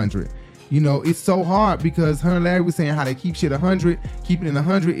keep it 100. It's so hard because her and Larry was saying how they keep shit 100. Keeping it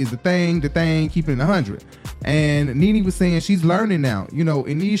 100 is the thing, keeping it 100. And Nene was saying she's learning now.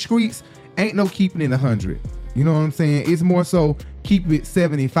 In these streets, ain't no keeping it 100. You know what I'm saying? It's more so keep it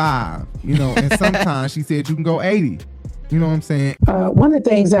 75. And sometimes she said you can go 80. You know what I'm saying? One of the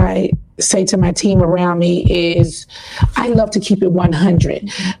things I say to my team around me is I love to keep it 100,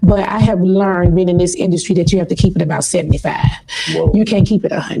 but I have learned being in this industry that you have to keep it about 75. Whoa. You can't keep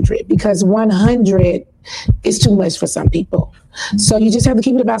it 100 because 100 is too much for some people. So you just have to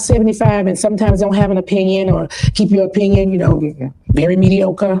keep it about 75, and sometimes don't have an opinion or keep your opinion, very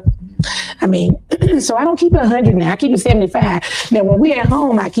mediocre. I mean, so I don't keep it 100 now. I keep it 75. Now, when we're at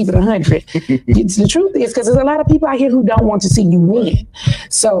home, I keep it 100. The truth is, because there's a lot of people out here who don't want to see you win.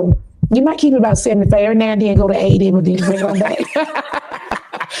 So you might keep it about 75 every now and then, go to 80, but then you bring it on back.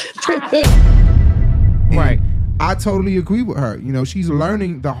 Right. I totally agree with her. She's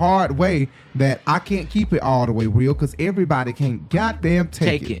learning the hard way that I can't keep it all the way real because everybody can't goddamn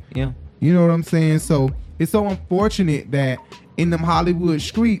take it. Yeah. You know what I'm saying? So it's so unfortunate that in them Hollywood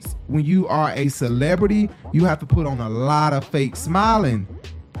streets, when you are a celebrity, you have to put on a lot of fake smiling.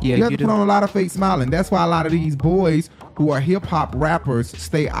 Yeah, you have to put on a lot of fake smiling. That's why a lot of these boys who are hip hop rappers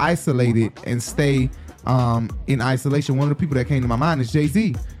stay isolated and stay in isolation. One of the people that came to my mind is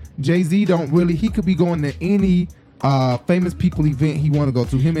Jay-Z. Jay-Z he could be going to any famous people event he want to go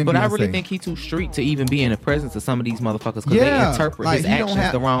to. Him and But Beyonce. I really think he too street to even be in the presence of some of these motherfuckers because they interpret his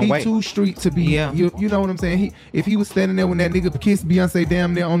actions the wrong way. He too street to be. Yeah. You know what I'm saying? If he was standing there when that nigga kissed Beyonce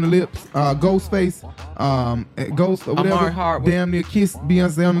damn near on the lips, Ghostface, Ghost or whatever, damn near kissed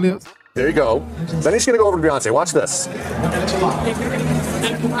Beyonce on the lips. There you go. Then he's gonna go over to Beyonce. Watch this.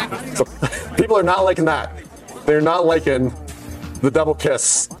 So, people are not liking that. They're not liking the double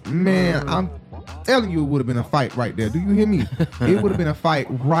kiss. Man, I'm telling you, it would have been a fight right there. Do you hear me? It would have been a fight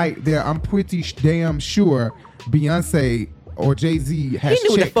right there. I'm pretty damn sure Beyonce or Jay-Z has He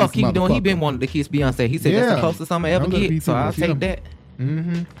knew what the fuck he was doing. motherfucker. He been wanting to kiss Beyonce. He said that's the closest I'm ever get, so I'll take that.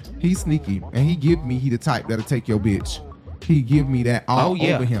 Mm-hmm. He's sneaky, and he the type that'll take your bitch. He give me that all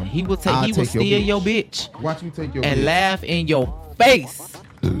over him. He will steal your bitch. Watch me take your and bitch. laugh in your face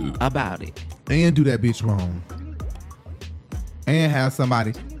about it. And do that bitch wrong. And have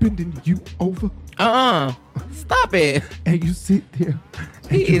somebody bending you over. Stop it. And you sit there.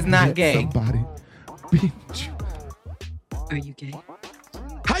 He is not gay. Somebody bend you. Are you gay?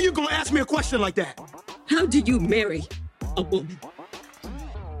 How you gonna ask me a question like that? How do you marry a woman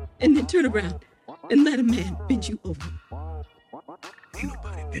and then turn around and let a man bend you over. Ain't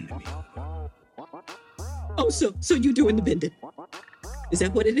nobody bending me over. Oh, so you doing the bending? Is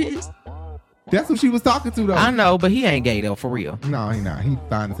that what it is? That's what she was talking to, though. I know, but he ain't gay, though, for real. No, he not. He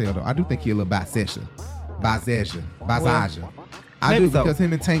fine as hell, though. I do think he a little bisexual. I do, because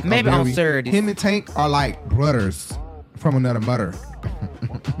him and Tank maybe are on Sir. him and Tank are like brothers from another mother.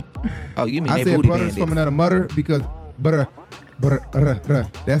 Oh, you mean I they said booty brothers bandits. from another mother because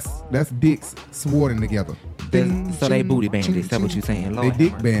that's dicks swording together. So they booty bandits. That's what you saying? They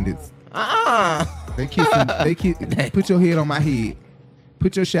dick bandits. They kissing. They kiss. Put your head on my head.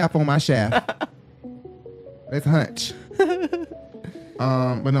 Put your shaft on my shaft. That's hunch.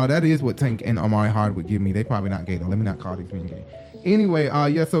 But no, that is what Tank and Omari Hard would give me. They probably not gay though. Let me not call these men gay. Anyway,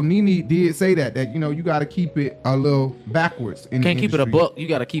 so Nene did say that you know you got to keep it a little backwards. Can't keep it a buck. You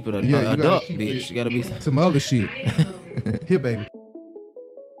got to keep it a duck, bitch. You got to be some other shit. Here, baby.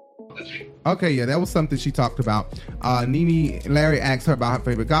 Okay, yeah, that was something she talked about. Larry asked her about her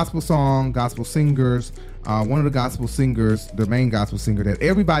favorite gospel song, gospel singers. One of the gospel singers, the main gospel singer, that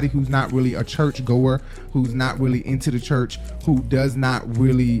everybody who's not really a church goer, who's not really into the church, you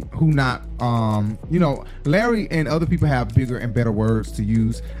know, Larry and other people have bigger and better words to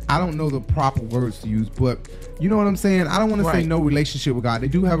use. I don't know the proper words to use, but you know what I'm saying? I don't want to say no relationship with God. They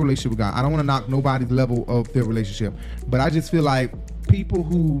do have a relationship with God. I don't want to knock nobody's level of their relationship, but I just feel like people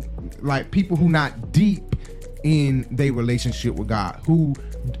who not deep in their relationship with God, who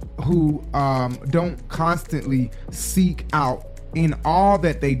don't constantly seek out in all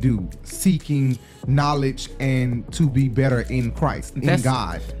that they do, seeking knowledge and to be better in Christ, in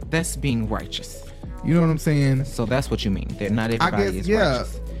God. That's being righteous. You know what I'm saying? So that's what you mean. That not everybody is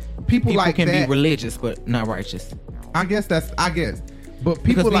righteous. People like can that, be religious but not righteous. I guess. But people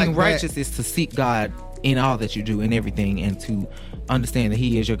because being like righteous that, is to seek God in all that you do and everything, and to understand that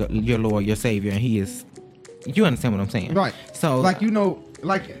He is your Lord, your Savior, and He is. You understand what I'm saying, right? So, like, you know,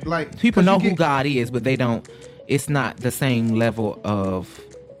 like people know who God is, but they don't. It's not the same level of.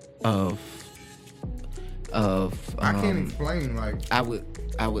 I can't explain. Like, I would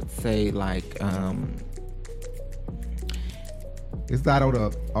say like. It's not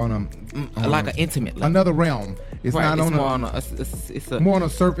on like an intimate level. Another realm. It's right, not it's on it's more on a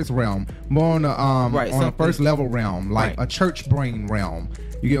surface realm, more on a on a first level realm, like right. a church brain realm.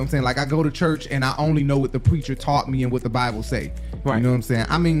 You get what I'm saying? Like, I go to church and I only know what the preacher taught me and what the Bible say. Right. You know what I'm saying?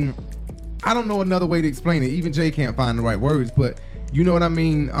 I mean, I don't know another way to explain it. Even Jay can't find the right words, but you know what I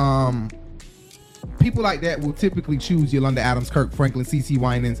mean? People like that will typically choose Yolanda Adams, Kirk Franklin, CeCe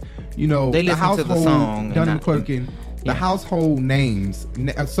Winans, you know, they the listen to the song, Dunham Clerkin, the household names,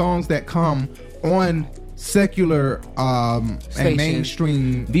 songs that come on secular and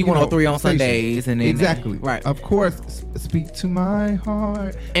mainstream V103 on Sundays, and then exactly right. Of course, speak to my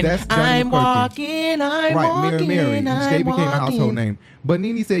heart. And that's I'm walking, Mary. They became a household name. But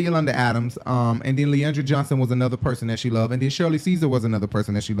Nene said Yolanda Adams, and then Leandra Johnson was another person that she loved, and then Shirley Caesar was another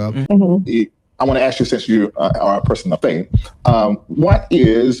person that she loved. Mm-hmm. I want to ask you, since you are a person of faith, who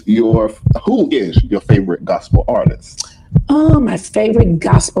is your favorite gospel artist? My favorite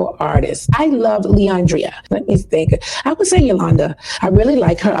gospel artist. I love Leandria. Let me think. I would say Yolanda. I really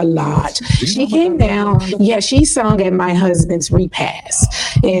like her a lot. She came down. Yeah, she sung at my husband's repast,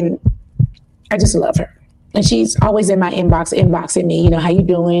 and I just love her. And she's always in my inboxing me, you know, how you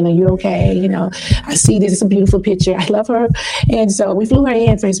doing? Are you okay? You know, I see this is a beautiful picture. I love her. And so we flew her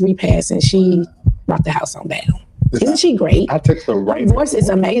in for his repast, and she brought the house on down. Isn't she great? I texted her right. Her voice is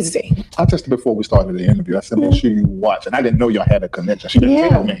amazing. I texted her before we started the interview. I said, make sure you watch. And I didn't know y'all had a connection. She didn't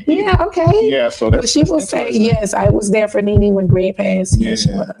tell me. Yeah, okay. Yeah, so that's. She will say, yes, I was there for Nene when Greg passed. Yeah,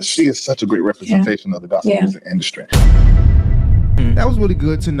 she is such a great representation of the gospel music industry. That was really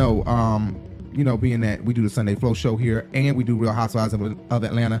good to know. You know, being that we do the Sunday Flow show here and we do Real Housewives of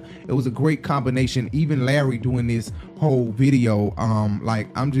Atlanta, it was a great combination. Even Larry doing this whole video,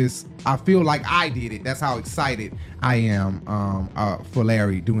 I feel like I did it. That's how excited I am for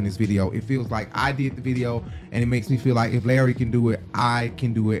Larry doing this video. It feels like I did the video, and it makes me feel like if Larry can do it, I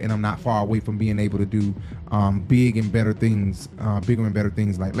can do it, and I'm not far away from being able to do bigger and better things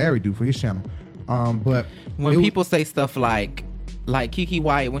like Larry do for his channel. But when people say stuff like Kiki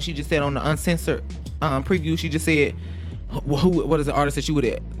Wyatt, when she just said on the uncensored preview, she just said, what is the artist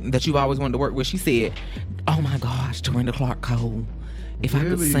that you've always wanted to work with? She said, oh my gosh, Dorinda Clark Cole. If I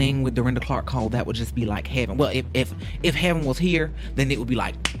could sing with Dorinda Clark Cole, that would just be like heaven. Well, if heaven was here, then it would be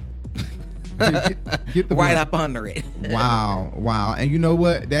like get the right up under it. Wow. And you know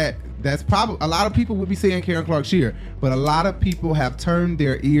what? That That's probably a lot of people would be saying Karen Clark Sheard, but a lot of people have turned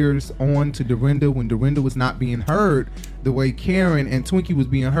their ears on to Dorinda when Dorinda was not being heard the way Karen and Twinkie was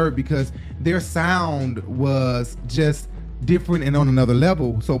being heard, because their sound was just different and on another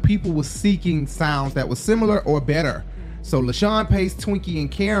level. So people were seeking sounds that were similar or better. So LaShawn Pace, Twinkie,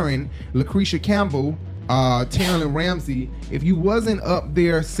 and Karen, Lucretia Campbell, Taryn Ramsey, if you wasn't up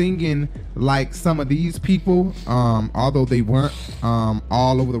there singing like some of these people, although they weren't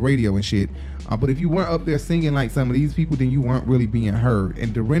all over the radio and shit, but if you weren't up there singing like some of these people, then you weren't really being heard.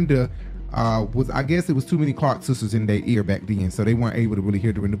 And Dorinda was, I guess it was too many Clark sisters in their ear back then, so they weren't able to really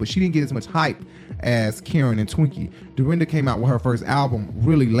hear Dorinda, but she didn't get as much hype as Karen and Twinkie. Dorinda came out with her first album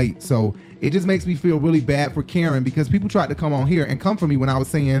really late, so it just makes me feel really bad for Karen, because people tried to come on here and come for me when I was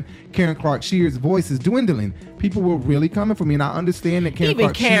saying Karen Clark Sheard's voice is dwindling. People were really coming for me, and I understand that Karen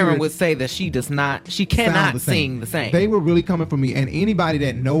Clark Sheard would say that she cannot sing the same. They were really coming for me, and anybody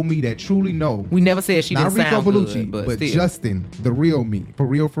that know me, that truly know, we never said she didn't sound good, but Justin, the real me, for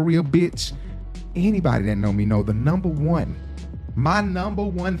real, bitch. Anybody that know me know my number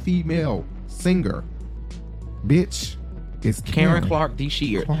one female singer, bitch, is Karen Clark D.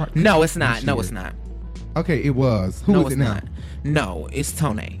 Sheard. No, it's not. No, it's not. Okay, it was. Who is it now? Not. No, it's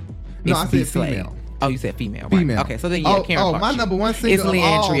Tone. No, I said female. Oh, you said female. Right. Female. Okay, so then Karen Clark. My number one singer it's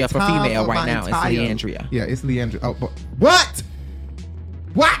Leandria of for all female right now. Entire, it's Leandria. Yeah, it's Leandria. Oh, but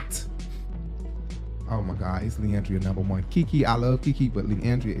what? Oh my God, it's Leandria number one. Kiki, I love Kiki, but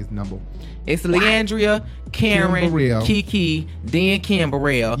Leandria is number one. It's Leandria, Karen, Kiki, then Kim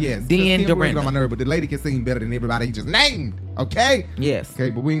Burrell, yes, then Dorinda. On my nerve, but the lady can sing better than everybody he just named. Okay? Yes. Okay,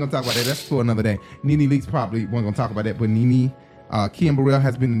 but we ain't gonna talk about that. That's for another day. Nene Leakes probably wasn't gonna talk about that, but Nene, Kim Burrell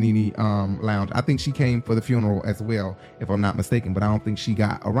has been in Nene Lounge. I think she came for the funeral as well, if I'm not mistaken, but I don't think she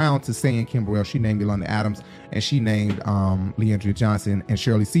got around to saying Kim Burrell. She named Yolanda Adams, and she named Leandria Johnson and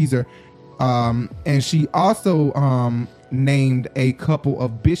Shirley Caesar. And she also named a couple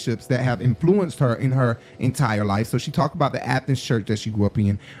of bishops that have influenced her in her entire life. So she talked about the Athens church that she grew up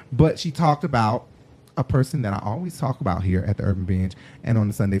in, but she talked about a person that I always talk about here at the Urban Bench and on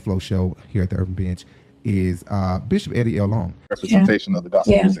the Sunday Flow show here at the Urban Bench is Bishop Eddie L. Long. Representation of the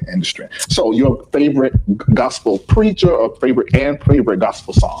gospel music industry. So your favorite gospel preacher or favorite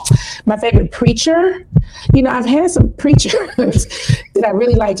gospel song? My favorite preacher? You know, I've had some preachers that I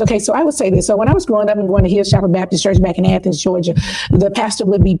really liked. Okay, so I would say this. So when I was growing up and going to Hills Chapel Baptist Church back in Athens, Georgia, the pastor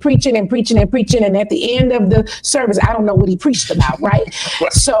would be preaching and preaching and preaching, and at the end of the service, I don't know what he preached about, right?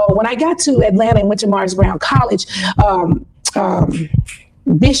 So when I got to Atlanta and went to Morris Brown College,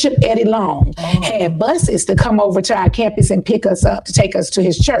 Bishop Eddie Long had buses to come over to our campus and pick us up to take us to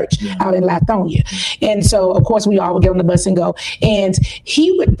his church out in Lithonia. And so, of course, we all would get on the bus and go. And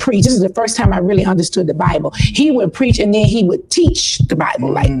he would preach. This is the first time I really understood the Bible. He would preach and then he would teach the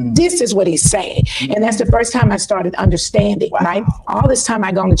Bible. Like, this is what he's saying. And that's the first time I started understanding, right? All this time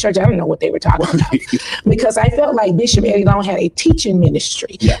I gone to church, I don't know what they were talking about because I felt like Bishop Eddie Long had a teaching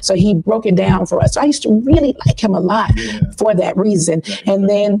ministry. So he broke it down for us. So I used to really like him a lot for that reason. And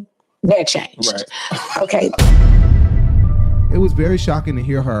then that changed. Okay. It was very shocking to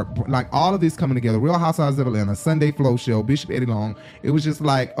hear her, like all of this coming together. Real Housewives of Atlanta, Sunday Flow Show, Bishop Eddie Long. It was just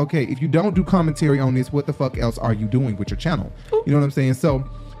like, okay, if you don't do commentary on this, what the fuck else are you doing with your channel? You know what I'm saying? So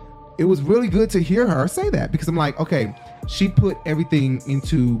it was really good to hear her say that, because I'm like, okay, she put everything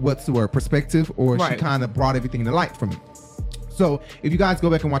into, what's the word, perspective, or she kind of brought everything to light for me. So if you guys go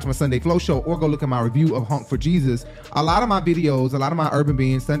back and watch my Sunday Flow show or go look at my review of Honk for Jesus, a lot of my videos, a lot of my Urban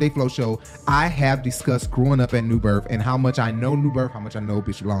Beans Sunday Flow show, I have discussed growing up at New Birth and how much I know New Birth, how much I know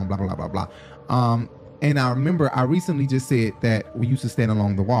Bishop Long, blah, blah, blah, blah, blah. And I remember I recently just said that we used to stand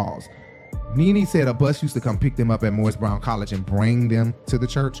along the walls. Nene said a bus used to come pick them up at Morris Brown College and bring them to the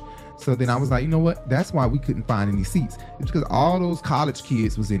church. So then I was like, you know what? That's why we couldn't find any seats. It's because all those college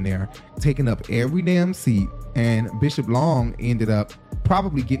kids was in there taking up every damn seat. And Bishop Long ended up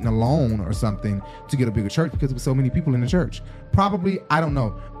probably getting a loan or something to get a bigger church because there were so many people in the church. Probably, I don't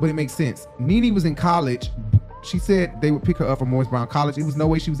know, but it makes sense. Nene was in college. She said they would pick her up from Morris Brown College. It was no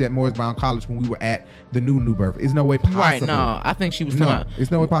way she was at Morris Brown College when we were at the New Birth. It's no way possible. Right, no, I think she was not. It's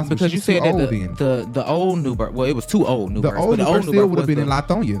no way possible. Because you said that the old New Birth, well, it was too old New Birth. The old New Birth still would have been in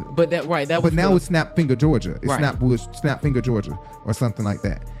Lithonia. But that, right, that was. But now it's Snapfinger, Georgia. It's Snapfinger, Georgia, or something like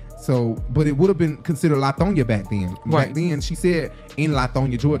that. So, but it would have been considered Lithonia back then. Right. Back then, she said in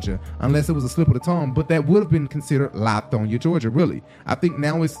Lithonia, Georgia, unless it was a slip of the tongue, but that would have been considered Lithonia, Georgia, really. I think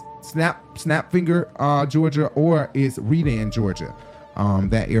now it's Snapfinger, Georgia, or it's Redan, Georgia,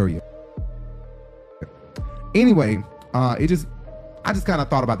 that area. Anyway, I just kind of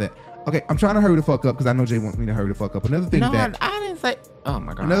thought about that. Okay, I'm trying to hurry the fuck up because I know Jay wants me to hurry the fuck up. Another thing I didn't say. Oh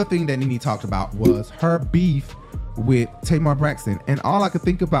my God. Another thing that Nene talked about was her beef with Tamar Braxton, and all I could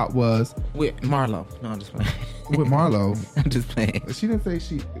think about was with Marlo. No, I'm just playing. With Marlo. I'm just playing. She didn't say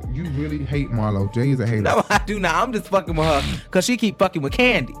you really hate Marlo. Jay is a hater. No, I do not. I'm just fucking with her because she keep fucking with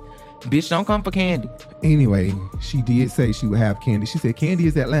Candy. Bitch, don't come for Candy. Anyway, she did say she would have Candy. She said Candy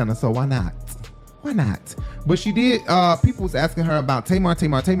is Atlanta, so why not? Why not? But she did, people was asking her about Tamar,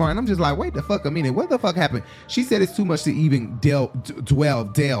 and I'm just like, wait the fuck a minute, what the fuck happened? She said it's too much to even delve,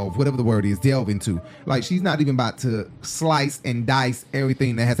 whatever the word is, delve into. Like, she's not even about to slice and dice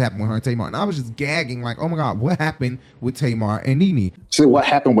everything that has happened with her and Tamar. And I was just gagging like, oh my God, what happened with Tamar and Nene? So what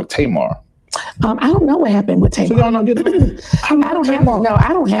happened with Tamar? I don't know what happened with Tamar. So I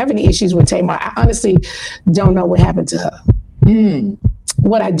don't have any issues with Tamar. I honestly don't know what happened to her.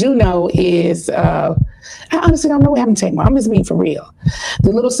 What I do know is, I honestly don't know what happened to Tamar. I'm just being for real.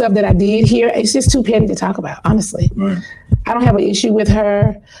 The little stuff that I did here, it's just too petty to talk about, honestly. Right. I don't have an issue with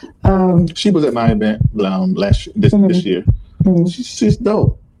her. She was at my event this year. She's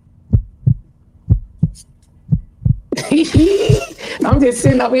dope. I'm just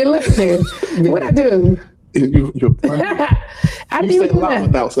sitting up here listening. What I do? You're I say a lot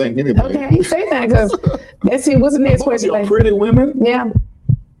without saying anything. Okay, say that because that's it. What's the next question? Like, pretty women? Yeah.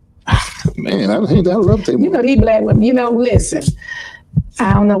 Man, I love Tamar. You know, these black women, listen,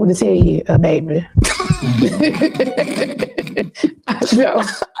 I don't know what to tell you, baby.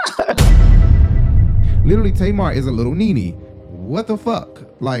 Literally, Tamar is a little Nene. What the fuck?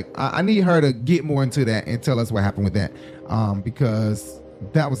 Like, I need her to get more into that and tell us what happened with that. Because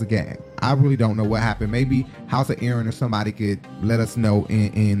that was a gag. I really don't know what happened. Maybe House of Aaron or somebody could let us know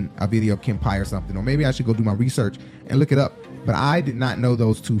in a video of Kim Pye or something. Or maybe I should go do my research and look it up. But I did not know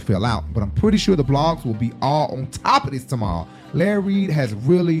those two fell out. But I'm pretty sure the blogs will be all on top of this tomorrow. Larry Reid has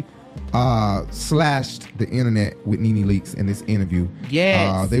really slashed the internet with Nene Leakes in this interview.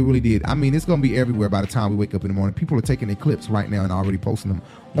 Yes. They really did. I mean, it's going to be everywhere by the time we wake up in the morning. People are taking their clips right now and already posting them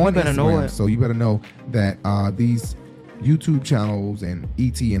on Instagram. So you better know that these YouTube channels and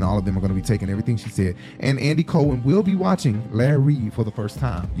ET and all of them are going to be taking everything she said. And Andy Cohen will be watching Larry Reid for the first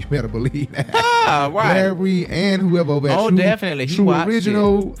time. You better believe that. Ah, right. Larry Reid and whoever over at True, definitely. He True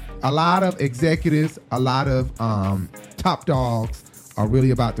Original, a lot of executives, a lot of top dogs are really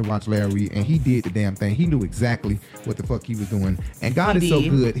about to watch Larry Reid, and he did the damn thing. He knew exactly what the fuck he was doing. And God is so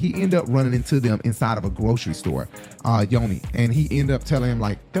good. He ended up running into them inside of a grocery store, Yoni. And he ended up telling him,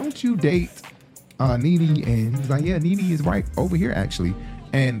 like, don't you date Nene? And he was like, yeah, Nene is right over here, actually.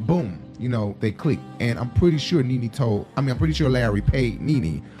 And boom, they clicked. And I'm pretty sure Larry paid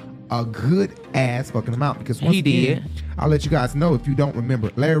Nene a good ass fucking amount, because once again, I'll let you guys know if you don't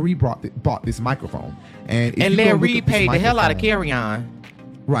remember, Larry Reid bought this microphone. And Larry Reid paid the hell out of Carry On.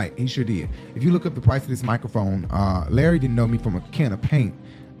 Right, he sure did. If you look up the price of this microphone, Larry didn't know me from a can of paint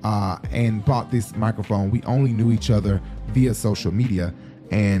and bought this microphone. We only knew each other via social media,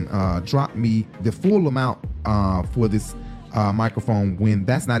 and dropped me the full amount for this microphone when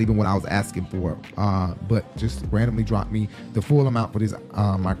that's not even what I was asking for, but just randomly dropped me the full amount for this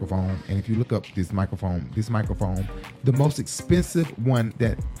microphone. And if you look up this microphone, the most expensive one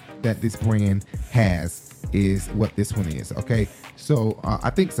that this brand has is what this one is. Okay, so I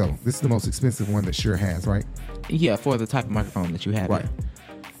think so. This is the most expensive one that Shure has, right? Yeah, for the type of microphone that you have. Right.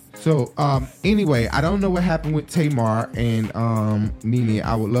 So anyway, I don't know what happened with Tamar and Nene.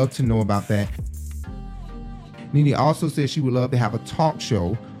 I would love to know about that. Nene also said she would love to have a talk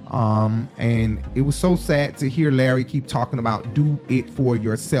show. And it was so sad to hear Larry keep talking about do it for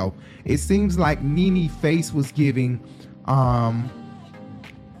yourself. It seems like Nene's face was giving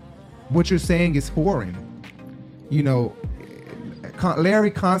what you're saying is foreign. Larry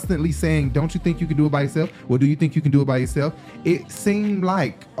constantly saying, don't you think you can do it by yourself? Well, do you think you can do it by yourself? It seemed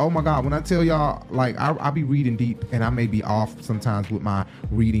like, oh my God, when I tell y'all, like, I'll be reading deep, and I may be off sometimes with my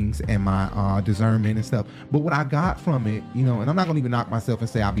readings and my discernment and stuff. But what I got from it, and I'm not going to even knock myself and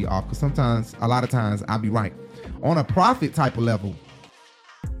say I'll be off, because a lot of times I'll be right. On a prophet type of level.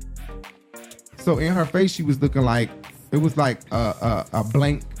 So in her face, she was looking like, it was like a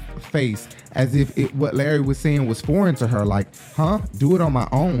blank face, as if what Larry was saying was foreign to her. Like, do it on my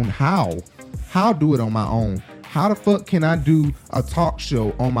own? How do it on my own? How the fuck can I do a talk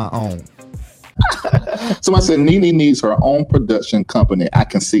show on my own? So I said Nene needs her own production company. I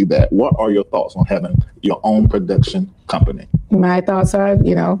can see that. What are your thoughts on having your own production company? My thoughts are,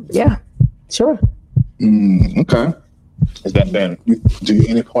 yeah, sure. Okay. Is that then? Do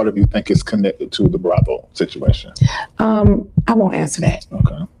any part of you think it's connected to the Bravo situation? I won't answer that.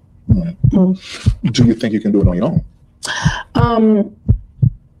 Okay. Right. Do you think you can do it on your own?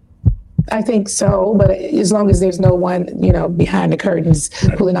 I think so, but as long as there's no one, behind the curtains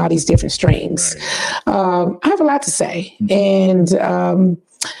pulling all these different strings. I have a lot to say. And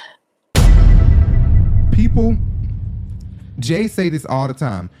people, Jay say this all the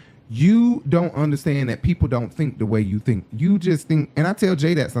time. You don't understand that people don't think the way you think. You just think, and I tell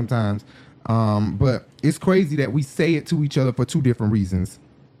Jay that sometimes, but it's crazy that we say it to each other for two different reasons.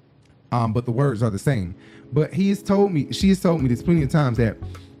 But the words are the same. But she has told me this plenty of times that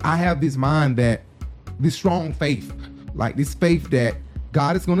I have this mind that this strong faith, like this faith that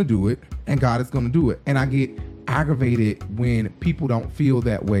God is going to do it and God is going to do it. And I get aggravated when people don't feel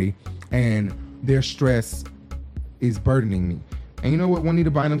that way and their stress is burdening me. And you know what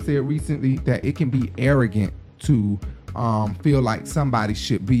Juanita Bynum said recently? That it can be arrogant to feel like somebody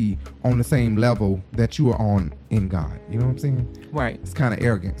should be on the same level that you are on in God. You know what I'm saying? Right. It's kind of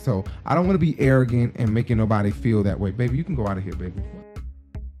arrogant. So I don't want to be arrogant and making nobody feel that way. Baby, you can go out of here, baby.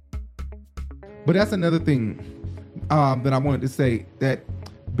 But that's another thing that I wanted to say, that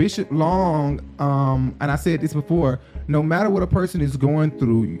Bishop Long, and I said this before, no matter what a person is going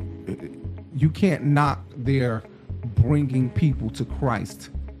through, you can't knock their bringing people to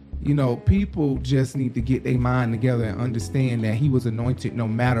Christ. People just need to get their mind together and understand that he was anointed no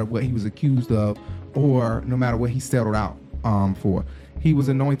matter what he was accused of or no matter what he settled out for. He was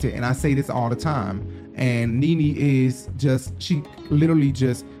anointed, and I say this all the time. And Nene is she literally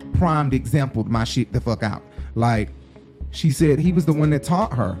just primed exampled my shit the fuck out. Like, she said he was the one that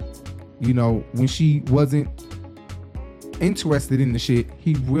taught her, when she wasn't interested in the shit,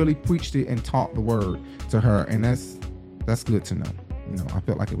 he really preached it and taught the word to her. And that's good to know. I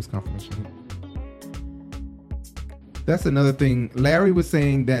felt like it was confirmation. That's another thing. Larry was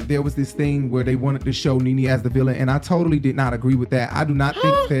saying that there was this thing where they wanted to show Nene as the villain, and I totally did not agree with that. I do not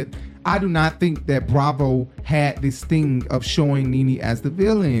think that Bravo had this thing of showing Nene as the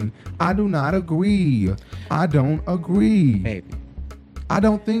villain. I do not agree. I don't agree. Maybe. I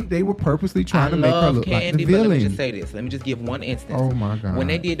don't think they were purposely trying to make her look like the villain. Let me just say this. Let me just give one instance. Oh my God. When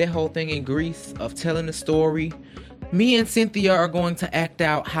they did that whole thing in Greece of telling the story, me and Cynthia are going to act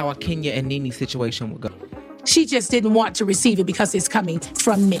out how a Kenya and Nene situation would go. She just didn't want to receive it because it's coming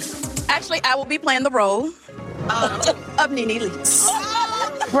from me. Actually, I will be playing the role of Nene Leakes.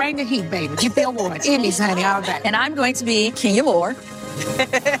 Bring the heat, baby. Get the award. Emmys, honey, all that. And I'm going to be Kenya Moore.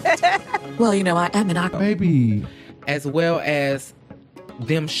 Well, I am an actor. Baby. As well as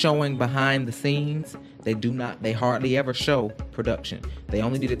them showing behind the scenes, they hardly ever show production. They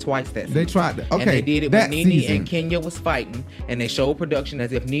only did it twice that season. They tried to, okay. And they did it when Nene season. and Kenya was fighting, and they showed production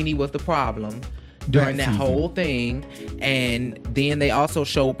as if Nene was the problem during that whole thing. And then they also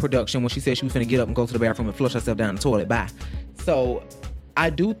showed production when she said she was going to get up and go to the bathroom and flush herself down the toilet. Bye. So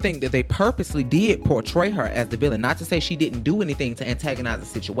I do think that they purposely did portray her as the villain. Not to say she didn't do anything to antagonize the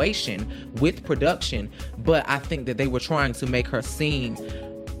situation with production, but I think that they were trying to make her seem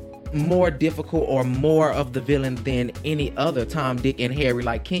more difficult or more of the villain than any other Tom, Dick, and Harry,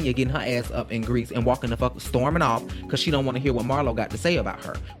 like Kenya getting her ass up in Greece and walking the fuck, storming off because she don't want to hear what Marlo got to say about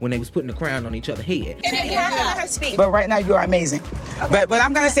her when they was putting the crown on each other's head. But right now you are amazing. Okay. But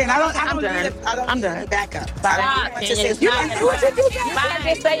I'm gonna say, and I'm done. Back up. You can't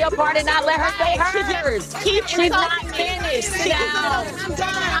just say your part and not let her say hers. She's not finished. Sit down. I'm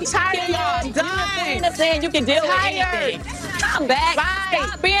done. I'm tired of y'all. I'm done. Saying you can deal with anything. Come back. Bye.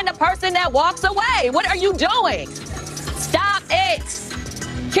 Stop being the person that walks away. What are you doing? Stop it.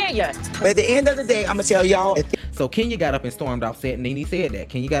 Kenya. But at the end of the day, I'm gonna tell y'all. So Kenya got up and stormed off set. Nene said that.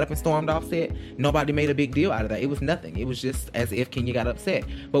 Kenya got up and stormed off set. Nobody made a big deal out of that. It was nothing. It was just as if Kenya got upset.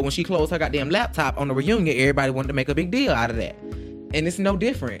 But when she closed her goddamn laptop on the reunion, everybody wanted to make a big deal out of that. And it's no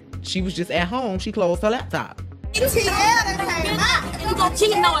different. She was just at home. She closed her laptop. You gonna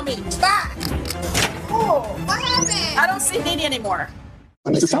cheat on me. Stop. Oh, what happened? I don't see Nene anymore.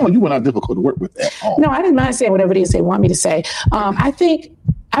 It sounds like you were not difficult to work with at all. No, I didn't mind saying whatever it is they want me to say.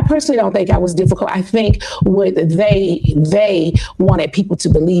 I personally don't think I was difficult. I think what they wanted people to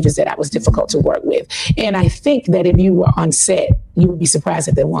believe is that I was difficult to work with. And I think that if you were on set, you would be surprised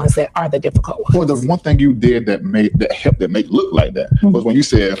at the ones that are the difficult ones. Well, the one thing you did that helped make it look like that was when you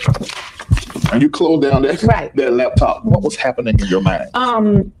said, and you closed down that laptop, what was happening in your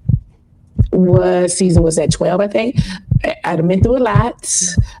mind? Season was at 12, I think. I'd have been through a lot.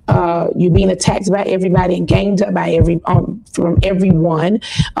 You being attacked by everybody and ganged up by from everyone.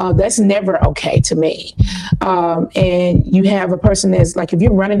 That's never okay to me. And you have a person that's like, if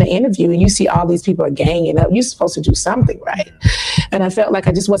you're running an interview and you see all these people are ganging up, you're supposed to do something right. And I felt like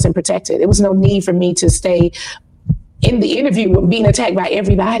I just wasn't protected. There was no need for me to stay in the interview were being attacked by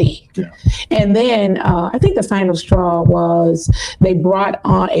everybody. Yeah. And then I think the final straw was they brought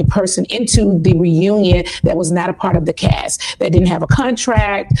on a person into the reunion that was not a part of the cast, that didn't have a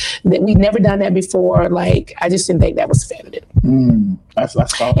contract, that we'd never done that before. Like, I just didn't think that was fair to do. That's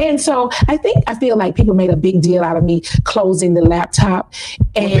and so I feel like people made a big deal out of me closing the laptop.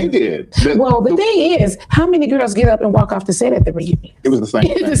 And they did. The thing is, how many girls get up and walk off the set at the reunion? It was the same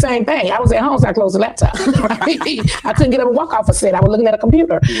thing. It's the same thing. I was at home, so I closed the laptop. I couldn't get up and walk off a set. I was looking at a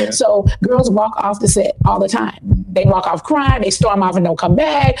computer. Yeah. So girls walk off the set all the time. They walk off crying, they storm off and don't come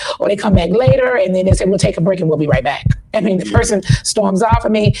back, or they come back later and then they say, we'll take a break and we'll be right back. I mean, the person storms off. I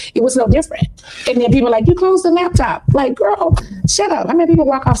mean, it was no different. And then people are like, you closed the laptop. Like, girl, shut up. How many people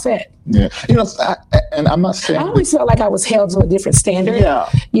walk off set? Yeah. You know, and I'm not saying... I always felt like I was held to a different standard. Yeah.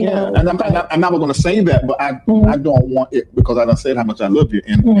 You know, and I'm not going to say that, but I don't want it because I done said how much I love you.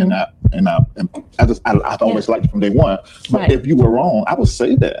 And I've always liked you from day one. But if you were wrong, I would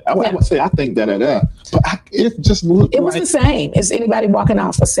say that. I would say I think that. But it just looked It was the same as anybody walking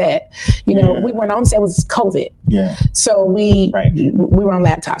off a set. You know, we weren't on set. It was COVID. Yeah. So we were on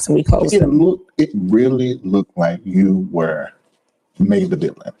laptops and we closed them. It really looked like you were made the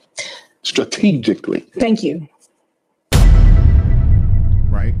villain strategically. Thank you.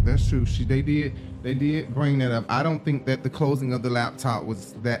 Right, that's true. They did bring that up. I don't think that the closing of the laptop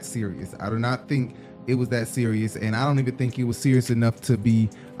was that serious. I do not think it was that serious, and I don't even think it was serious enough to be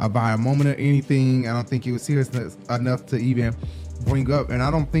a viral moment or anything. I don't think it was serious enough to even bring up, and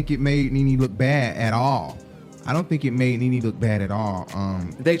I don't think it made Nene look bad at all.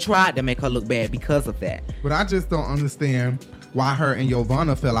 They tried to make her look bad because of that. But I just don't understand why her and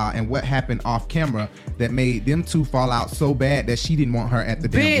Yovanna fell out and what happened off camera that made them two fall out so bad that she didn't want her at the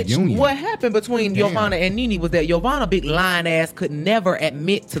damn reunion. What happened between Yovanna and Nene was that Yovanna, big lying ass, could never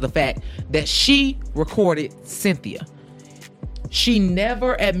admit to the fact that she recorded Cynthia. She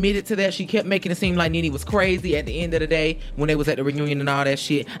never admitted to that. She kept making it seem like Nene was crazy at the end of the day when they was at the reunion and all that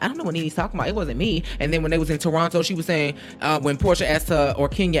shit. I don't know what Nene's talking about. It wasn't me. And then when they was in Toronto, she was saying, when Portia asked her, or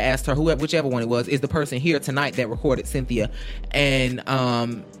Kenya asked her, whichever one it was, is the person here tonight that recorded Cynthia? And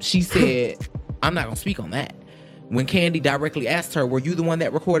she said, I'm not going to speak on that. When Candy directly asked her, were you the one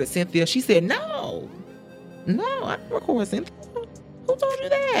that recorded Cynthia? She said, no, I didn't record Cynthia. Who told you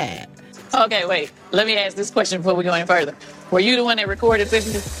that? Okay, wait. Let me ask this question before we go any further. Were you the one that recorded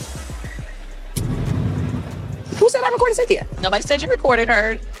Cynthia? Who said I recorded Cynthia? Nobody said you recorded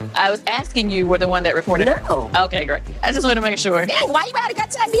her. I was asking you were the one that recorded her. No. Okay, great. I just wanted to make sure. Dang, why you gotta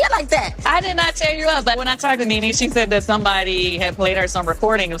tell me like that? I did not tell you up. But when I talked to Nene, she said that somebody had played her some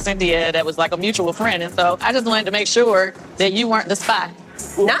recording of Cynthia that was like a mutual friend. And so I just wanted to make sure that you weren't the spy.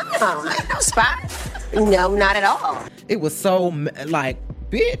 No, I ain't no spy. No, not at all. It was so like,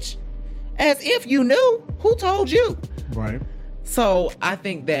 bitch, as if you knew. Who told you? Right. So I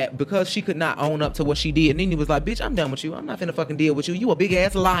think that because she could not own up to what she did, Nene was like, bitch, I'm done with you. I'm not finna fucking deal with you. You a big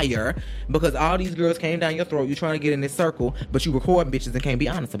ass liar because all these girls came down your throat. You trying to get in this circle, but you recording bitches and can't be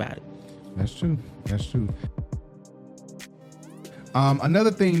honest about it. That's true.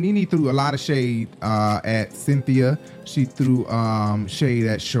 Another thing, Nene threw a lot of shade at Cynthia. She threw shade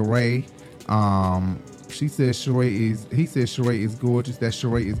at Sheree. He said Sheree is gorgeous. That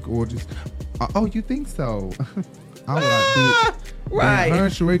Sheree is gorgeous. Oh, you think so? I was like, bitch. Right. Her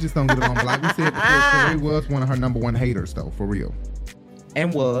and Sheree just don't get along. But like we said before, Sheree was one of her number one haters, though, for real.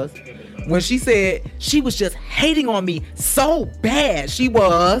 And was. When she said she was just hating on me so bad. She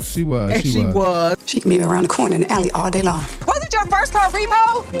was. She was. She can be around the corner in the alley all day long. Was it your first car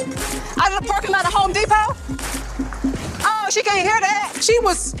repo? Out of the parking lot of Home Depot? Oh, she can't hear that. She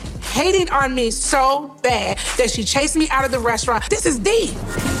was hating on me so bad that she chased me out of the restaurant. This is D.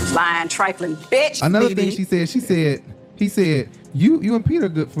 Lying, trifling bitch. Another thing he said, you and Peter are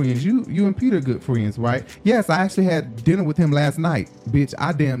good friends. You and Peter are good friends, right? Yes, I actually had dinner with him last night. Bitch,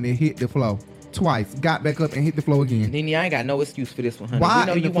 I damn near hit the floor twice. Got back up and hit the floor again. Nene, I ain't got no excuse for this one, honey. Why? We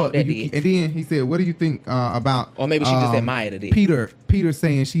know you want that dick. And then he said, what do you think about... Or maybe she just admired it. Peter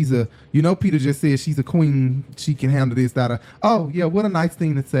saying she's a... Peter just said she's a queen. She can handle this, that. Oh, yeah, what a nice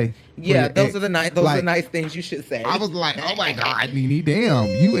thing to say. Yeah, those are the nice things you should say. I was like, oh my God, Nene, damn.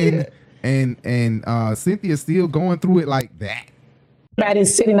 You and Cynthia still going through it like that.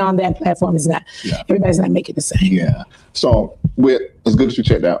 Everybody's sitting on that platform is not. Yeah. Everybody's not making the same. Yeah. So as good as you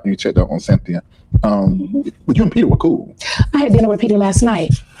checked out on Cynthia. But you and Peter were cool. I had dinner with Peter last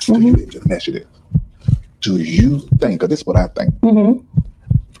night. Just measure this. Do you think? Because this is what I think.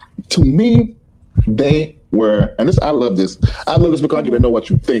 To me, they were, and I love this. I love this because you didn't know what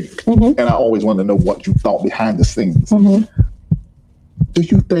you think, and I always want to know what you thought behind the scenes. Do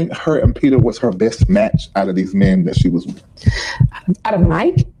you think her and Peter was her best match out of these men that she was with? Out of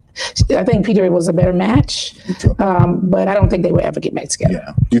Mike? I think Peter was a better match, but I don't think they would ever get back together.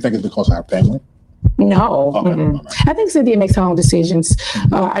 Yeah. Do you think it's because of her family? No. Okay. I think Cynthia makes her own decisions.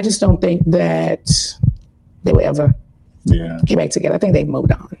 I just don't think that they would ever get back together. I think they've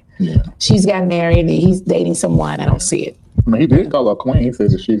moved on. Yeah. She's gotten married and he's dating someone. I don't see it. I mean, he did call her queen. He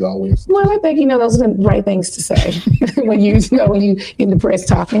says that she's always... Well, I think, those are the right things to say when you in the press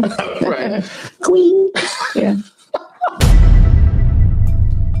talking. Right. Queen. Yeah.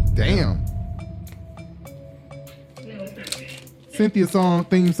 Damn. Cynthia's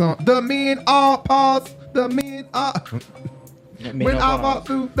theme song. The men all pause. The men all. When I walk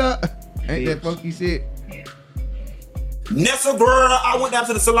through the. Ain't that funky shit? Nessa girl, I went down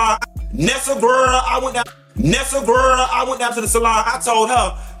to the salon. Nessa girl, I went down to the salon. I told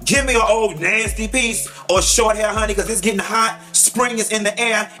her, give me an old nasty piece or short hair, honey, because it's getting hot. Spring is in the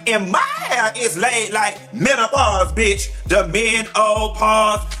air, and my hair is laid like menopause, bitch. The men all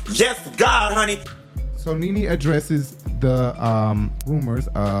pause. Yes, God, honey. So Nene addresses the rumors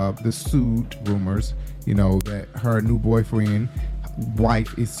of the sued rumors, that her new boyfriend,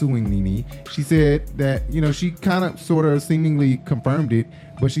 wife, is suing Nene. She said that, she kind of sort of seemingly confirmed it,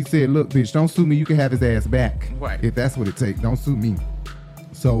 but she said, look, bitch, don't sue me. You can have his ass back. Right. If that's what it takes. Don't sue me.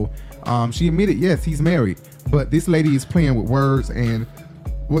 So she admitted, yes, he's married, but this lady is playing with words and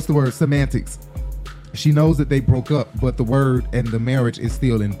semantics. She knows that they broke up, but the word and the marriage is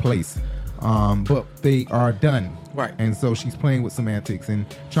still in place. But they are done. Right. And so she's playing with semantics and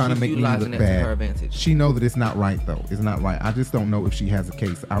trying to make me look bad. She knows that it's not right, though. It's not right. I just don't know if she has a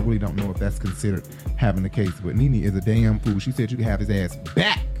case. I really don't know if that's considered having a case. But Nene is a damn fool. She said you can have his ass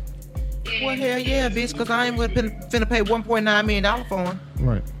back. Well, hell yeah, bitch, because I ain't finna pay $1.9 million for him.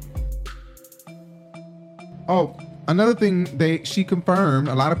 Right. Oh, another thing she confirmed,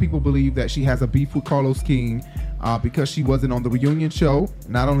 a lot of people believe that she has a beef with Carlos King because she wasn't on the reunion show.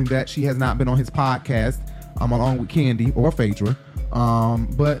 Not only that, she has not been on his podcast along with Candy or Phaedra.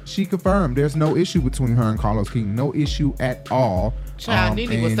 But she confirmed there's no issue between her and Carlos King. No issue at all. Child,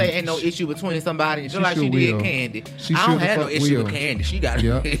 Nene would say ain't no issue between somebody just like she did Candy. I don't have no issue with Candy. She got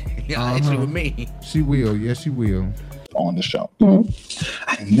an issue with me. She will. Yes, she will. On the show.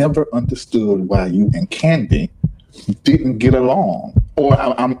 I never understood why you and Candy didn't get along. Or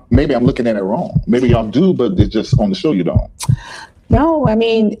maybe I'm looking at it wrong. Maybe y'all do, but it's just on the show you don't. No, I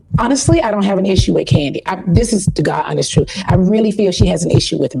mean, honestly, I don't have an issue with Candy. This is the God honest truth. I really feel she has an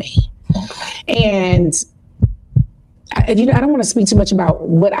issue with me. And I don't want to speak too much about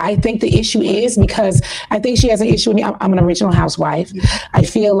what I think the issue is, because I think she has an issue with me. I'm an original housewife. I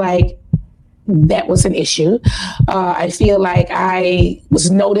feel like that was an issue. I feel like I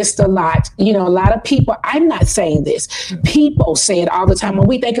was noticed a lot. A lot of people, I'm not saying this, people say it all the time. When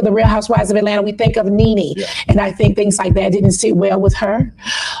we think of the Real Housewives of Atlanta, we think of Nene. Yeah. And I think things like that didn't sit well with her.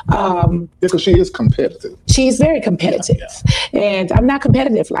 Because she is competitive. She's very competitive. Yeah. And I'm not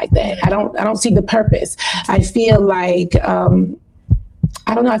competitive like that. Yeah. I don't see the purpose. I feel like, I don't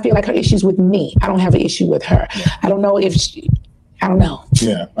know, I feel like her issue's with me. I don't have an issue with her. Yeah. I don't know if I don't know.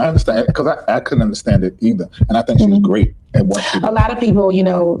 Yeah, I understand, because I couldn't understand it either. And I think she was great at what she did. A lot of people,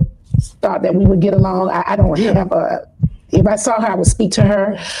 thought that we would get along. I don't have if I saw her, I would speak to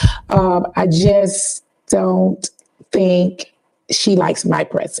her. I just don't think she likes my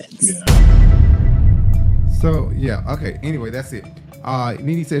presence. Yeah. So, yeah, okay. Anyway, that's it.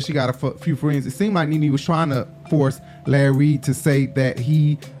 Nene said she got a few friends. It seemed like Nene was trying to force Larry Reid to say that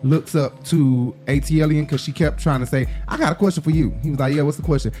he looks up to ATLian, because she kept trying to say, I got a question for you. He was like, yeah, what's the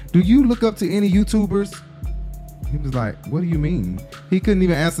question? Do you look up to any YouTubers? He was like, what do you mean? He couldn't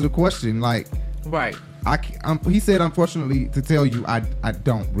even answer the question. Like, right. He said, unfortunately, to tell you, I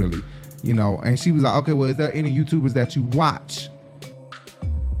don't really, And she was like, okay, well, is there any YouTubers that you watch?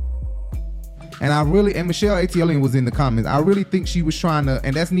 And Michelle ATLian was in the comments. I really think she was trying to,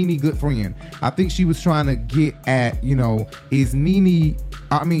 and that's Nene good friend. I think she was trying to get at, is Nene,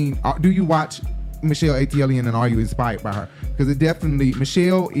 do you watch Michelle ATLian and are you inspired by her? Because it definitely,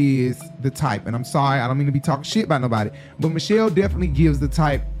 Michelle is the type, and I'm sorry, I don't mean to be talking shit about nobody, but Michelle definitely gives the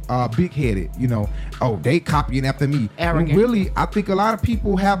type big-headed, they copying after me. Arrogant. And really, I think a lot of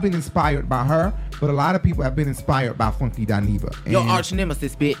people have been inspired by her, but a lot of people have been inspired by Funky Dineva. Your arch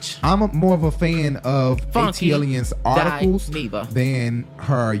nemesis, bitch. I'm more of a fan of ATLian's articles Dineva than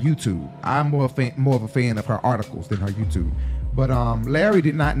her YouTube. I'm more of a fan of her articles than her YouTube. But Larry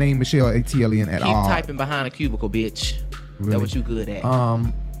did not name Michelle ATLian at all. Keep typing behind a cubicle, bitch. Really? That's what you good at.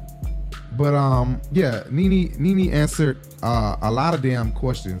 Yeah, Nene answered a lot of damn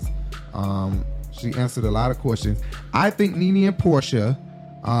questions. She answered a lot of questions. I think Nene and Portia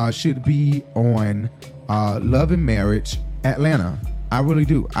should be on Love and Marriage Atlanta. I really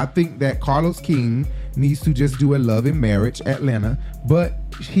do. I think that Carlos King needs to just do a Love and Marriage Atlanta, but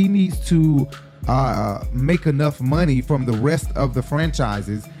he needs to make enough money from the rest of the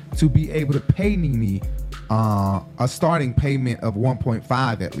franchises to be able to pay Nene a starting payment of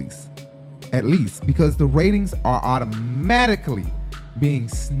 1.5 at least, because the ratings are automatically being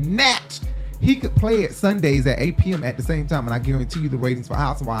snatched. He could play it Sundays at 8 p.m. at the same time, and I guarantee you the ratings for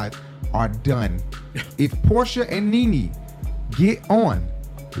Housewives are done. If Portia and Nene get on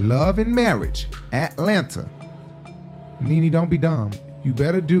Love and Marriage Atlanta, Nene, don't be dumb. You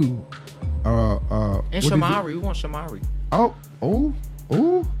better do and Shamari. We want Shamari. Oh,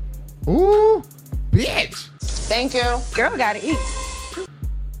 bitch. Thank you. Girl gotta eat.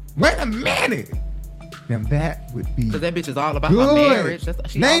 Wait a minute. Then that would be because that bitch is all about good. her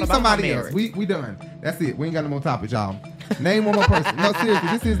marriage. Name somebody else. We done. That's it. We ain't got no more topics, y'all. Name one more person. No, seriously,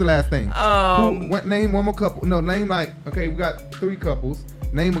 this is the last thing. Name one more couple. No, name okay, we got 3 couples.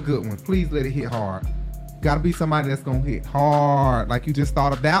 Name a good one. Please let it hit hard. Gotta be somebody that's gonna hit hard. Like you just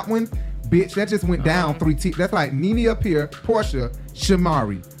thought of that one. Bitch, that just went down 3 T. That's like Nene up here, Portia,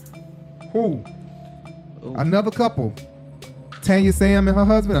 Shamari. Who? Ooh. Another couple. Tanya Sam and her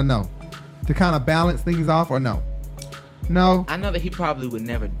husband, or no? To kind of balance things off, or no? No. I know that he probably would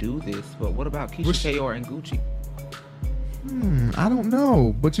never do this, but what about Keisha Kayor and Gucci? I don't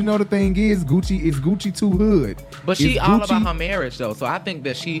know. But you know the thing is, Gucci too hood. But she all about her marriage though, so I think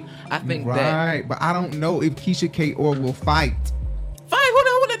that right. But I don't know if Keisha Kayor will fight. Fight?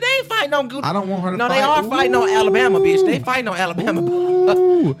 Who the they ain't fighting on Gucci? I don't want her to fight. No, they are fighting on Alabama, bitch. They fighting on Alabama.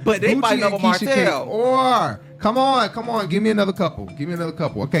 But they fighting over Martell. Or come on. Give me another couple.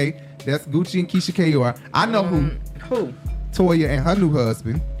 Okay, that's Gucci and Keisha Kayor. I know who. Toya and her new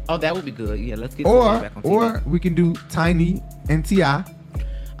husband. Oh, that would be good. Yeah, let's get Toya back on TV. Or we can do Tiny and T.I.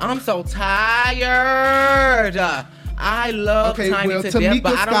 I'm so tired. I love Tiny to death,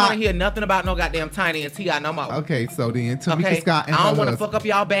 but I don't want to hear nothing about no goddamn Tiny and T.I. no more. Okay, so then Tamika Scott and I don't want to fuck up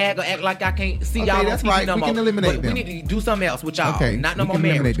y'all bag or act like I can't see y'all on TV no more. We can eliminate them. We need to do something else with y'all. Okay, not no more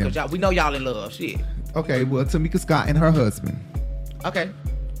marriage, because we know y'all in love. Shit. Okay, well, Tamika Scott and her husband. Okay.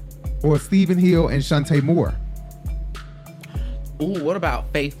 Or Stephen Hill and Shantae Moore. Ooh, what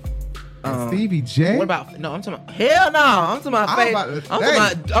about Faith? Stevie J? What about? No, I'm talking about. Hell no, I'm talking about Faith.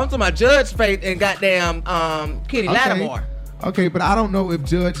 I'm talking about Judge Faith and goddamn Kenny Lattimore. Okay, but I don't know if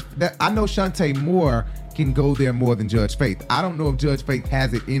I know Shantae Moore can go there more than Judge Faith. I don't know if Judge Faith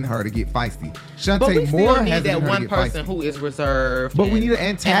has it in her to get feisty. Shantae Moore has that one person who is reserved. But we need an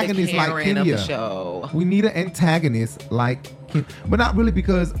antagonist like Kenya. We need an antagonist like Kenya. But not really,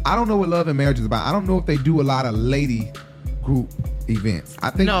 because I don't know what Love and Marriage is about. I don't know if they do a lot of lady group events. I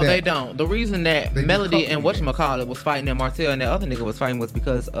think they don't. The reason that Melody and whatchamacallit was fighting and Martell and that other nigga was fighting was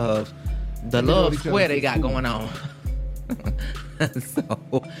because of the love square they got going on.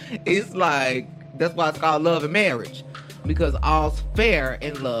 So it's like, that's why it's called Love and Marriage, because all's fair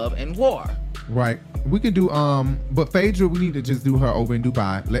in love and war. Right. We can do but Phaedra, we need to just do her over in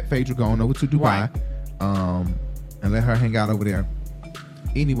Dubai. Let Phaedra go on over to Dubai. Right. And let her hang out over there.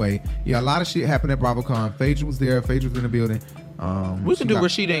 Anyway, yeah, a lot of shit happened at BravoCON. Phaedra was there. Phaedra was in the building. We can do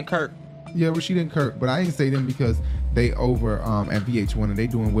Rashida and Kirk. Yeah, Rashida and Kirk, but I didn't say them because they over at VH1 and they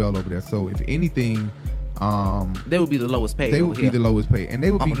doing well over there. So if anything, they would be the lowest paid. They would be the lowest paid, and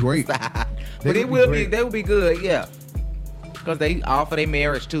they would be great. But they would be good, yeah, because they offer their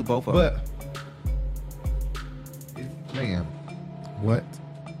marriage too, both of them. But man, what?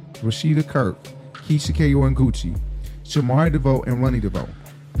 Rashida Kirk, Keisha Kayor and Gucci, Shamari DeVoe and Ronnie DeVoe,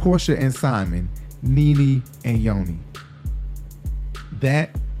 Portia and Simon, Nene and Yoni.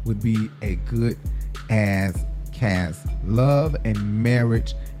 That would be a good ass cast. Love and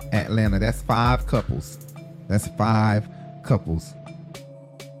Marriage Atlanta. That's 5 couples. That's these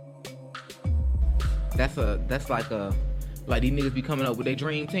niggas be coming up with their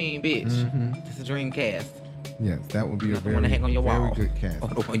dream team, bitch. Mm-hmm. It's a dream cast. Yes, that would be a very, hang on your very wall. good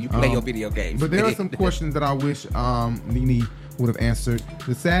cast. When you play your video games. But there are some questions that I wish Nene would have answered.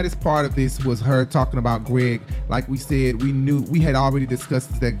 The saddest part of this was her talking about Greg. Like we said, we had already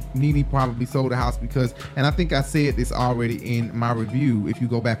discussed that Nene probably sold the house because, and I think I said this already in my review. If you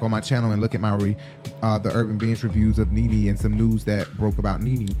go back on my channel and look at my the Urban Bench reviews of Nene and some news that broke about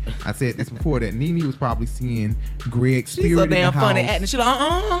Nene, I said this before, that Nene was probably seeing Greg's spirit in the house. She's so damn funny acting. She's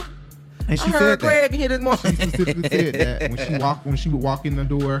like, And she I heard Greg here this morning. She specifically said that when she would walk in the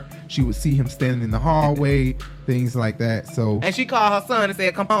door, she would see him standing in the hallway, things like that. So, and she called her son and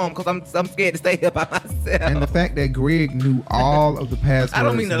said, "Come home, because I'm scared to stay here by myself." And the fact that Greg knew all of the passwords. I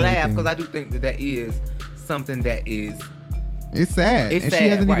don't mean to laugh, because I do think that is something that is. It's sad. It's and sad, she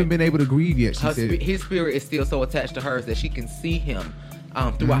hasn't right. even been able to grieve yet. She said his spirit is still so attached to hers that she can see him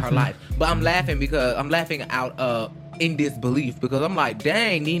throughout her life. But I'm laughing because I'm laughing out in disbelief, because I'm like,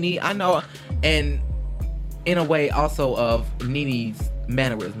 dang, Nene, I know. And in a way also of Nene's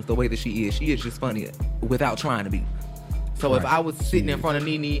mannerisms, the way that she is just funny without trying to be. So if I was sitting in front of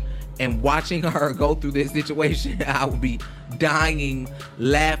Nene and watching her go through this situation, I would be dying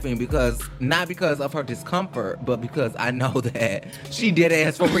laughing, because not because of her discomfort, but because I know that she did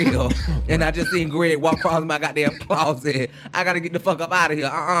ass for real. And I just seen Greg walk across my goddamn closet. I gotta get the fuck up out of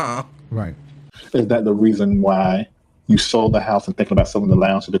here. Right. Is that the reason why you sold the house and thinking about selling the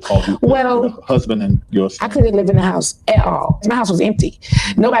lounge to call you your husband and your son? I couldn't live in the house at all. My house was empty.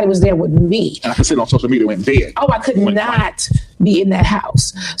 Nobody was there with me. And I could see it on social media went dead. Oh, I could not be in that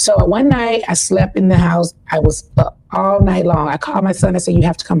house. So one night I slept in the house. I was up all night long. I called my son. I said, "You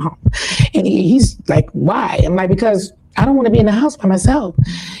have to come home." And he's like, "Why?" I'm like, "Because I don't want to be in the house by myself."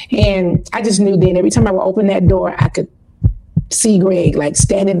 And I just knew then every time I would open that door, I could see Greg like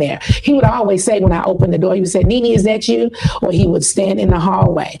standing there. He would always say when I opened the door, he would say, "Nene, is that you?" Or he would stand in the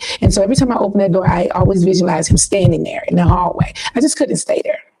hallway. And so every time I opened that door, I always visualized him standing there in the hallway. I just couldn't stay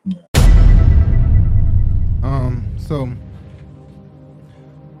there.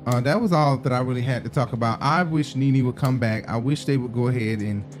 That was all that I really had to talk about. I wish Nene would come back. I wish they would go ahead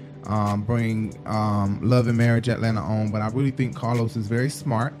and bring Love and Marriage Atlanta on, but I really think Carlos is very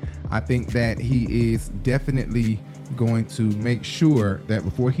smart. I think that he is definitely going to make sure that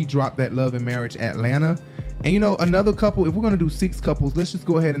before he dropped that Love and Marriage Atlanta, and another couple, if we're going to do 6 couples, let's just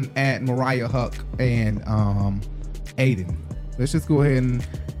go ahead and add Mariah Huck and Aiden. Let's just go ahead and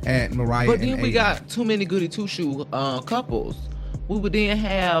add Mariah. But then and we Aiden. got too many goody two-shoe couples. We would then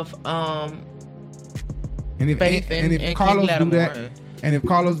have Faith and Carlos King do that, Lattimore. and if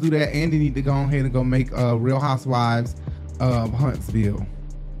Carlos do that, Andy need to go ahead and go make Real Housewives of Huntsville.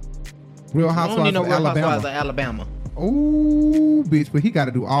 Real Housewives of Alabama. Oh, bitch, but he got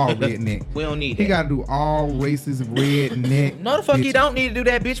to do all redneck. We don't need He that. got to do all races of redneck. No, the fuck bitch. you don't need to do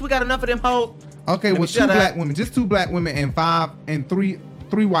that, bitch. We got enough of them hoes. Okay, Let well, me shut 2 up. black women, just 2 black women and 3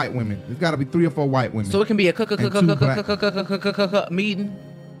 white women. There's got to be 3 or 4 white women. So it can be a black- meeting.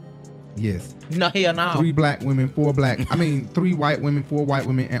 Yes. No, hell no. 3 black women, 4 3 white women, 4 white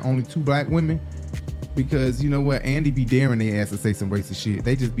women, and only 2 black women. Because you know what, Andy be daring their ass to say some racist shit.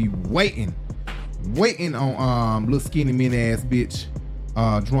 They just be waiting on little skinny min ass bitch,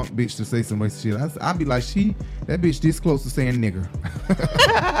 drunk bitch to say some racist shit. I'd be like, that bitch this close to saying nigger.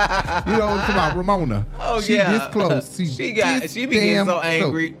 You know what I'm talking about, Ramona? Oh, she yeah. this close. She be getting so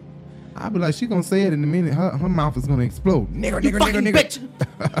angry. I'd be like, she gonna say it in a minute. Her mouth is gonna explode. Nigger. Bitch.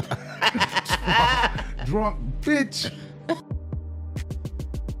 Drunk bitch.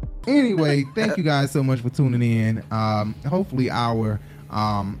 Anyway, thank you guys so much for tuning in. Hopefully our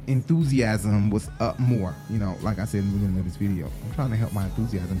enthusiasm was up more. Like I said in the beginning of this video, I'm trying to help my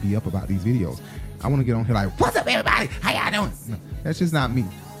enthusiasm be up about these videos. I want to get on here like, "What's up, everybody? How y'all doing?" No, that's just not me.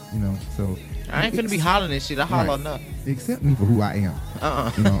 So I ain't finna be hollering this shit. I holler enough. Accept me for who I am.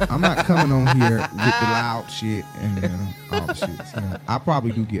 I'm not coming on here with the loud shit and all the shit. I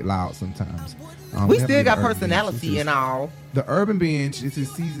probably do get loud sometimes. We still have got the Urban personality Binge. and all. The Urban Binge, this is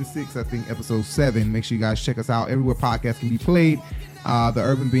season 6, I think, episode 7. Make sure you guys check us out everywhere podcasts can be played. The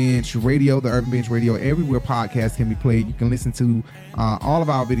Urban Binge Radio, everywhere podcasts can be played. You can listen to all of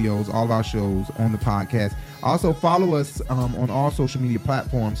our videos, all of our shows on the podcast. Also, follow us on all social media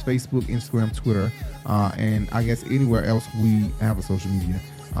platforms, Facebook, Instagram, Twitter, and I guess anywhere else we have a social media.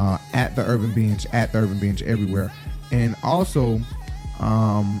 At The Urban Binge, everywhere. And also,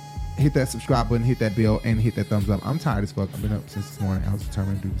 hit that subscribe button, hit that bell, and hit that thumbs up. I'm tired as fuck. I've been up since this morning. I was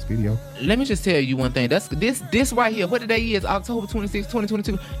determined to do this video. Let me just tell you one thing. That's this right here. What today is? October 26th,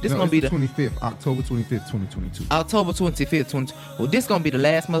 2022. This gonna be the 25th, October 25th, 2022. October 25th, 2022. Well, this gonna be the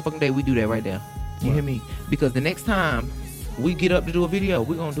last motherfucking day we do that right there. You hear me? Because the next time we get up to do a video,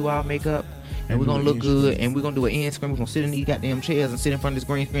 we're gonna do our makeup. And we're gonna look good, and we're gonna do an end screen. We're gonna sit in these goddamn chairs and sit in front of this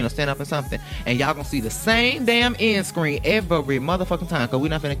green screen or stand up or something. And y'all gonna see the same damn end screen every motherfucking time. Cause we're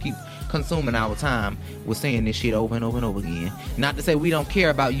not gonna keep consuming our time with saying this shit over and over and over again. Not to say we don't care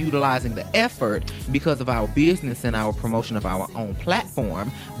about utilizing the effort because of our business and our promotion of our own platform.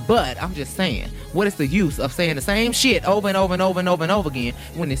 But I'm just saying, what is the use of saying the same shit over and over and over and over and over again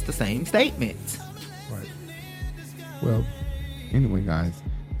when it's the same statement? Right. Well, anyway, guys.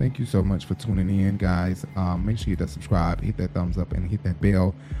 Thank you so much for tuning in, guys. Make sure you hit that subscribe, hit that thumbs up, and hit that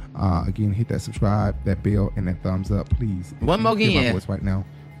bell. Again, hit that subscribe, that bell, and that thumbs up, please. One more again. Hear my voice right now.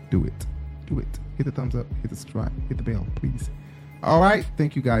 Do it. Do it. Hit the thumbs up, hit the subscribe, hit the bell, please. All right.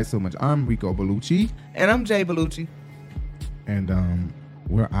 Thank you guys so much. I'm Rico Bellucci. And I'm Jay Bellucci. And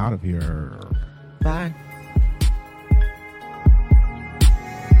we're out of here. Bye.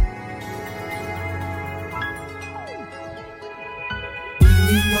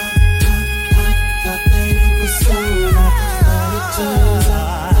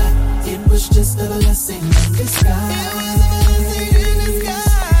 It was just a blessing in disguise.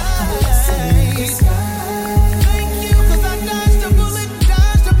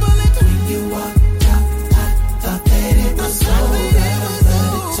 When you walked out, I thought that it was over,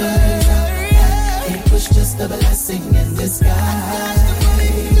 but it turned out it was just a blessing in disguise.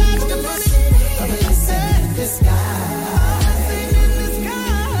 A blessing in disguise.